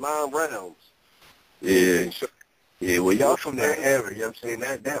 rounds, 9 rounds. Yeah. Yeah, well, y'all from that area, you know what I'm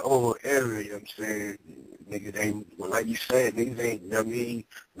saying? That whole area, you know what I'm saying? Niggas ain't, well, like you said, niggas ain't, you know what I mean,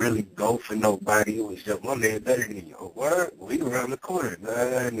 really go for nobody. It was just, my man better than you. Oh, word? We around the corner,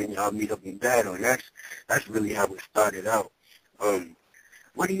 man. And then y'all meet up in battle, and that's really how it started out.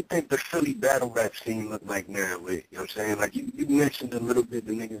 What do you think the Philly battle rap scene look like now with, you know what I'm saying? Like, you mentioned a little bit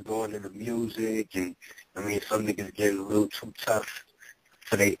the niggas going to the music, and, I mean, some niggas getting a little too tough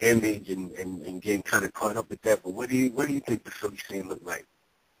for their image and getting kind of caught up with that. But what do you think the Philly scene look like?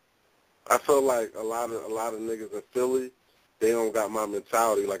 I feel like a lot of niggas in Philly, they don't got my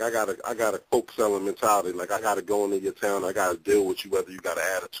mentality. Like, I got a coke selling mentality. Like, I gotta go into your town, I gotta deal with you whether you got an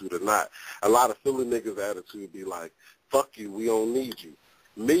attitude or not. A lot of Philly niggas' attitude be like, fuck you, we don't need you.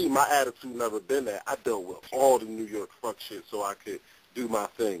 Me, my attitude never been that. I dealt with all the New York fuck shit so I could do my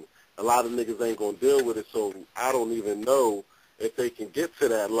thing. A lot of niggas ain't gonna deal with it, so I don't even know if they can get to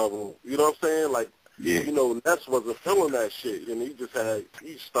that level. You know what I'm saying? Like, yeah. You know, Ness wasn't feeling that shit, and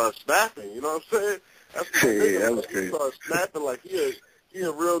he started snapping, you know what I'm saying? That's what yeah, that was crazy. He started snapping like he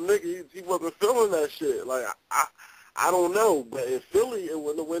a real nigga. He wasn't feeling that shit. Like, I don't know, but in Philly, it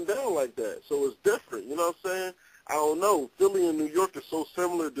wouldn't have went down like that. So it's different, you know what I'm saying? I don't know. Philly and New York is so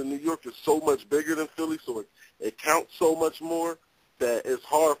similar. The New York is so much bigger than Philly, so it counts so much more that it's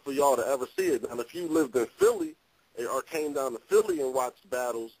hard for y'all to ever see it. And if you lived in Philly or came down to Philly and watched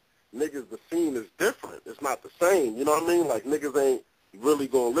battles, niggas, the scene is different. It's not the same. You know what I mean? Like, niggas ain't really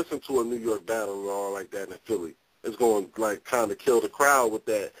going to listen to a New York battle or all like that in Philly. It's going to, like, kind of kill the crowd with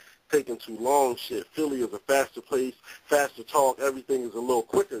that taking too long shit. Philly is a faster place, faster talk. Everything is a little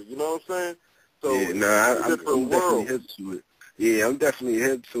quicker. You know what I'm saying? So yeah, I'm definitely hip to it. Yeah, I'm definitely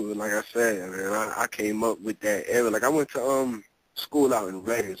hip to it. Like I said, man, I came up with that era. Like, I went to school out in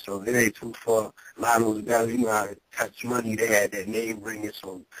Reading, so it ain't too far. A lot of those battles, you know how to touch money, they had that name ringing,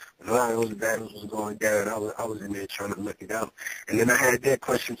 so when a lot of those battles was going down, I was in there trying to look it out. And then I had that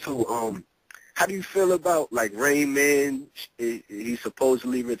question too, how do you feel about, like, Rain Man? He's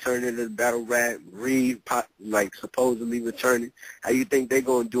supposedly returning to the battle rap, Reed, like, supposedly returning. How you think they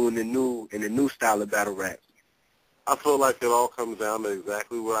gonna do in the new style of battle rap? I feel like it all comes down to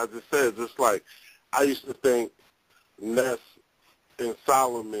exactly what I just said. Just like I used to think Ness and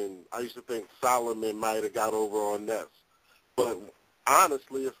Solomon might have got over on Ness. But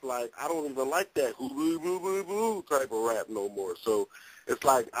honestly, it's like I don't even like that hoo-boo-boo-boo-boo type of rap no more. So it's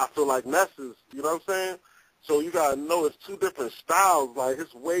like I feel like Ness is, you know what I'm saying? So you got to know it's two different styles. Like,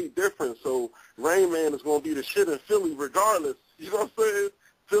 it's way different. So Rain Man is going to be the shit in Philly regardless. You know what I'm saying?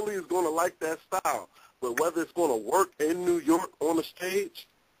 Philly is going to like that style. But whether it's going to work in New York on the stage,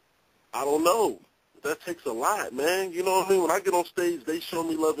 I don't know. That takes a lot, man. You know what I mean? When I get on stage, they show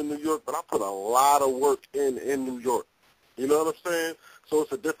me love in New York, but I put a lot of work in New York. You know what I'm saying? So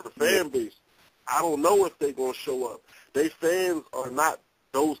it's a different fan base. I don't know if they're going to show up. They fans are not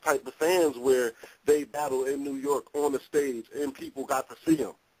those type of fans where they battle in New York on the stage and people got to see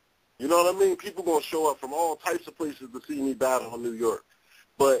them. You know what I mean? People going to show up from all types of places to see me battle in New York.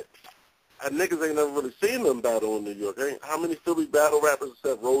 But niggas ain't never really seen them battle in New York. How many Philly battle rappers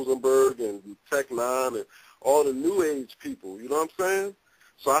except Rosenberg and Tech Nine and all the new age people? You know what I'm saying?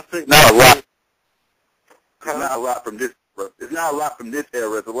 So I think not a lot. It's not a lot from this. It's not a lot from this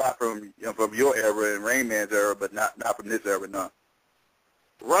era. It's a lot from from your era and Rain Man's era, but not from this era, no.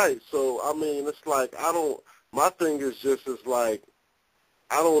 Right. So I mean, it's like my thing is just it's like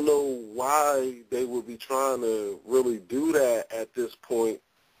I don't know why they would be trying to really do that at this point.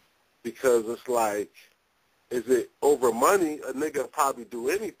 Because it's like, is it over money? A nigga will probably do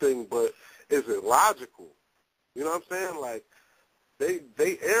anything, but is it logical? You know what I'm saying? Like,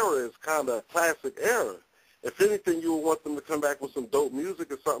 they era is kind of a classic era. If anything, you would want them to come back with some dope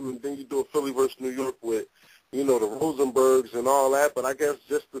music or something, and then you do a Philly versus New York with, the Rosenbergs and all that. But I guess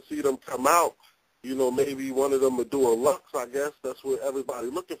just to see them come out, maybe one of them would do a Lux, I guess. That's what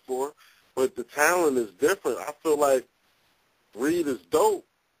everybody's looking for. But the talent is different. I feel like Reed is dope.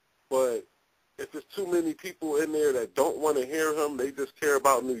 But if there's too many people in there that don't want to hear him, they just care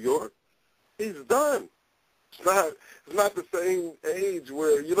about New York, he's done. It's not the same age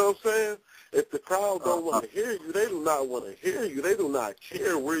where, you know what I'm saying? If the crowd don't want to hear you, they do not want to hear you. They do not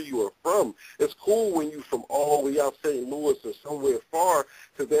care where you are from. It's cool when you from all the way out St. Louis or somewhere far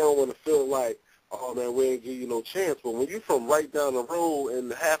because they don't want to feel like, oh, man, we ain't give you no chance. But when you from right down the road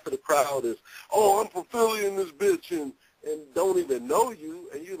and half of the crowd is, oh, I'm from Philly in this bitch, and don't even know you,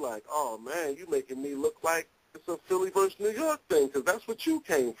 and you like, oh, man, you making me look like it's a Philly versus New York thing because that's what you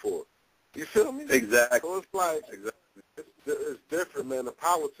came for. You feel me? Exactly. So it's like, it's different, man. The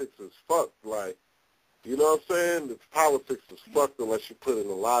politics is fucked. Like, you know what I'm saying? The politics is fucked unless you put in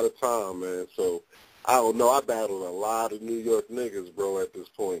a lot of time, man. So, I don't know. I battled a lot of New York niggas, bro, at this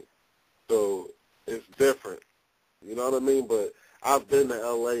point. So, it's different. You know what I mean? But I've been to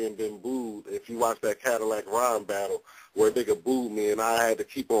L.A. and been booed. If you watch that Cadillac Rhyme battle where a nigga booed me and I had to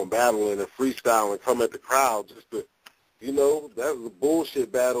keep on battling and freestyle and come at the crowd just to, that was a bullshit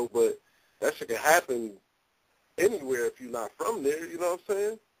battle, but that shit can happen anywhere if you're not from there, you know what I'm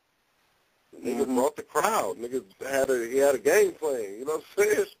saying? Niggas brought the crowd. Niggas he had a game plan, you know what I'm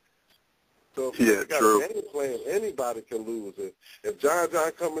saying? So if you got a game plan, anybody can lose it. If John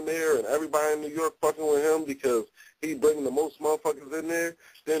come in there and everybody in New York fucking with him because he bringing the most motherfuckers in there,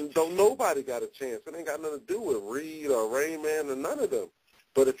 then don't nobody got a chance. It ain't got nothing to do with Reed or Rain Man or none of them.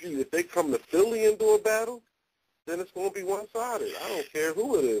 But if they come to Philly and do a battle, then it's going to be one-sided. I don't care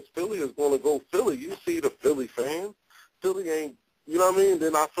who it is. Philly is going to go Philly. You see the Philly fan. Philly ain't, you know what I mean?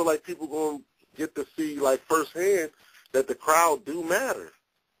 Then I feel like people going to get to see, like, firsthand that the crowd do matter.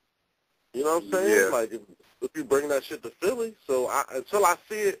 You know what I'm saying? Yeah. Like, if you bring that shit to Philly. So until I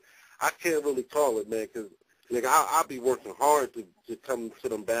see it, I can't really call it, man, because I'll be working hard to come to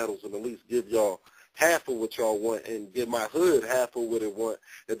them battles and at least give y'all half of what y'all want and give my hood half of what it want,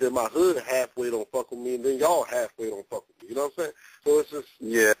 and then my hood halfway don't fuck with me, and then y'all halfway don't fuck with me. You know what I'm saying? So it's just...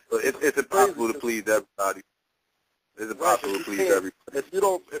 Yeah, it's impossible to please everybody. It's impossible to please everybody.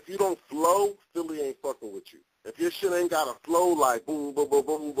 If you don't flow, Philly ain't fucking with you. If your shit ain't got a flow like boom, boom, boom,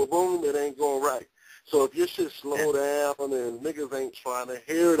 boom, boom, boom, it ain't going right. So if your shit slow down and niggas ain't trying to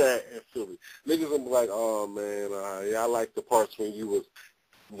hear that in Philly, niggas gonna be like, oh, man, yeah, I like the parts when you was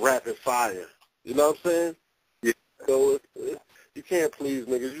rapid fire. You know what I'm saying? Yeah. So you can't please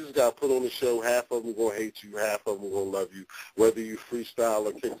niggas. You just got to put on the show. Half of them going to hate you. Half of them going to love you, whether you freestyle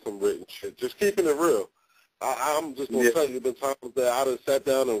or kick some written shit. Just keeping it real. I'm just going to tell you, there been times that I done sat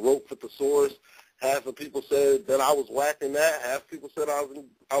down and wrote for thesaurus. Half the people said that I was whacking that. Half people said I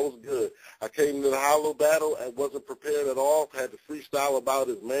was good. I came to the Hollow battle and wasn't prepared at all. Had to freestyle about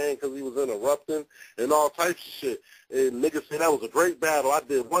his man because he was interrupting and all types of shit. And niggas said that was a great battle. I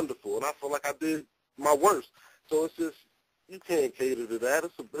did wonderful, and I feel like I did my worst. So it's just, you can't cater to that.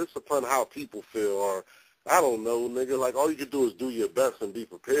 It's upon how people feel, or I don't know, nigga. Like, all you can do is do your best and be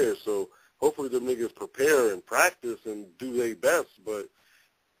prepared. So hopefully the niggas prepare and practice and do their best, but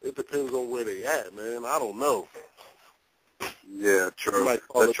it depends on where they at, man. I don't know. Yeah, true.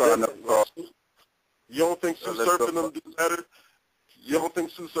 Let's try not. You don't think Sue Surfing them do better? You don't think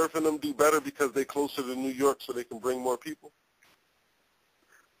Sue Surfing them do better because they closer to New York so they can bring more people?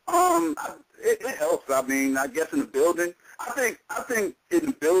 It helps. I mean, I guess in the building, I think in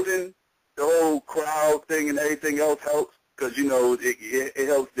the building, the whole crowd thing and everything else helps because it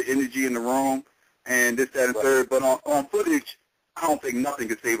helps the energy in the room and this, that, and third. But on footage, I don't think nothing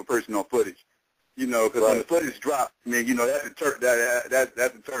can save a person on footage. Because when the footage drops, man,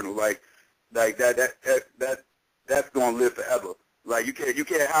 that's eternal. Like that's gonna live forever. Like you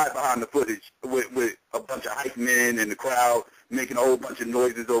can't hide behind the footage with a bunch of hype men in the crowd making a whole bunch of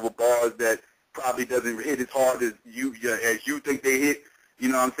noises over bars that probably doesn't hit as hard as you think they hit. You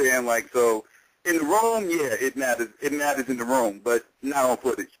know what I'm saying? Like, so in the room, yeah, it matters. It matters in the room, but not on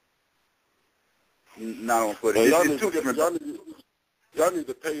footage. Not on footage. It's two different. Y'all need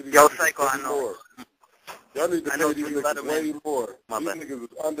to pay these Psycho, I know. more. Y'all need to pay these niggas way more. These niggas is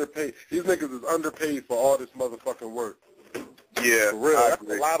underpaid. These niggas is underpaid for all this motherfucking work. Yeah, for real. That's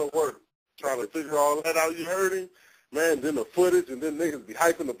a lot of work. Trying to figure all that out. You heard him? Man, then the footage, and then niggas be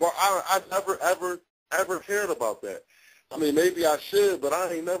hyping the bar. I never, ever cared about that. I mean, maybe I should, but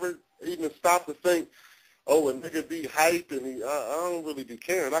I ain't never even stopped to think, oh, a nigga be hyped, and I don't really be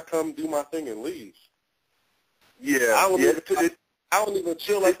caring. I come, do my thing, and leave. Yeah. I don't even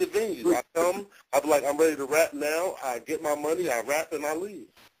chill at the venues. I come, I be like, I'm ready to rap now. I get my money, I rap, and I leave.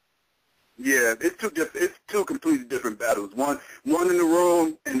 Yeah, it's two completely different battles. One in the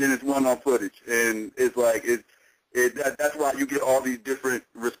room, and then it's one on footage. And it's like that's why you get all these different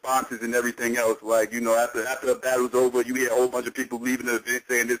responses and everything else. Like, after the battle's over, you hear a whole bunch of people leaving the event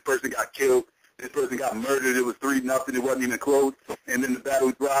saying this person got killed, this person got murdered, it was 3-0, it wasn't even close, and then the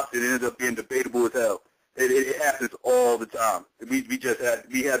battle dropped, and it ended up being debatable as hell. It happens all the time. We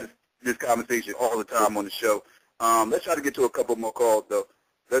had this conversation all the time on the show. Let's try to get to a couple more calls though.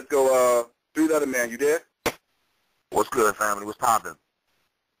 Let's go. 3-letter man, you there? What's good, family? What's poppin'?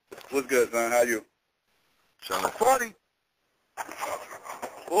 What's good, son? How you? 40.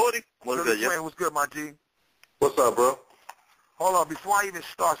 What's good, yeah? What's good, my G? What's up, bro? Hold on, before I even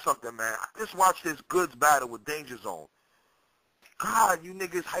start something, man, I just watched this Goods battle with Danger Zone. God, you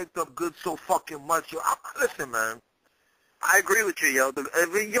niggas hyped up Goods so fucking much. Yo, listen, man. I agree with you, yo. But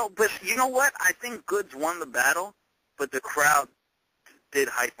you know what? I think Goods won the battle, but the crowd did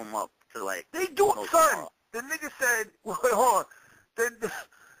hype him up to like. They do it, son. The nigga said, wait, hold on.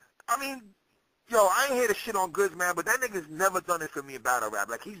 I mean, yo, I ain't here to shit on Goods, man, but that nigga's never done it for me in battle rap.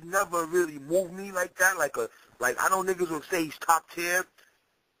 Like, he's never really moved me like that. Like I know niggas will say he's top tier.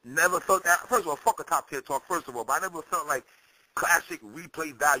 Never felt that. First of all, fuck a top tier talk, first of all, but I never felt like classic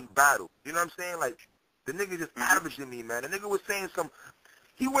replay value battle. You know what I'm saying? Like, the nigga just average to me, man. The nigga was saying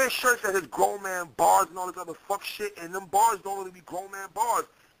he wears shirts that says grown man bars and all this other fuck shit, and them bars don't really be grown man bars.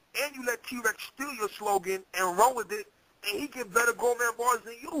 And you let T-Rex steal your slogan and run with it, and he get better grown man bars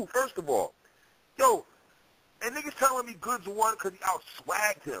than you, first of all. Yo, and niggas telling me Goods won because he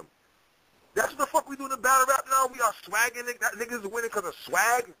out-swagged him. That's what the fuck we do in the battle rap now? We are swagging niggas winning because of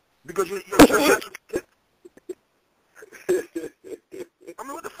swag? Because you're I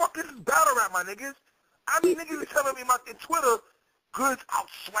mean, what the fuck is this battle rap, my niggas? I mean, niggas are telling me in Twitter, Goods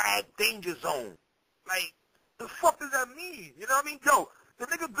out-swag Danger Zone. Like, the fuck does that mean? You know what I mean? Yo, the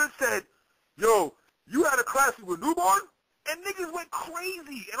nigga Goods said, yo, you had a classic with Newborn? And niggas went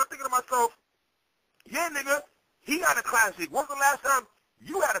crazy. And I'm thinking to myself, yeah, nigga, he had a classic. When's the last time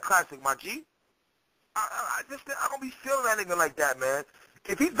you had a classic, my G? I don't be feeling that nigga like that, man.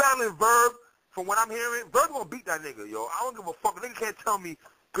 If he's battling Verb, from what I'm hearing, Verb gonna beat that nigga, yo. I don't give a fuck. A nigga can't tell me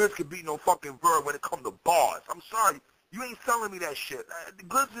Goods can beat no fucking Verb when it comes to bars. I'm sorry. You ain't selling me that shit.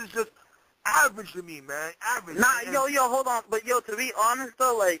 Goods is just average to me, man. Average. Nah, yo, hold on. But, yo, to be honest,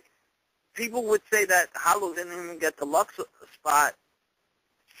 though, like, people would say that Hollow didn't even get the Lux spot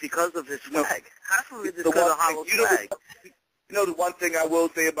because of his swag. Half of it is because of Hollow's swag. You know the one thing I will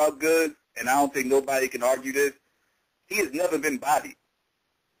say about Goods, and I don't think nobody can argue this, he has never been bodied.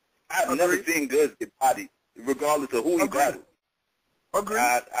 I've never seen Goods get bodied, regardless of who he battled. Agreed.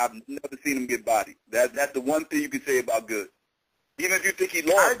 I've never seen him get bodied. That's the one thing you can say about Goods. Even if you think he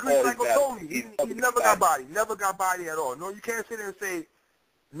lost, I agree with Michael Tony. He never got bodied. Never got bodied at all. No, you can't sit there and say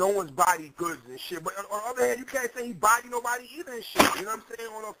no one's bodied Goods and shit. But on the other hand, you can't say he bodied nobody either and shit. You know what I'm saying?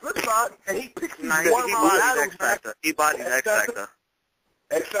 On the flip side, and he picks these one-round battles, man. He bodied X Factor.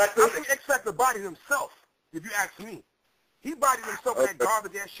 X Factor? I think X Factor bodied himself, if you ask me. He bodied himself with that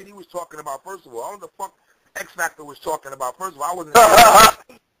garbage ass shit he was talking about, first of all. I don't know the fuck X Factor was talking about, first of all. I wasn't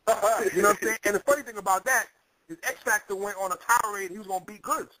you know what I'm saying? And the funny thing about that is X Factor went on a tirade and he was going to beat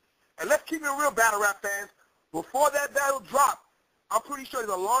Goods. And let's keep it real, battle rap fans. Before that battle dropped, I'm pretty sure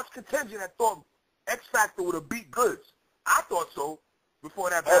there's a large contingent that thought X Factor would have beat Goods. I thought so before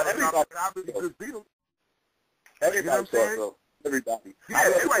that battle dropped. And obviously Goods beat him. Everybody thought so. Everybody. Yeah,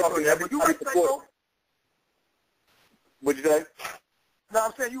 everybody thought that. But you right, Psycho? What'd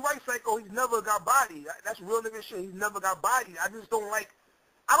you right, Psycho. He's never got bodied. That's real nigga shit. He's never got bodied. I just don't like.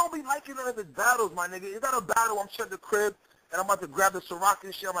 I don't be liking none of his battles, my nigga. Is that a battle? I'm shut the crib and I'm about to grab the Ciroc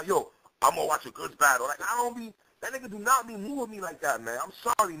and shit. I'm like, yo, I'm gonna watch a good battle. Like I don't be. That nigga do not be moving me like that, man. I'm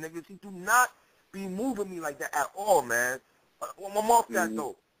sorry, niggas. He do not be moving me like that at all, man. I'm off that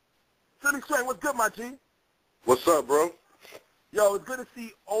though. Philly Swain, what's good, my G? What's up, bro? Yo, it's good to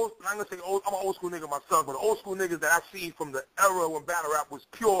see old. I'm gonna say old. I'm an old school nigga myself, but the old school niggas that I seen from the era when battle rap was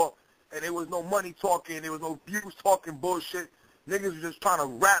pure and there was no money talking, there was no views talking bullshit. Niggas was just trying to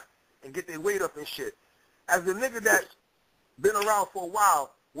rap and get their weight up and shit. As a nigga that's been around for a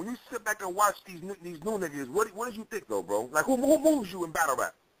while, when you sit back and watch these new niggas, what did you think though, bro? Like who moves you in battle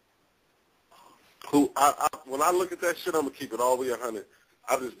rap? When I look at that shit, I'm gonna keep it all the way 100.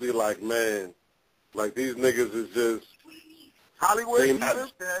 I just be like, man, like these niggas is just Hollywood.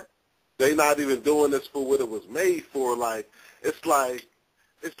 They not even doing this for what it was made for. Like it's like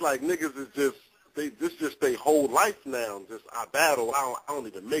niggas is just this just their whole life now. Just I battle. I don't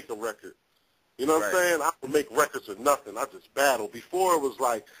even make a record. You know what I'm saying? I don't make records or nothing. I just battle. Before it was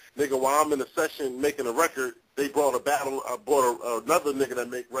like, nigga, while I'm in a session making a record, they brought a battle. I brought another nigga that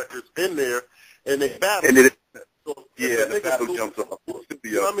make records in there, and they battle. And so the battle jumps off.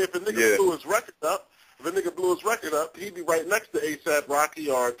 You know what I mean? If a nigga blew his record up, he'd be right next to ASAP Rocky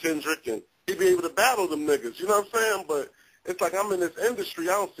or Kendrick, and he'd be able to battle them niggas. You know what I'm saying? But it's like I'm in this industry.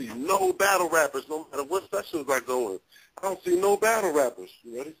 I don't see no battle rappers, no matter what sessions I go in. I don't see no battle rappers.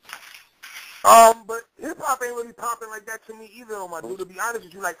 You ready? But hip-hop ain't really popping like that to me either, though, my dude. To be honest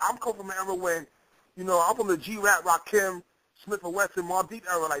with you, like, I'm coming from an era when, you know, I'm from the G-Rap, Rakim, Smith & Wesson, Mobb Deep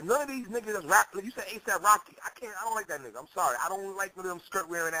era. Like, none of these niggas that's rap. Like, you said A$AP Rocky. I don't like that nigga. I'm sorry. I don't like one of them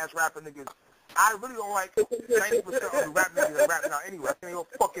skirt-wearing-ass rapper niggas. I really don't like 90% of the rap niggas that rap now anyway. I think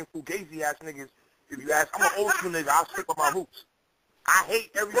they're fucking fugazi-ass niggas. If you ask, I'm an old school nigga. I'll stick with my roots. I hate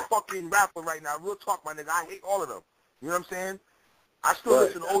every fucking rapper right now. Real talk, my nigga. I hate all of them. You know what I'm saying? I still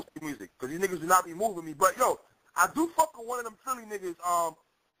listen to old school music because these niggas do not be moving me. But, yo, I do fuck with one of them Philly niggas.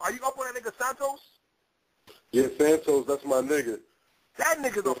 Are you up on that nigga Santos? Yeah, Santos, that's my nigga. That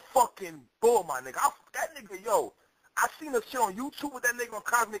nigga's a fucking bull, my nigga. That nigga, yo, I seen a shit on YouTube with that nigga on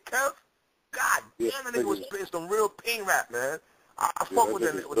Cosmic Kev. God damn, that nigga was spitting some real pain rap, man. I fuck with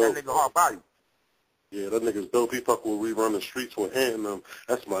that nigga hard body. Yeah, that nigga's dope. He fuck with We Run the Streets with him.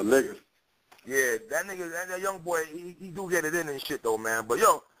 That's my nigga. Yeah, that nigga, that young boy, he do get it in and shit though, man. But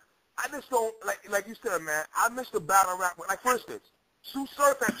yo, I just don't like you said, man. I miss the battle rap. Like for instance, Sue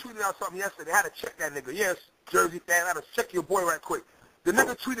Surf had tweeted out something yesterday. I had to check that nigga. Yes, Jersey fan. I had to check your boy right quick. The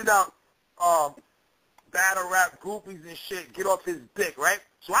nigga tweeted out battle rap groupies and shit. Get off his dick, right?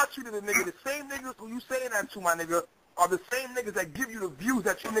 So I tweeted the nigga. The same niggas who you saying that to, my nigga, are the same niggas that give you the views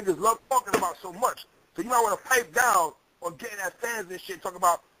that you niggas love talking about so much. So you might want to pipe down on getting at fans and shit, talking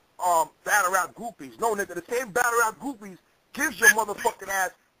about battle rap groupies. No, nigga, the same battle rap groupies gives your motherfucking ass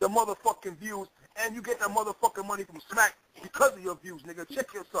the motherfucking views, and you get that motherfucking money from Smack because of your views, nigga.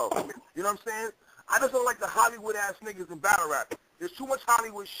 Check yourself. You know what I'm saying? I just don't like the Hollywood-ass niggas in battle rap. There's too much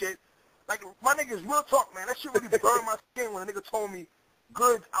Hollywood shit. Like, my niggas, real talk, man. That shit really burned my skin when a nigga told me,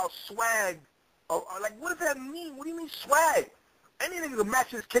 goods out swag. Like, what does that mean? What do you mean swag? Any nigga can match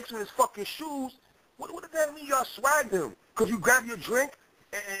his kicks with his fucking shoes. What does that mean y'all swagged him? Because you grab your drink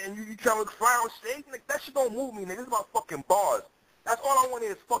and you try to look fly on stage? Like, that shit don't move me, nigga. It's about fucking bars. That's all I want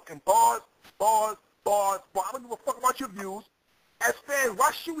is fucking bars. I don't give a fuck about your views. As fans,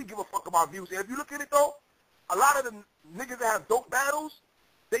 why should we give a fuck about views? And if you look at it, though, a lot of the niggas that have dope battles,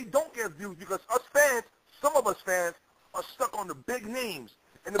 they don't get views because us fans, some of us fans, are stuck on the big names.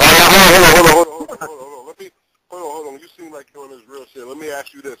 And Hold on. You seem like you're on this real shit. Let me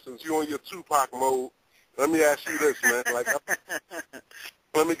ask you this. Since you're on your Tupac mode, let me ask you this, man. Like,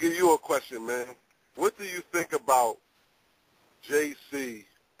 let me give you a question, man. What do you think about JC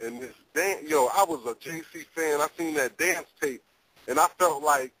and this dance? Yo, I was a JC fan. I seen that dance tape, and I felt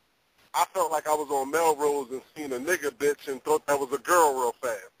like I was on Melrose and seen a nigga bitch and thought that was a girl real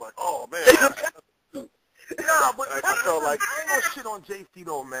fast. Like, oh man. Nah, but like, I felt like I ain't gonna shit on JC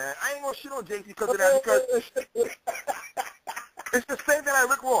though, man. I ain't gonna shit on JC because of that, because it's the same thing like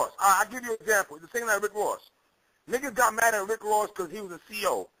Rick Ross. I'll give you an example. It's the same thing like Rick Ross. Niggas got mad at Rick Ross because he was a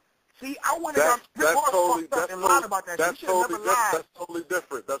CO. See, I wouldn't have got Rick Ross fucked up and lied about that shit. He should have never lied.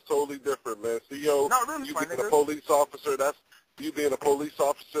 That's totally different, man. CO, not really, you my being nigga. a police officer, you being a police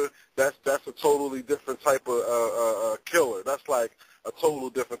officer, that's a totally different type of killer. That's like a total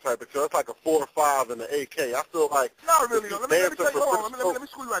different type of killer. It's like a 4 or 5 in the AK. I feel like not really. Let me tell you. Let me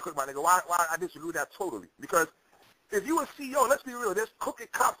school you right quick, my nigga. Why I disagree with that totally? Because if you a CEO, let's be real, there's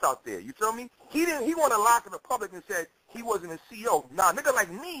crooked cops out there. You feel me? He wanted to lie to the public and said he wasn't a CEO. Nah, nigga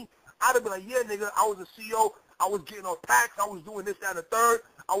like me, I'd have been like, yeah, nigga, I was a CEO. I was getting on tax. I was doing this, that, and the third.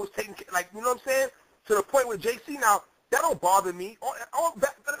 I was taking, like, you know what I'm saying? To the point with JC now, that don't bother me.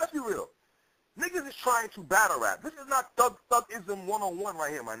 Let's be real. Niggas is trying to battle rap. This is not thugism 101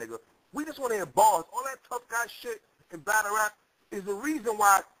 right here, my nigga. We just want to hear bars. All that tough guy shit in battle rap is the reason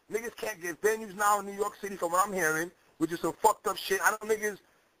why niggas can't get venues now in New York City from what I'm hearing, which is some fucked up shit. I know niggas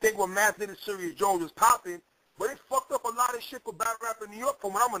think what Math did at Serious Jones was popping, but it fucked up a lot of shit for battle rap in New York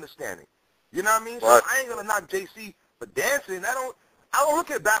from what I'm understanding. You know what I mean? Right. So I ain't gonna knock JC for dancing. I don't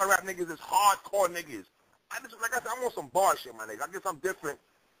look at battle rap niggas as hardcore niggas. I just, like I said, I want some bar shit, my nigga. I guess I'm different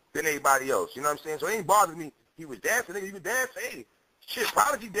than anybody else. You know what I'm saying? So it ain't bothering me. He was dancing, nigga. He was dancing. Hey, shit,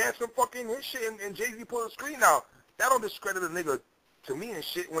 Prodigy dancing fucking his shit and Jay-Z put a screen out. That don't discredit a nigga to me and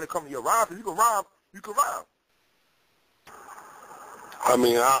shit when it comes to your rhymes. If you can rhyme, you can rhyme. I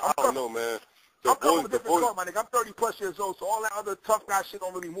mean, I don't know, man. I'm coming with a different thought, my nigga. I'm 30 plus years old, so all that other tough guy shit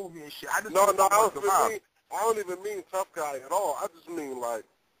don't really move me and shit. I just I don't even mean tough guy at all. I just mean like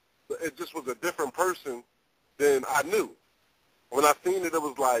it just was a different person than I knew. When I seen it, it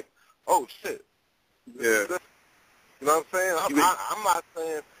was like, oh shit. Yeah. You know what I'm saying?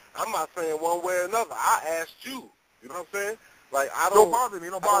 I'm not saying one way or another. I asked you. You know what I'm saying? Like I don't bother me.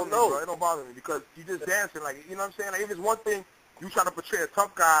 It don't bother me, bro. It don't bother me because you just dancing like, you know what I'm saying? Like if it's one thing you try to portray a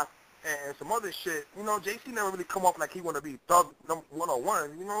tough guy and some other shit, you know, JC never really come off like he want to be thug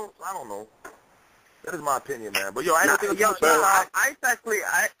 101, you know? I don't know. That is my opinion, man. But, yo, I actually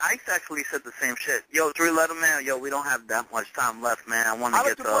said the same shit. Yo, 3-letter, man, yo, we don't have that much time left, man. I want to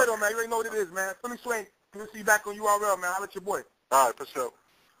get your boy, though, man. You already know what it is, man. Philly Swain, good to see you back on URL, man. I'll let your boy. All right, for sure.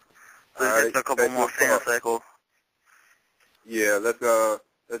 Just a couple more fan cycle. Yeah, let's go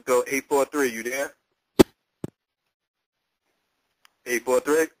 843. You there?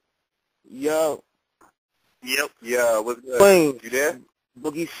 843? Yo. Yep. Yeah, what's good? Flames. You there?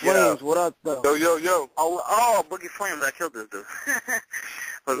 Boogie Flames, Yeah. what up, though? Yo. Oh, Boogie Flames, I killed this dude.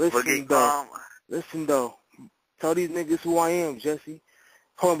 Listen, though. Tell these niggas who I am, Jesse.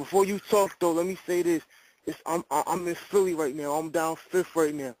 Hold on, before you talk, though, let me say this. I'm in Philly right now. I'm down 5th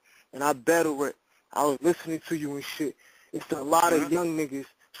right now, and I battle rap. I was listening to you and shit. It's a lot of young niggas.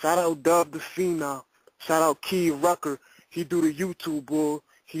 Shout out Dub the Phenom. Shout out Key Rucker. He do the YouTube boy.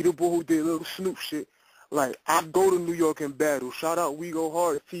 He the boy who did little Snoop shit. Like, I go to New York and battle. Shout out We Go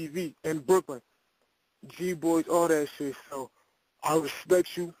Hard TV in Brooklyn. G-Boys, all that shit. So, I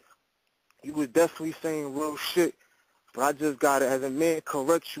respect you. You was definitely saying real shit. But I just got to, as a man,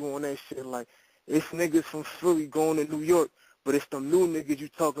 correct you on that shit. Like, it's niggas from Philly going to New York, but it's them new niggas you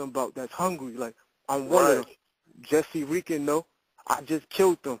talking about that's hungry. Like, I'm one of them. Jesse Rican, though. I just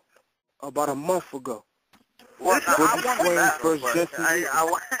killed them about a month ago. Well, I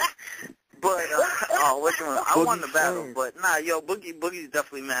won the battle, but nah, yo, Boogie's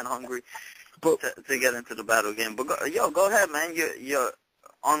definitely mad hungry to get into the battle game. But go ahead, man. You're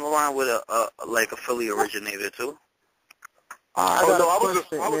on the line with a Philly originator too. I was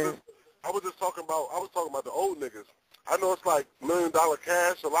just talking about the old niggas. I know it's like $1 Million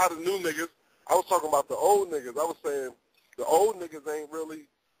Cash, a lot of new niggas. I was talking about the old niggas. I was saying the old niggas ain't really.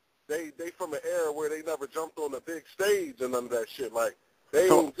 They from an era where they never jumped on the big stage and none of that shit. Like they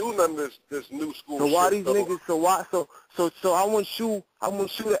don't do none of this new school shit. So why these niggas? So I want you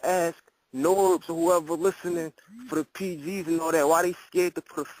to ask Norbs or whoever listening for the PGs and all that. Why they scared to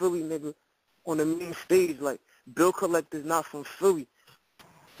put a Philly nigga on the main stage? Like Bill Collector's not from Philly.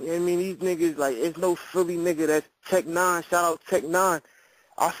 You know what I mean? These niggas like it's no Philly nigga that's Tech 9. Shout out Tech 9.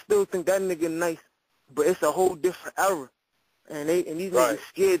 I still think that nigga nice, but it's a whole different era. And these niggas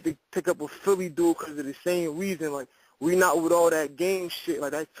scared to pick up a Philly dude because of the same reason. Like, we not with all that game shit.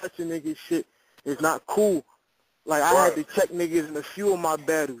 Like, that touching nigga shit is not cool. Like, I had to check niggas in a few of my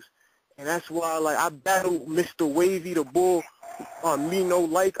battles. And that's why, like, I battled Mr. Wavy, the bull, Me No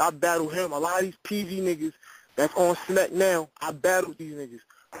Like. I battled him. A lot of these PG niggas that's on Smack now, I battled these niggas. You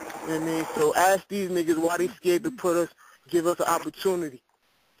know what I mean? So ask these niggas why they scared to give us an opportunity.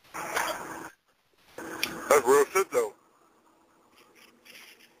 That's real shit, though.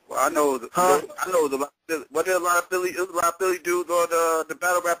 Well, I know a lot of Philly dudes on the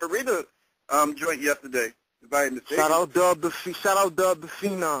Battle Rap Arena joint yesterday. Shout out Dub the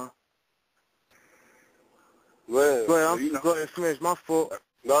Phenom. Man, Go ahead, finish. My fault.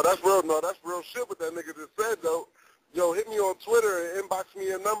 No, that's real shit what that nigga just said though. Yo, hit me on Twitter and inbox me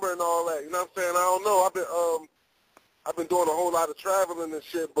your number and all that. You know what I'm saying? I don't know. I've been doing a whole lot of traveling and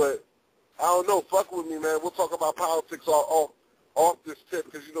shit, but I don't know. Fuck with me, man. We'll talk about politics off this tip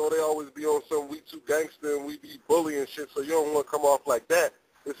because, you know, they always be on some we too gangster and we be bullying shit, so you don't want to come off like that.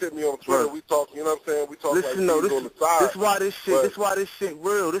 Just hit me on Twitter. Right. We talk, you know what I'm saying? We talk Listen, like no, on the side. this why this shit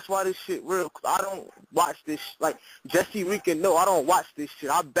real. This why this shit real. 'Cause I don't watch this. Like, Jesse Rican, no, I don't watch this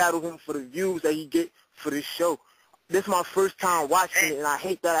shit. I battle him for the views that he get for this show. This is my first time watching it, and I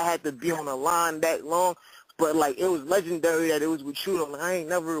hate that I had to be on the line that long. But, like, it was legendary that it was with you. Like, I ain't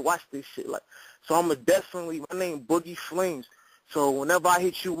never watched this shit. Like, so I'm definitely, my name Boogie Flames. So whenever I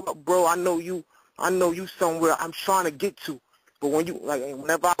hit you up, bro, I know you somewhere I'm trying to get to. But when you, like,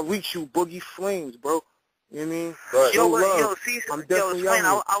 whenever I reach you, Boogie Flames, bro. You know what I mean? Right. Swain,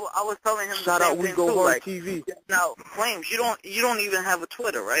 I was telling him Shout the same out We thing Go too. Hard Like, TV. now, Flames, you don't even have a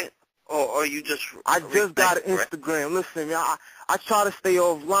Twitter, right? Or you just I just got an Instagram. Listen, man, I try to stay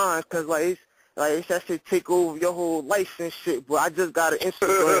offline because it's that shit take over your whole life and shit. But I just got an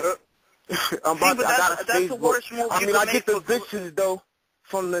Instagram. I got a that's the Facebook. worst move I you mean, can I get the make for- bitches though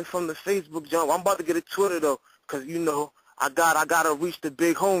from the Facebook jump. I'm about to get a Twitter though, cause you know I gotta reach the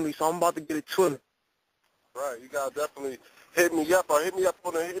big homie, so I'm about to get a Twitter. Right, you gotta definitely hit me up, or hit me up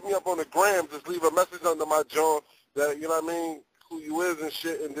on the gram. Just leave a message under my joint that, you know what I mean, who you is and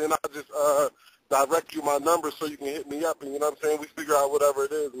shit, and then I just direct you my number so you can hit me up, and you know what I'm saying, we figure out whatever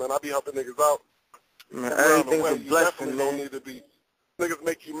it is, man. I be helping niggas out. Man, Around the everything's way. a You blessing, definitely don't man. need to be niggas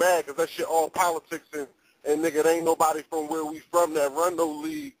make you mad, cause that shit all politics, and nigga, it ain't nobody from where we from that run no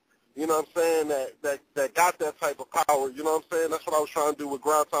league. You know what I'm saying, that got that type of power, you know what I'm saying? That's what I was trying to do with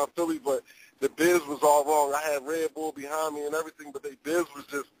Ground Time Philly, but the biz was all wrong. I had Red Bull behind me and everything, but they biz was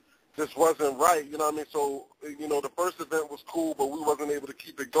just wasn't right, you know what I mean? So, you know, the first event was cool, but we wasn't able to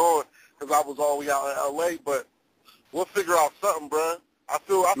keep it going because I was all the way out in L.A., but we'll figure out something, bruh. I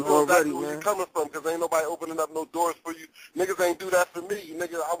feel exactly where you're coming from because ain't nobody opening up no doors for you. Niggas ain't do that for me.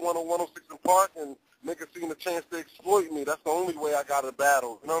 Nigga, I won on 106 in Park, and niggas seen a chance to exploit me. That's the only way I got a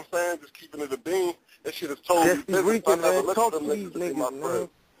battle. You know what I'm saying? Just keeping it a bean. That shit is totally business. I never looked at them niggas to be my friend.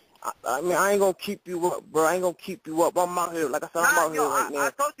 I mean, I ain't gonna keep you up, bro. I ain't gonna keep you up. I'm out here, like I said, I'm out here right now. I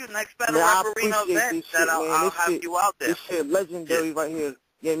told you next battle man, rap I arena appreciate event this that shit, I'll man. have you out there. This shit legendary right here.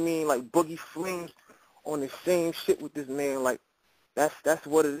 You know what I mean? Like Boogie Flames on the same shit with this man. Like that's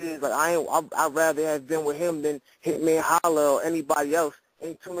what it is. Like I'd rather have been with him than Hitman Holla or anybody else.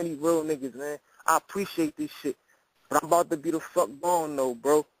 Ain't too many real niggas, man. I appreciate this shit, but I'm about to be the fuck gone though,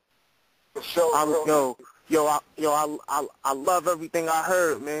 bro. For sure, I love everything I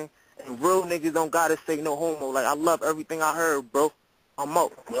heard, man. And real niggas don't gotta say no homo. Like, I love everything I heard, bro. I'm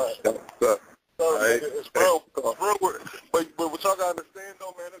out. Right. It's real. But what y'all gotta understand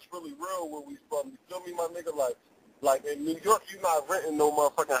though, man, it's really real where we from. You feel me, my nigga? Like in New York, you not renting no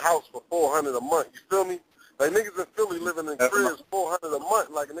motherfucking house for $400 a month. You feel me? Like niggas in Philly living in cribs $400 a month.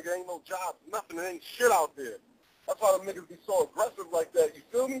 Like a nigga ain't no job, nothing. There ain't shit out there. That's why them niggas be so aggressive like that. You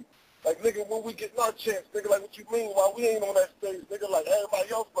feel me? Like, nigga, when we getting our chance, nigga, like, what you mean? While we ain't on that stage, nigga, like,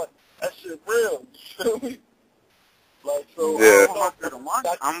 everybody else, like, that shit real. You feel me? Like, so, yeah.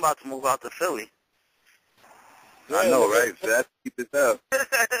 I'm about to move out to Philly. Yeah, I know, right? So that's cheap as hell.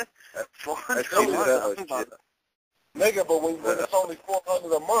 $400 cheap as hell. Nigga, but when it's only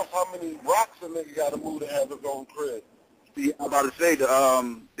 $400 a month, how many rocks a nigga got to move to have his own crib? See, I'm about to say,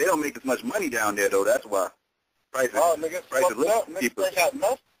 they don't make as much money down there, though. That's why. Price of living is cheaper. They got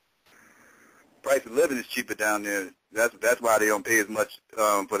nothing. Price of living is cheaper down there. That's why they don't pay as much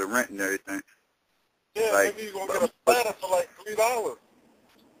for the rent and everything. Yeah, like, maybe you're gonna get a platter for like $3.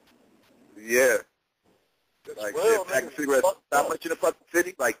 Yeah. It's like real, a pack of cigarettes. How much in the fucking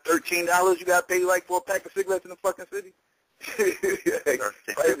city? Like $13 you gotta pay like for a pack of cigarettes in the fucking city?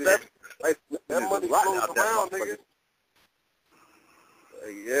 that money flows around, nigga.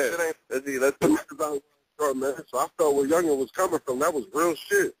 Yeah. Let's talk about it, man. So I felt where Youngin was coming from. That was real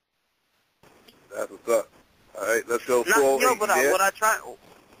shit. That's what's up. All right, let's go. What I try.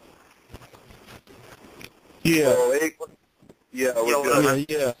 Yeah.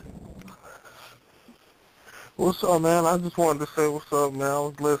 Yeah. What's up, man? I just wanted to say what's up, man. I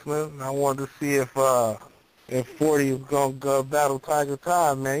was listening, and I wanted to see if 40 was gonna go battle Tiger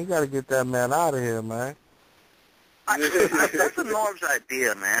Todd, man. You gotta get that man out of here, man. That's a Norm's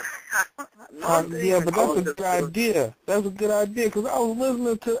idea, man. Yeah, but that's a good idea. That's a good idea, because I was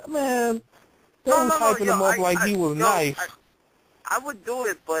listening to, man, they was hyping him up like he was nice. I would do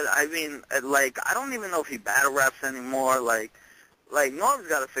it, but, I mean, like, I don't even know if he battle raps anymore. Like Norm's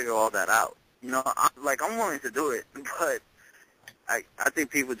got to figure all that out. You know, I'm willing to do it, but I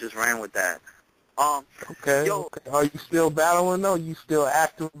think people just ran with that. Okay. Are you still battling, though? You still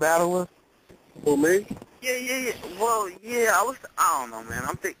active battling? For me? Yeah. Well, yeah, I don't know, man.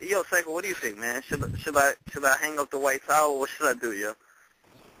 I'm thinking, yo, Psycho, what do you think, man? Should I hang up the white towel? What should I do, yo?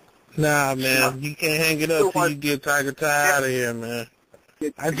 Nah, man, you can't hang it up till you get Tiger Ty out of here, man.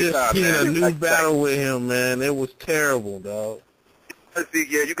 I just seen a new battle with him, man. It was terrible, dog. See,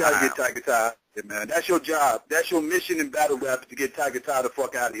 yeah, you gotta get Tiger Ty, man. That's your job. That's your mission in battle rap, to get Tiger Ty the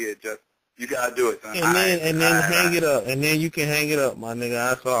fuck out of here, just. You gotta do it, son. And then hang it up, and then you can hang it up, my nigga.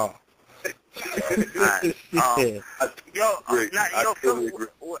 That's all. Phil,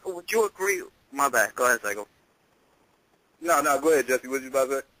 would you agree? My bad. Go ahead, Psycho. No, go ahead, Jesse. What you about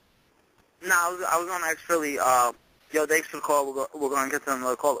to say? No, I was gonna ask Philly. Yo, thanks for the call. We're gonna get to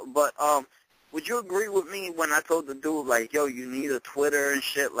another call. But would you agree with me when I told the dude, like, yo, you need a Twitter and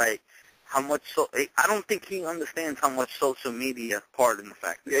shit, like, how much? I don't think he understands how much social media. Pardon the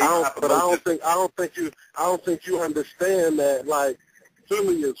fact. Yeah, I don't think you understand that. Like,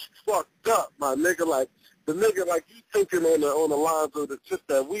 Philly is fucked up, my nigga. Like, the nigga, like, you thinking on the lines of the shit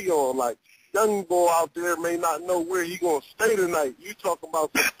that we on. Like, young boy out there may not know where he gonna stay tonight. You talking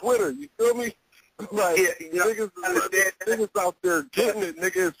about some Twitter? You feel me? Like, niggas out there getting it,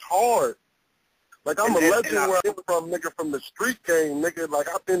 nigga. It's hard. Like, I'm a legend where I'm from, nigga, from the street game, nigga. Like,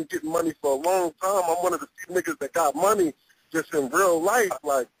 I've been getting money for a long time. I'm one of the few niggas that got money just in real life.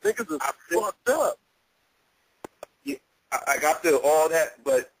 Like, niggas is fucked up. Yeah, I feel all that,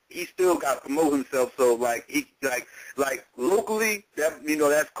 but he still got to promote himself. So, like, he like locally,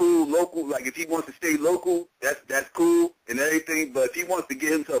 that's cool. Local, like, if he wants to stay local, that's cool and everything. But if he wants to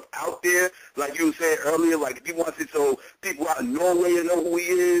get himself out there, like you said earlier, like if he wants it so people out in Norway know who he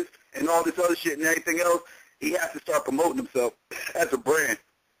is and all this other shit and everything else, he has to start promoting himself as a brand.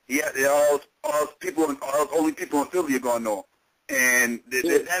 He has all only people in Philly are gonna know him, and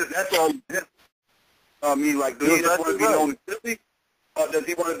that's all. I mean, like, does he just want to be known in Philly? Or does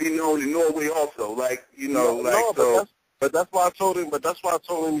he want to be known in Norway also? Like, But that's why I told him,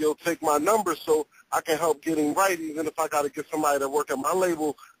 yo, take my number so I can help get him right, even if I got to get somebody to work at my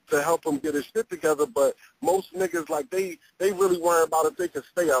label to help him get his shit together. But most niggas, like, they really worry about if they can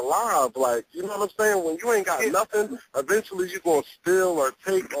stay alive. Like, you know what I'm saying? When you ain't got nothing, eventually you're going to steal or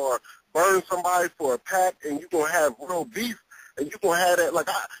take or burn somebody for a pack, and you're going to have real beef. And you gonna have that, like,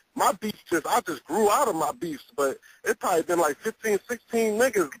 my beef I just grew out of my beefs, but it probably been like 15, 16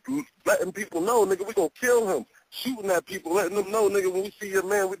 niggas letting people know, nigga, we gonna kill him. Shooting at people, letting them know, nigga, when we see your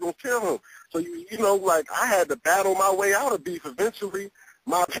man, we gonna kill him. So, you know, like, I had to battle my way out of beef. Eventually,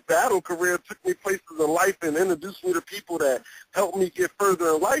 my battle career took me places in life and introduced me to people that helped me get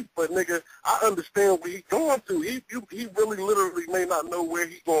further in life. But, nigga, I understand what he's going through. He really literally may not know where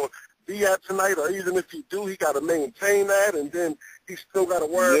he's going be at tonight, or even if he do, he got to maintain that, and then he still got to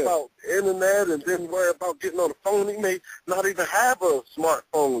worry about internet, and then worry about getting on the phone. He may not even have a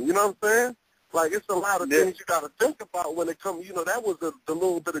smartphone, you know what I'm saying? Like, it's a lot of things you got to think about when it comes, you know, that was the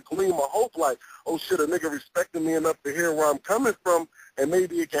little bit of gleam of hope, like, oh shit, a nigga respecting me enough to hear where I'm coming from, and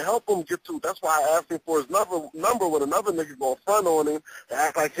maybe it can help him get to. That's why I asked him for his number when another nigga going to front on him and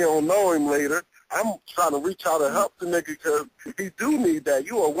act like he don't know him later. I'm trying to reach out and help the nigga because he do need that.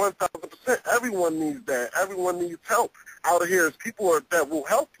 You are 1,000%. Everyone needs that. Everyone needs help out of here. Is people that will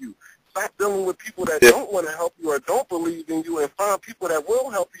help you. Stop dealing with people that don't want to help you or don't believe in you, and find people that will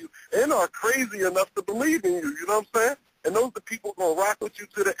help you and are crazy enough to believe in you. You know what I'm saying? And those are the people going to rock with you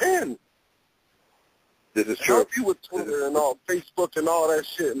to the end. This is true. Help you with Twitter and all, Facebook and all that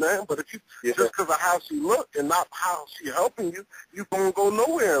shit, man. But if you just because of how she look and not how she helping you, you gonna go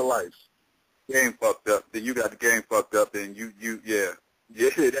nowhere in life. Game fucked up. Then you got the game fucked up, and that's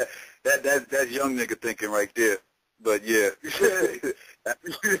young nigga thinking right there. But that's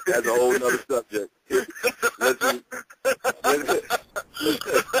a whole nother subject. Let's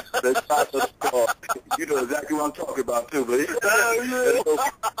stop the call. You know exactly what I'm talking about too. But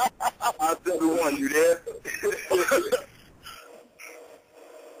 571, you there?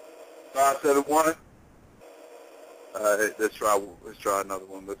 571. All right, let's try another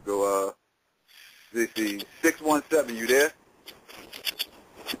one. Let's go. Let's see, 617. You there?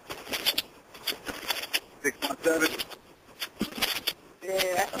 617.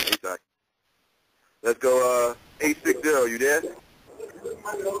 Yeah. Exactly. Let's go. 860. You there? 860.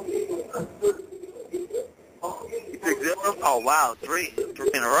 Oh wow, three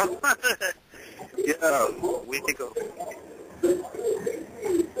in a row. Yeah. We can go.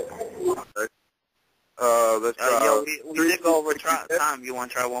 Okay. Let's try. We did go over time. You want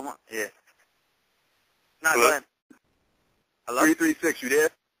to try one more? Yeah. No, go ahead. Hello? 336, you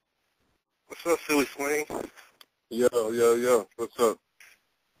there? What's up, Silly Swain? Yo. What's up?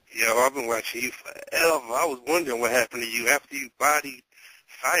 Yo, I've been watching you forever. I was wondering what happened to you after you bodied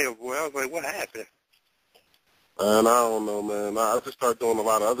Fireboy. I was like, what happened? And I don't know, man. I just started doing a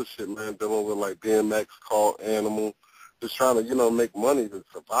lot of other shit, man, dealing with, like, BMX, Call, Animal, just trying to, make money to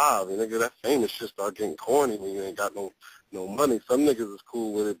survive. And, nigga, that famous shit start getting corny when you ain't got no money. Some niggas is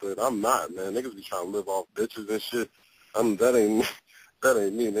cool with it, but I'm not, man. Niggas be trying to live off bitches and shit. That ain't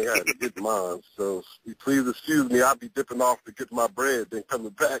me. They got to get mine. So please excuse me. I'll be dipping off to get my bread, then coming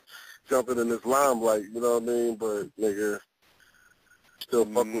back, jumping in this limelight, you know what I mean? But, nigga, still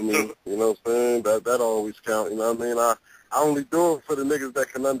fuck with me, you know what I'm saying? That always count, you know what I mean? I only do it for the niggas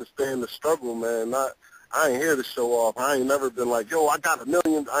that can understand the struggle, man. I ain't here to show off. I ain't never been like, yo, I got $1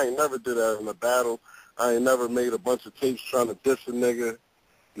 million. I ain't never did that in a battle. I ain't never made a bunch of tapes trying to diss a nigga.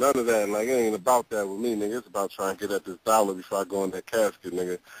 None of that. Like, it ain't about that with me, nigga. It's about trying to get at this dollar before I go in that casket,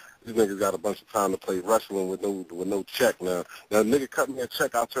 nigga. These niggas got a bunch of time to play wrestling with no check now. Now, nigga cut me a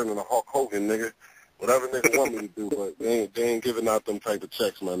check, I'll turn into Hulk Hogan, nigga. Whatever nigga want me to do, but they ain't giving out them type of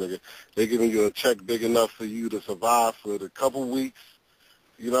checks, my nigga. They giving you a check big enough for you to survive for the couple weeks.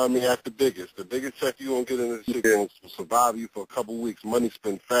 You know what I mean? That's the biggest. The biggest check you gonna get in this shit gonna survive you for a couple weeks. Money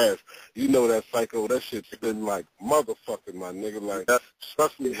spent fast. You know that Psycho. That shit spend like motherfucking, my nigga. Like,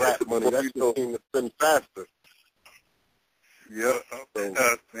 especially rap money. That shit seem to spend faster. Yeah.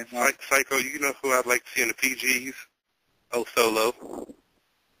 Psycho, you know who I'd like to see in the PGs? Oh, Solo.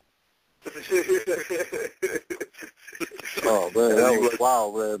 Oh, man, that was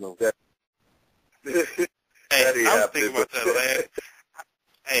wild, random. Hey, I was thinking about that last.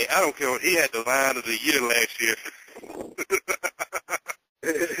 Hey, I don't care. He had the line of the year last year.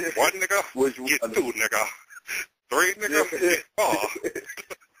 One nigga, get two nigga. Three nigga, get four.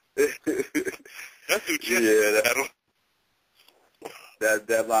 That's who Jesse battle.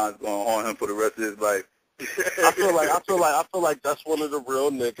 That line's going to haunt him for the rest of his life. I feel like that's one of the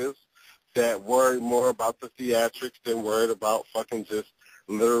real niggas that worry more about the theatrics than worried about fucking just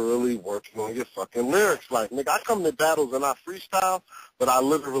literally working on your fucking lyrics. Like, nigga, I come to battles and I freestyle, but I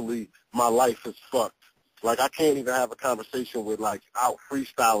literally, my life is fucked. Like, I can't even have a conversation with, like, out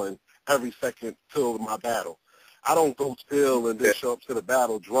freestyling every second till my battle. I don't go chill and then show up to the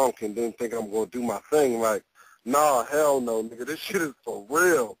battle drunk and then think I'm going to do my thing. Like, nah, hell no, nigga, this shit is for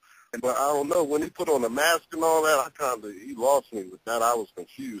real. But I don't know, when he put on the mask and all that, he lost me with that. I was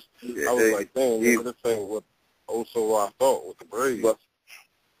confused. Yeah, I was like, damn, this ain't what also I thought with the braids. But,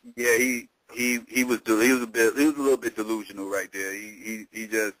 yeah, he was a little bit delusional right there. He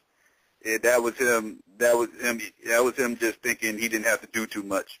just that was him just thinking he didn't have to do too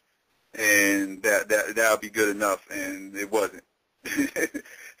much, and that'll be good enough, and it wasn't.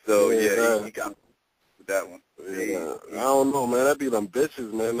 So he got with that one. Yeah, I don't know, man. That be them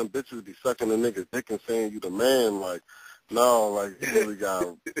bitches, man. Them bitches be sucking the nigga's dick and saying you the man. Like, no, like, you really got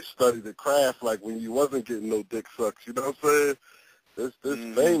to study the craft like when you wasn't getting no dick sucks. You know what I'm saying? This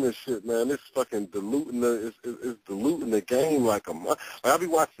famous shit, man. This fucking diluting it's diluting the game like a like, I be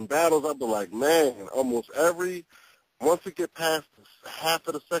watching battles. I be like, man, almost once it get past half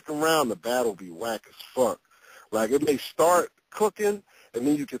of the second round, the battle be whack as fuck. Like, it may start cooking, and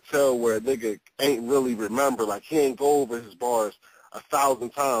then you can tell where a nigga ain't really remember. Like, he ain't go over his bars 1,000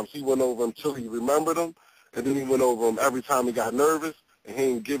 times. He went over them till he remembered them, and then he went over them every time he got nervous, and he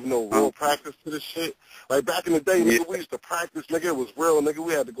ain't give no real practice to this shit. Like, back in the day, nigga, we used to practice, nigga. It was real, nigga.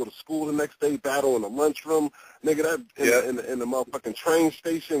 We had to go to school the next day, battle in the lunchroom, nigga, in the motherfucking train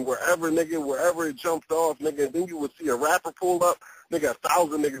station, wherever it jumped off, nigga. And then you would see a rapper pull up, nigga,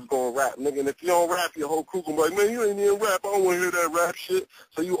 1,000 niggas gonna rap, nigga. And if you don't rap, your whole crew gonna be like, man, you ain't even rap. I don't want to hear that rap shit.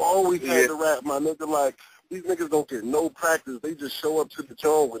 So you always had to rap, my nigga. Like, these niggas don't get no practice. They just show up to the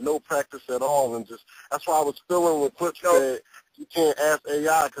joint with no practice at all. And just, that's why I was feeling when Clip said, you can't ask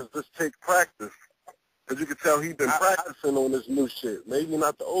AI because this takes practice. Because you can tell he been practicing on this new shit. Maybe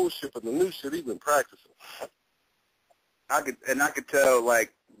not the old shit, but the new shit he been practicing. I could tell,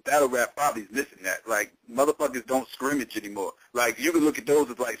 like, battle rap probably is missing that. Like, motherfuckers don't scrimmage anymore. Like, you can look at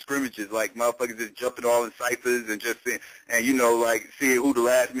those as, like, scrimmages. Like, motherfuckers just jumping all in ciphers and just saying, and, you know, like, seeing who the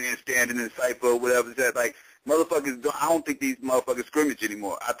last man standing in the cipher or whatever. Like, motherfuckers I don't think these motherfuckers scrimmage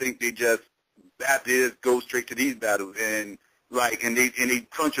anymore. I think they just, after go straight to these battles and, like, and they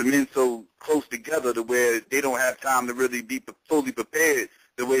crunch them in so close together to where they don't have time to really be fully prepared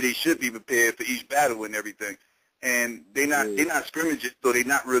the way they should be prepared for each battle and everything. And they're not scrimmages, so they're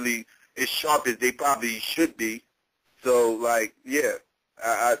not really as sharp as they probably should be. So, like, yeah,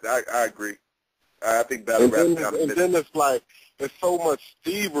 I agree. I think battle rap. And then it's like, there's so much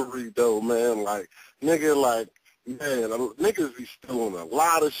thievery though, man. Like, nigga, like, man, niggas be stealing a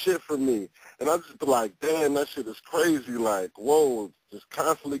lot of shit from me. And I just be like, damn, that shit is crazy. Like, whoa, just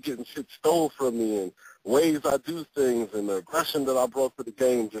constantly getting shit stolen from me and ways I do things and the aggression that I brought to the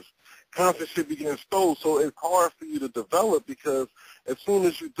game just content should be getting stole. So it's hard for you to develop because as soon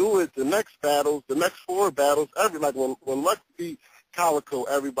as you do it, the next battles, the next 4 battles, like when Lux beat Calico,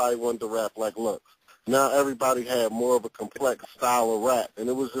 everybody wanted to rap like Lux. Now everybody had more of a complex style of rap, and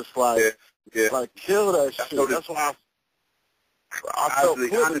it was just like, like kill that shit. That's why I felt good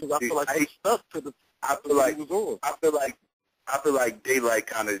because I feel like he stuck to the. I feel like Daylight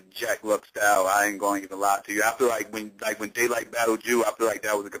kind of Jack Lux style. I ain't going to even lie to you. I feel like when Daylight battled you, I feel like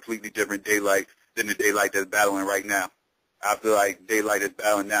that was a completely different Daylight than the Daylight that's battling right now. I feel like Daylight is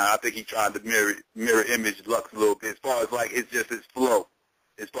battling now. I think he's trying to mirror image Lux a little bit as far as like it's just his flow.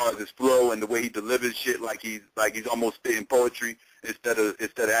 As far as his flow and the way he delivers shit, like he's almost spitting poetry instead of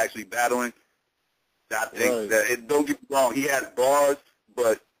actually battling. I think that don't get me wrong, he has bars,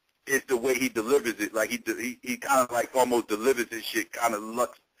 but it's the way he delivers it. Like he kind of like almost delivers his shit kind of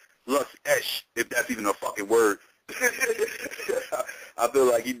Lux-esh, if that's even a fucking word. I feel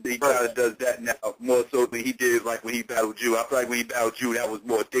like he kind of does that now more so than he did like when he battled you. I feel like when he battled you, that was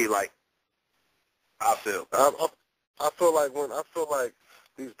more Daylight. I feel like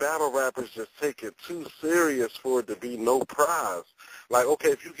these battle rappers just take it too serious for it to be no prize. Like, okay,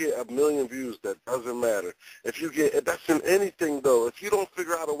 if you get 1 million views, that doesn't matter. That's in anything, though. If you don't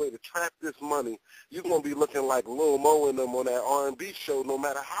figure out a way to trap this money, you're going to be looking like Lil Mo and them on that R&B show no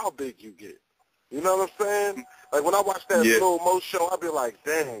matter how big you get. You know what I'm saying? Like, when I watch that Lil Mo show, I'll be like,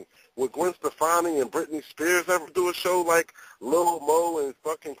 dang, would Gwen Stefani and Britney Spears ever do a show like Lil Mo and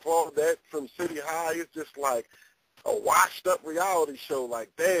fucking Claudette from City High? It's just like a washed-up reality show.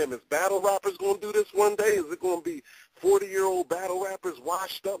 Like, damn, is battle rappers going to do this one day? Is it going to be 40-year-old battle rappers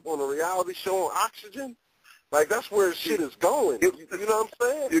washed up on a reality show on Oxygen? Like, that's where shit is going. You know what I'm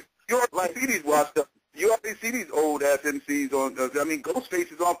saying? You already see these washed up. You already see these old-ass MCs on, I mean,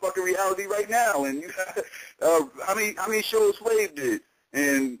 Ghostface is on fucking reality right now. And, I mean, shows Slave did.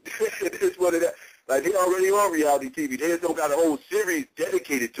 And it's what it is. Like, they already on reality TV. They just don't got a whole series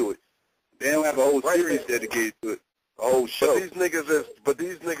dedicated to it. They don't have a whole series dedicated to it. Oh, show. But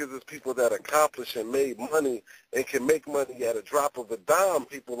these niggas is people that accomplish and made money and can make money at a drop of a dime.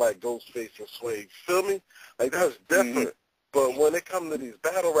 People like Ghostface and Swain. Feel me? Like, that's different. Mm-hmm. But when it comes to these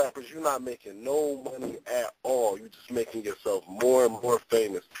battle rappers, you're not making no money at all. You're just making yourself more and more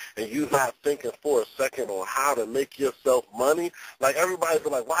famous. And you're not thinking for a second on how to make yourself money. Like, everybody's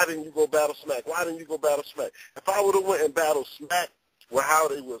like, why didn't you go battle Smack? Why didn't you go battle Smack? If I would have went and battled Smack with how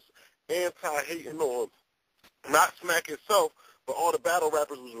they was anti-hating on not Smack itself, but all the battle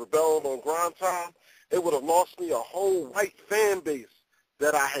rappers was rebelling on grind time, it would have lost me a whole white fan base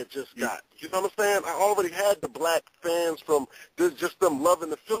that I had just got. You know what I'm saying? I already had the black fans from just them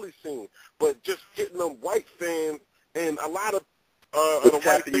loving the Philly scene, but just getting them white fans and a lot of the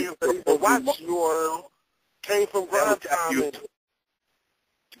white fans that even watch URL came from grind time.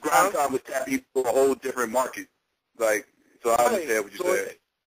 Grind time was tapping for a whole different market. Like, so I understand what you're saying.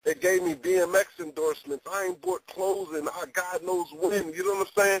 It gave me BMX endorsements. I ain't bought clothes and God knows when. You know what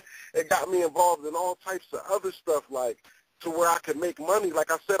I'm saying? It got me involved in all types of other stuff, like to where I could make money.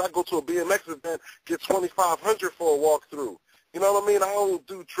 Like I said, I go to a BMX event, get $2,500 for a walkthrough. You know what I mean? I don't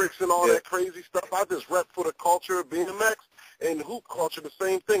do tricks and all that crazy stuff. I just rep for the culture of BMX and hoop culture, the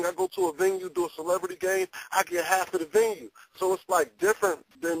same thing. I go to a venue, do a celebrity game, I get half of the venue. So it's like different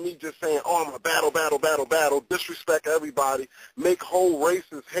than me just saying, oh, I'm a battle, disrespect everybody, make whole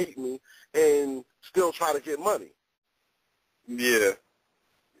races hate me, and still try to get money. Yeah.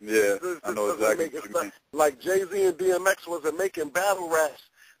 Yeah, I know exactly what you mean. Like Jay-Z and DMX wasn't making battle raps.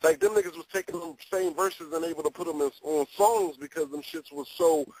 Like, them niggas was taking them same verses and able to put them on songs because them shits was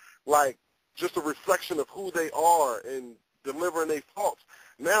so, like, just a reflection of who they are and delivering their thoughts.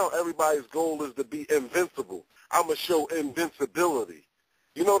 Now everybody's goal is to be invincible. I'm going to show invincibility.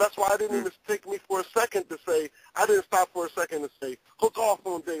 You know, that's why I didn't even take me for a second to say, I didn't stop for a second to say, hook off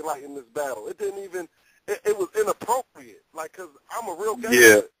on Daylight in this battle. It didn't even, it was inappropriate. Like, because I'm a real guy.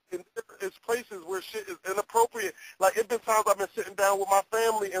 Yeah. And it's places where shit is inappropriate. Like, it's been times I've been sitting down with my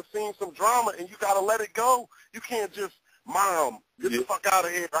family and seeing some drama, and you got to let it go. You can't just, Mom, get the fuck out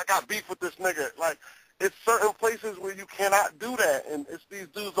of here. I got beef with this nigga. Like, it's certain places where you cannot do that, and it's these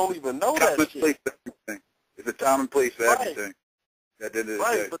dudes don't even know that shit. Place for everything. It's a time and place for everything.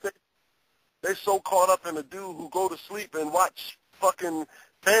 Right, but they so caught up in a dude who go to sleep and watch fucking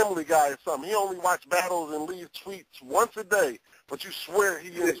Family Guy or something. He only watch battles and leave tweets once a day, but you swear he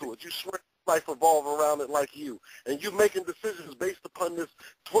into it. You swear life revolve around it like you. And you making decisions based upon this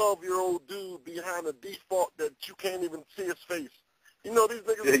 12-year-old dude behind a default that you can't even see his face. You know, these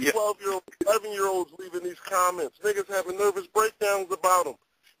niggas are 12-year-olds, 11-year-olds leaving these comments. Niggas having nervous breakdowns about them.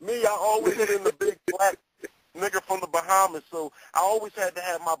 Me, I always been the big black nigga from the Bahamas, so I always had to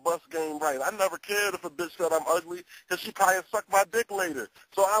have my bus game right. I never cared if a bitch said I'm ugly, because she probably suck my dick later.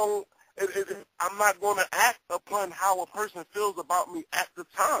 So I'm not going to act upon how a person feels about me at the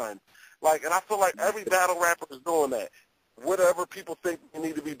time. Like, and I feel like every battle rapper is doing that. Whatever people think they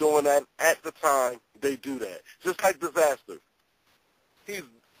need to be doing that at the time, they do that. Just like Disaster. He's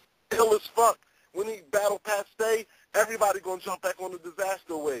ill as fuck. When he battled Pat Stay, everybody going to jump back on the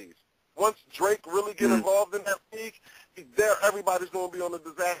Disaster waves. Once Drake really get involved in that league, everybody's going to be on the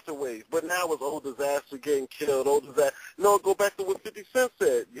Disaster wave. But now it's old Disaster getting killed, old Disaster. No, go back to what 50 Cent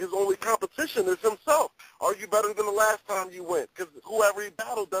said. His only competition is himself. Are you better than the last time you went? Because whoever he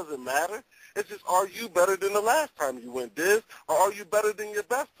battled doesn't matter. It's just, are you better than the last time you went, Diz? Or are you better than your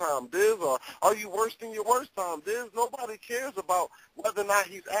best time, Diz? Or are you worse than your worst time, Diz? Nobody cares about whether or not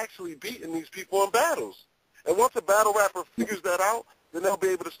he's actually beating these people in battles. And once a battle rapper figures that out, then they'll be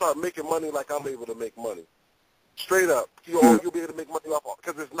able to start making money like I'm able to make money. Straight up. You'll be able to make money off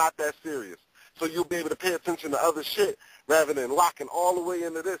because it's not that serious. So you'll be able to pay attention to other shit rather than locking all the way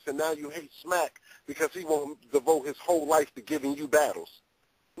into this, and now you hate Smack because he won't devote his whole life to giving you battles.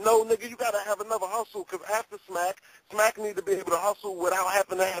 No, nigga, you got to have another hustle because after Smack need to be able to hustle without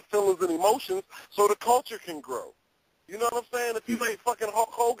having to have feelings and emotions so the culture can grow. You know what I'm saying? If you ain't fucking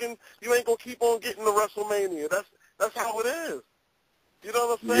Hulk Hogan, you ain't going to keep on getting to WrestleMania. That's how it is. You know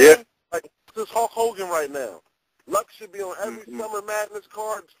what I'm saying? Yeah. Like, this is Hulk Hogan right now. Luck should be on every Summer Madness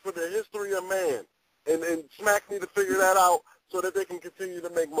card for the history of man. And Smack need to figure that out so that they can continue to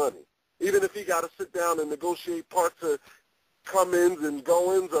make money. Even if he got to sit down and negotiate parts of come-ins and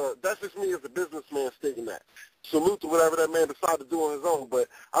go-ins, that's just me as a businessman stating that. Salute to whatever that man decided to do on his own. But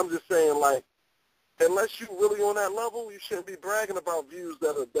I'm just saying, like, unless you really on that level, you shouldn't be bragging about views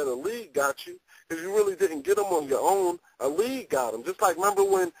that a league got you, because you really didn't get them on your own. A league got them. Just like, remember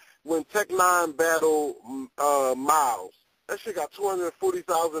when Tech 9 battled Miles? That shit got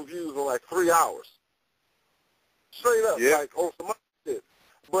 240,000 views in like 3 hours. Straight up, like on some other shit.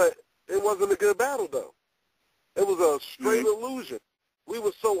 But it wasn't a good battle, though. It was a straight illusion. We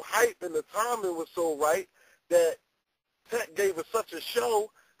were so hyped and the timing was so right that Tech gave us such a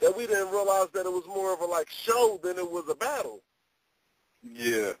show that we didn't realize that it was more of a like show than it was a battle.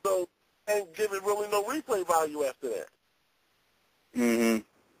 Yeah. So, and give it really no replay value after that.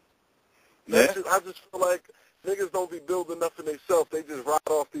 I just feel like niggas don't be building up in themselves. They just ride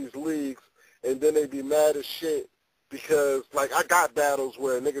off these leagues, and then they be mad as shit because, like, I got battles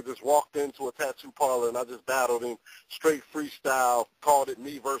where a nigga just walked into a tattoo parlor and I just battled him straight freestyle, called it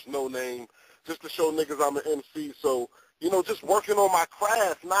me versus no name, just to show niggas I'm an MC. So, you know, just working on my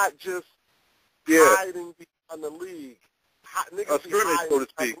craft, not just hiding behind the league. A scrimmage, so to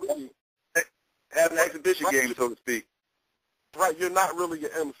speak. Have an exhibition game, so to speak. Right, you're not really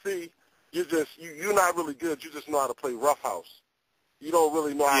an MC. You're not really good. You just know how to play roughhouse. You don't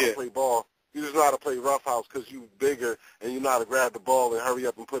really know how to play ball. You just know how to play roughhouse because you bigger and you know how to grab the ball and hurry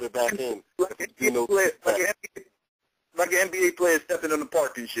up and put it back in. Like an NBA player stepping in the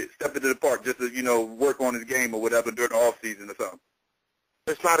park and shit, stepping to the park just to, you know, work on his game or whatever during the off season or something.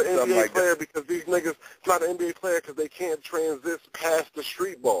 It's not an NBA player because these niggas, it's not an NBA player because they can't transit past the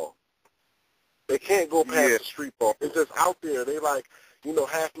street ball. They can't go past the street ball. It's just out there. They like, you know,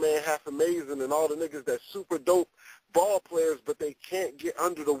 half man, half amazing and all the niggas that super dope ball players, but they can't get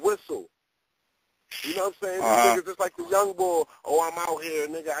under the whistle. You know what I'm saying? These niggas just like the young boy, I'm out here,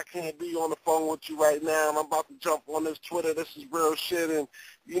 nigga, I can't be on the phone with you right now, and I'm about to jump on this Twitter, this is real shit, and,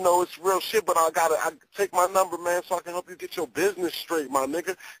 you know, it's real shit, but I take my number, man, so I can help you get your business straight, my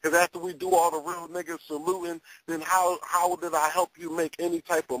nigga, because after we do all the real niggas saluting, then how did I help you make any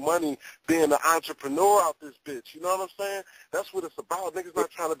type of money being an entrepreneur out this bitch? You know what I'm saying? That's what it's about. Niggas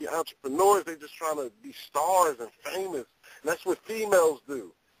not trying to be entrepreneurs, they just trying to be stars and famous, and that's what females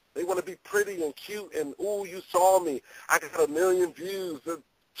do. They want to be pretty and cute and, ooh, you saw me. I got 1 million views. The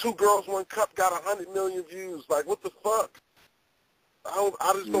 2 Girls, 1 Cup got 100 million views. Like, what the fuck?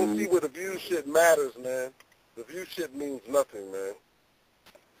 I just don't see where the view shit matters, man. The view shit means nothing, man.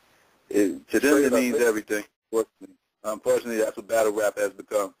 To them, it means everything. Unfortunately, that's what battle rap has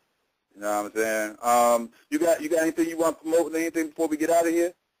become. You know what I'm saying? You got anything you want to promote, anything before we get out of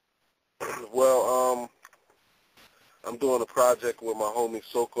here? Well, I'm doing a project with my homie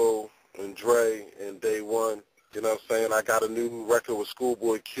Soko and Dre and Day One. You know what I'm saying? I got a new record with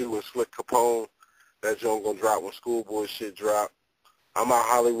Schoolboy Q and Slick Capone. That joint gonna drop when Schoolboy shit drop. I'm out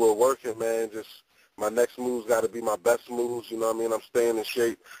Hollywood working, man. Just my next moves got to be my best moves. You know what I mean? I'm staying in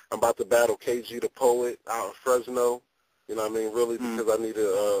shape. I'm about to battle KG the Poet out in Fresno. You know what I mean? Really, because I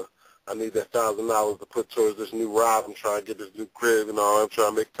need that $1,000 to put towards this new ride. I'm trying to get this new crib. You know, I'm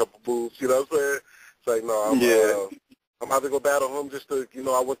trying to make a couple moves. You know what I'm saying? It's like, no, I'm about to go battle him just to, you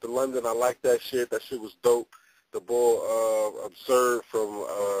know, I went to London. I like that shit. That shit was dope. The boy Absurd from,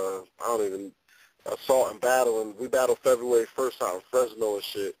 Assault and Battle, and we battled February 1st out in Fresno and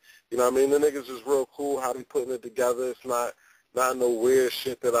shit. You know what I mean? The niggas is real cool, how they putting it together. It's not no weird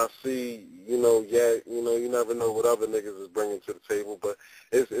shit that I see, you know, yet. You know, you never know what other niggas is bringing to the table, but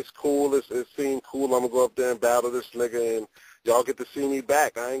it's cool. It seemed cool. I'm going to go up there and battle this nigga, and y'all get to see me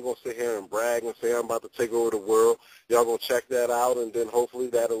back. I ain't going to sit here and brag and say I'm about to take over the world. Y'all going to check that out, and then hopefully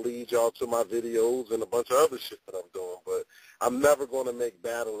that'll lead y'all to my videos and a bunch of other shit that I'm doing. But I'm never going to make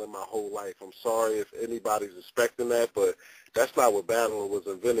battling my whole life. I'm sorry if anybody's expecting that, but that's not what battling was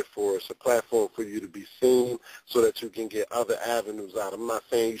invented for. It's a platform for you to be seen so that you can get other avenues out. I'm not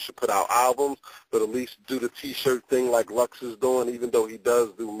saying you should put out albums, but at least do the T-shirt thing like Lux is doing, even though he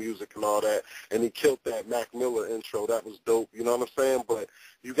does do music and all that. And he killed that Mac Miller intro. That was dope. You know what I'm saying? But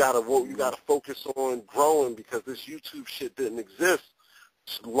you gotta focus on growing, because this YouTube shit didn't exist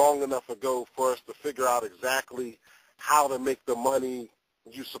long enough ago for us to figure out exactly how to make the money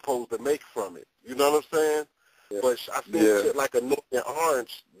you're supposed to make from it. You know what I'm saying? Yeah. But I think shit like Annoying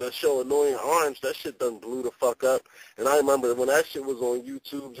Orange, the show Annoying Orange, that shit done blew the fuck up. And I remember when that shit was on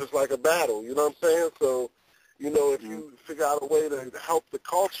YouTube just like a battle. You know what I'm saying? So, you know, if you figure out a way to help the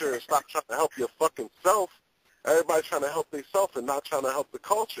culture and stop trying to help your fucking self, everybody's trying to help themselves and not trying to help the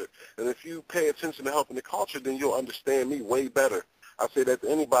culture. And if you pay attention to helping the culture, then you'll understand me way better. I say that to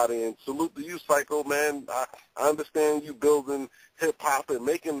anybody, and salute to you, Psycho, man. I understand you building hip-hop and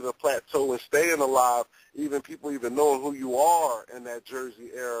making it a plateau and staying alive, even people even knowing who you are in that Jersey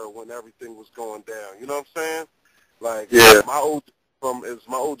era when everything was going down. You know what I'm saying? Like, my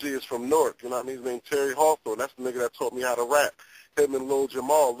OG is from Newark. You know what I mean? His name's Terry Hawthorne. That's the nigga that taught me how to rap. Him and Lil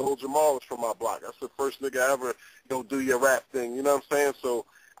Jamal. Lil Jamal is from my block. That's the first nigga ever, do your rap thing. You know what I'm saying? So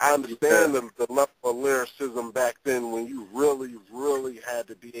I understand the level of lyricism back then when you really, really had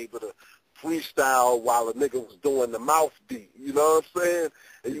to be able to freestyle while a nigga was doing the mouth beat. You know what I'm saying?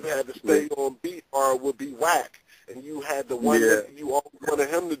 And you had to stay on beat or it would be whack. And you had the one that you always wanted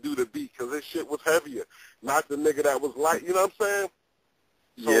him to do the beat because his shit was heavier, not the nigga that was light. You know what I'm saying?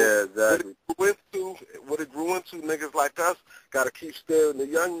 So exactly. What it grew into, niggas like us got to keep staring the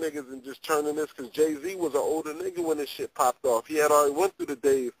young niggas and just turning this, because Jay-Z was an older nigga when this shit popped off. He had already went through the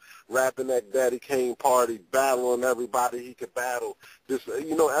days rapping at Daddy Kane party, battling everybody he could battle. Just,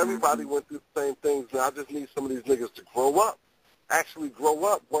 everybody went through the same things. Now I just need some of these niggas to grow up. Actually grow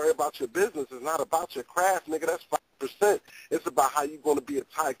up. Worry about your business. It's not about your craft, nigga. That's 5%. It's about how you're going to be a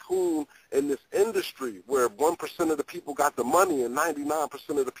tycoon in this industry where 1% of the people got the money and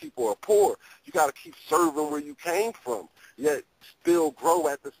 99% of the people are poor. You got to keep serving where you came from, yet still grow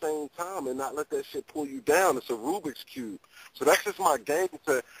at the same time and not let that shit pull you down. It's a Rubik's Cube. So that's just my game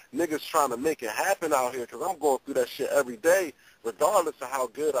to niggas trying to make it happen out here, because I'm going through that shit every day, regardless of how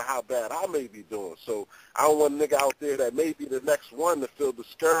good or how bad I may be doing. So I don't want a nigga out there that may be the next one to feel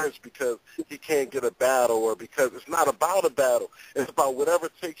discouraged because he can't get a battle, or because it's not about a battle. It's about whatever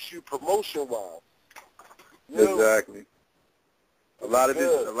takes you promotion-wise. Exactly. A lot of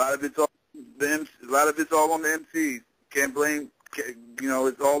it's all on the MCs. Can't blame.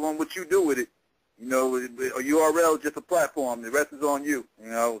 It's all on what you do with it. A URL is just a platform. The rest is on you.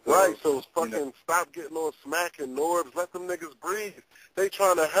 So, right. So stop getting on Smack and Norbs. Let them niggas breathe. They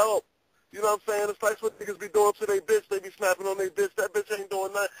trying to help. You know what I'm saying? It's like what niggas be doing to their bitch. They be snapping on their bitch. That bitch ain't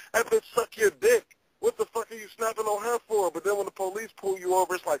doing nothing. That bitch suck your dick. What the fuck are you snapping on her for? But then when the police pull you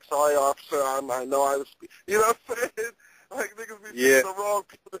over, it's like, sorry, officer, I know I was. You know what I'm saying? Like niggas be picking the wrong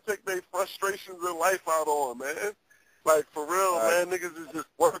people to take their frustrations in life out on, man. Like for real, man. Niggas is just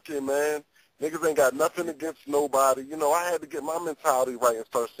working, man. Niggas ain't got nothing against nobody. I had to get my mentality right and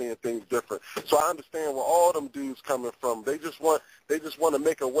start seeing things different. So I understand where all them dudes coming from. They just want to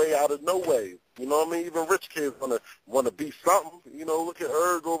make a way out of no way. You know what I mean? Even rich kids want to be something. Look at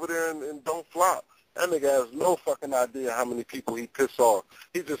Erg over there and Don't Flop. That nigga has no fucking idea how many people he piss off.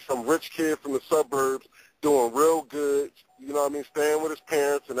 He's just some rich kid from the suburbs doing real good. You know what I mean? Staying with his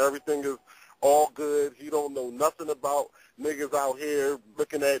parents and everything is all good. He don't know nothing about niggas out here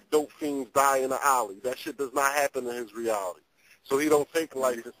looking at dope fiends die in the alley. That shit does not happen in his reality. So he don't take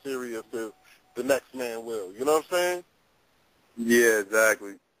life as serious as the next man will. You know what I'm saying? Yeah,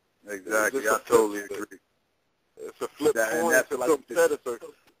 exactly. Exactly. I totally agree. It's a flip coin. Like you said,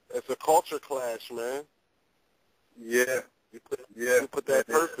 it's a culture clash, man. Yeah. You put that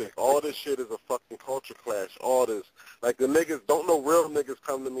perfect. All this shit is a fucking culture clash. All this. Like the niggas, don't know real niggas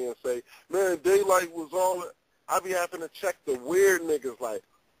come to me and say, man, Daylight was all... I be having to check the weird niggas like,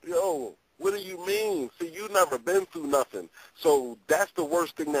 yo, What do you mean? See, you never been through nothing. So that's the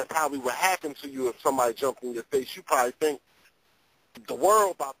worst thing that probably would happen to you if somebody jumped in your face. You probably think the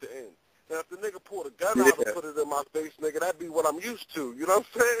world about to end. Now, if the nigga pulled a gun out and put it in my face, nigga, that'd be what I'm used to. You know what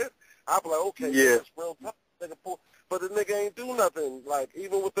I'm saying? I'd be like, okay, yeah, that's real tough. Nigga pull. But the nigga ain't do nothing. Like,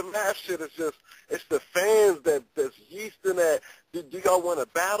 even with the math shit, it's the fans that's yeasting that. Do y'all want to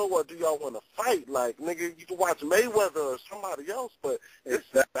battle or do y'all want to fight? Like, nigga, you can watch Mayweather or somebody else, but it's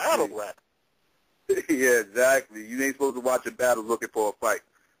a battle rap. Yeah, exactly. You ain't supposed to watch a battle looking for a fight.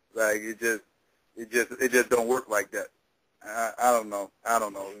 Like, it just don't work like that. I don't know.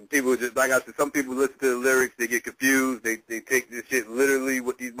 People just, like I said, some people listen to the lyrics, they get confused, they take this shit literally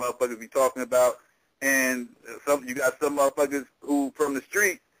what these motherfuckers be talking about, and you got some motherfuckers who from the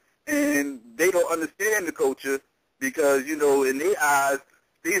street, and they don't understand the culture because, you know, in their eyes,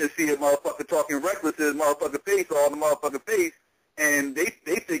 they just see a motherfucker talking reckless to his motherfucking face, all the motherfucking face, and they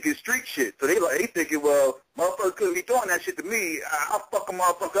think it's street shit. So they thinking, well, motherfucker couldn't be throwing that shit to me. I'll fuck a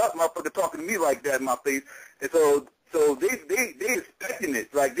motherfucker up, motherfucker talking to me like that in my face. And so they expecting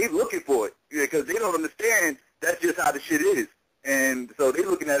it, like they looking for it, because they don't understand that's just how the shit is. And so they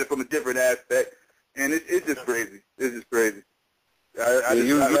looking at it from a different aspect, and it's just crazy. It's just crazy.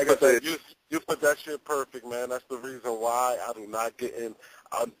 You put that shit perfect, man. That's the reason why I do not get in.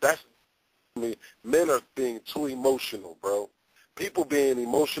 Men are being too emotional, bro. People being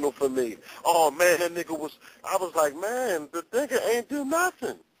emotional for me. Oh, man, that nigga was, I was like, man, the nigga ain't do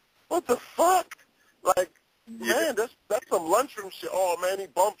nothing. What the fuck? Like, man, that's some lunchroom shit. Oh, man, he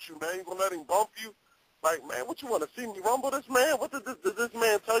bumped you, man. You gonna let him bump you? Like, man, what you want to see me rumble this man? What did this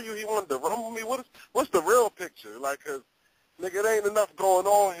man tell you he wanted to rumble me? What's the real picture? Like, 'cause, nigga, it ain't enough going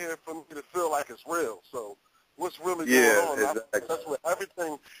on here for me to feel like it's real. So what's really going on? Exactly. That's with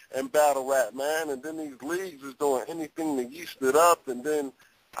everything in battle rap, man. And then these leagues is doing anything to yeast it up. And then,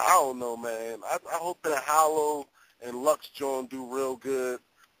 I don't know, man. I hope that Hollow and Lux John do real good.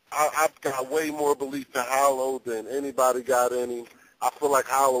 I've got way more belief in Hollow than anybody got any. I feel like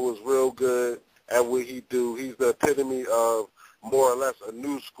Hollow is real good at what he do. He's the epitome of more or less a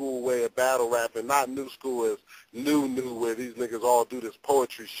new school way of battle rapping. Not new school as new, where these niggas all do this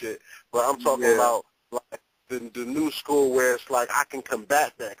poetry shit. But I'm talking about like the new school where it's like I can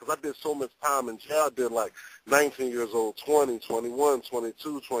combat that. Because I did so much time in jail. I did like 19 years old, 20, 21,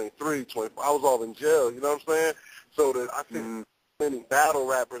 22, 23, 24. I was all in jail, you know what I'm saying? So that I think many battle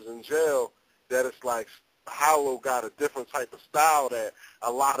rappers in jail that it's like Hollow got a different type of style that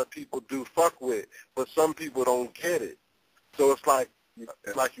a lot of people do fuck with, but some people don't get it. So it's like you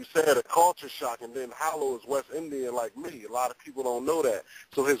said, a culture shock, and then Hollow is West Indian like me. A lot of people don't know that.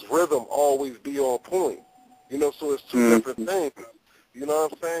 So his rhythm always be on point. You know, so it's two different things. You know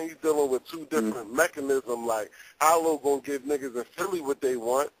what I'm saying? You're dealing with two different mechanisms. Like, Hollow going to give niggas in Philly what they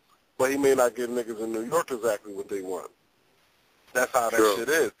want, but he may not give niggas in New York exactly what they want. That's how that shit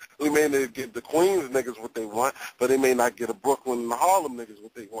is. We may not give the Queens niggas what they want, but they may not get a Brooklyn and the Harlem niggas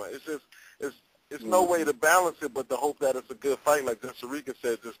what they want. It's just, it's no way to balance it but to hope that it's a good fight. Like Desiree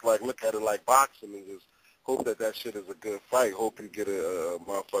said, just like look at it like boxing and just hope that shit is a good fight. Hope you get a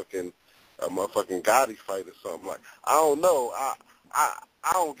motherfucking Gotti fight or something. Like, I don't know.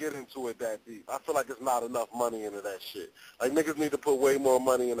 I don't get into it that deep. I feel like there's not enough money into that shit. Like, niggas need to put way more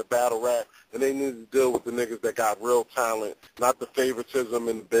money into battle rap, and they need to deal with the niggas that got real talent, not the favoritism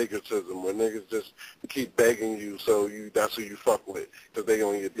and the bigotism, where niggas just keep begging you so that's who you fuck with, because they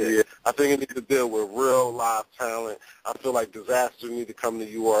on your dick. Yeah. I think it needs to deal with real live talent. I feel like Disaster need to come to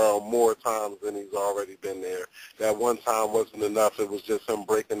URL more times than he's already been there. That one time wasn't enough. It was just him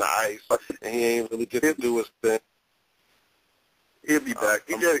breaking the ice, and he ain't really get to do his thing. He'll be back.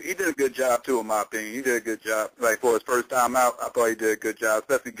 He did a good job too, in my opinion. He did a good job. Like, for his first time out, I thought he did a good job,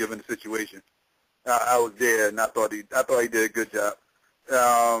 especially given the situation. I was there, and I thought he did a good job.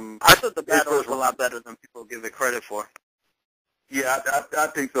 I thought the battle was a lot better than people give it credit for. Yeah, I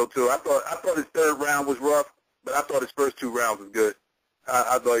think so too. I thought his third round was rough, but I thought his first two rounds was good.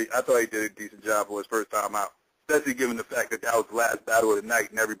 I thought he did a decent job for his first time out, especially given the fact that was the last battle of the night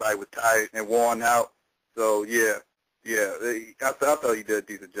and everybody was tired and worn out. So yeah. Yeah, I thought he did a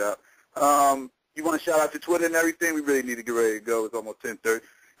decent job. You want to shout out to Twitter and everything? We really need to get ready to go. It's almost 10:30.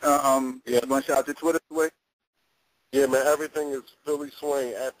 You want to shout out to Twitter, Sway? Yeah, man, everything is Philly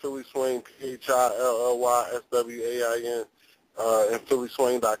Swain, at Philly Swain, PhillylYSWAIN, and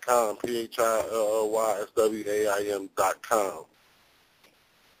PhillySwain.com, PhillylYSWAIN.com.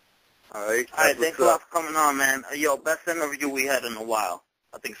 All right, thanks a lot for coming on, man. Yo, best interview we had in a while.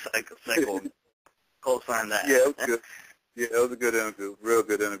 I think Psycho co-signed that. Yeah, it was good. Yeah, it was a good interview, real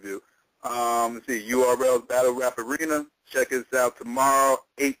good interview. Let's see, URL's Battle Rap Arena. Check us out tomorrow,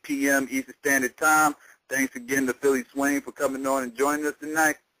 8 p.m. Eastern Standard Time. Thanks again to Philly Swain for coming on and joining us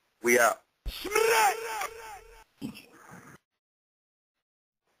tonight. We out.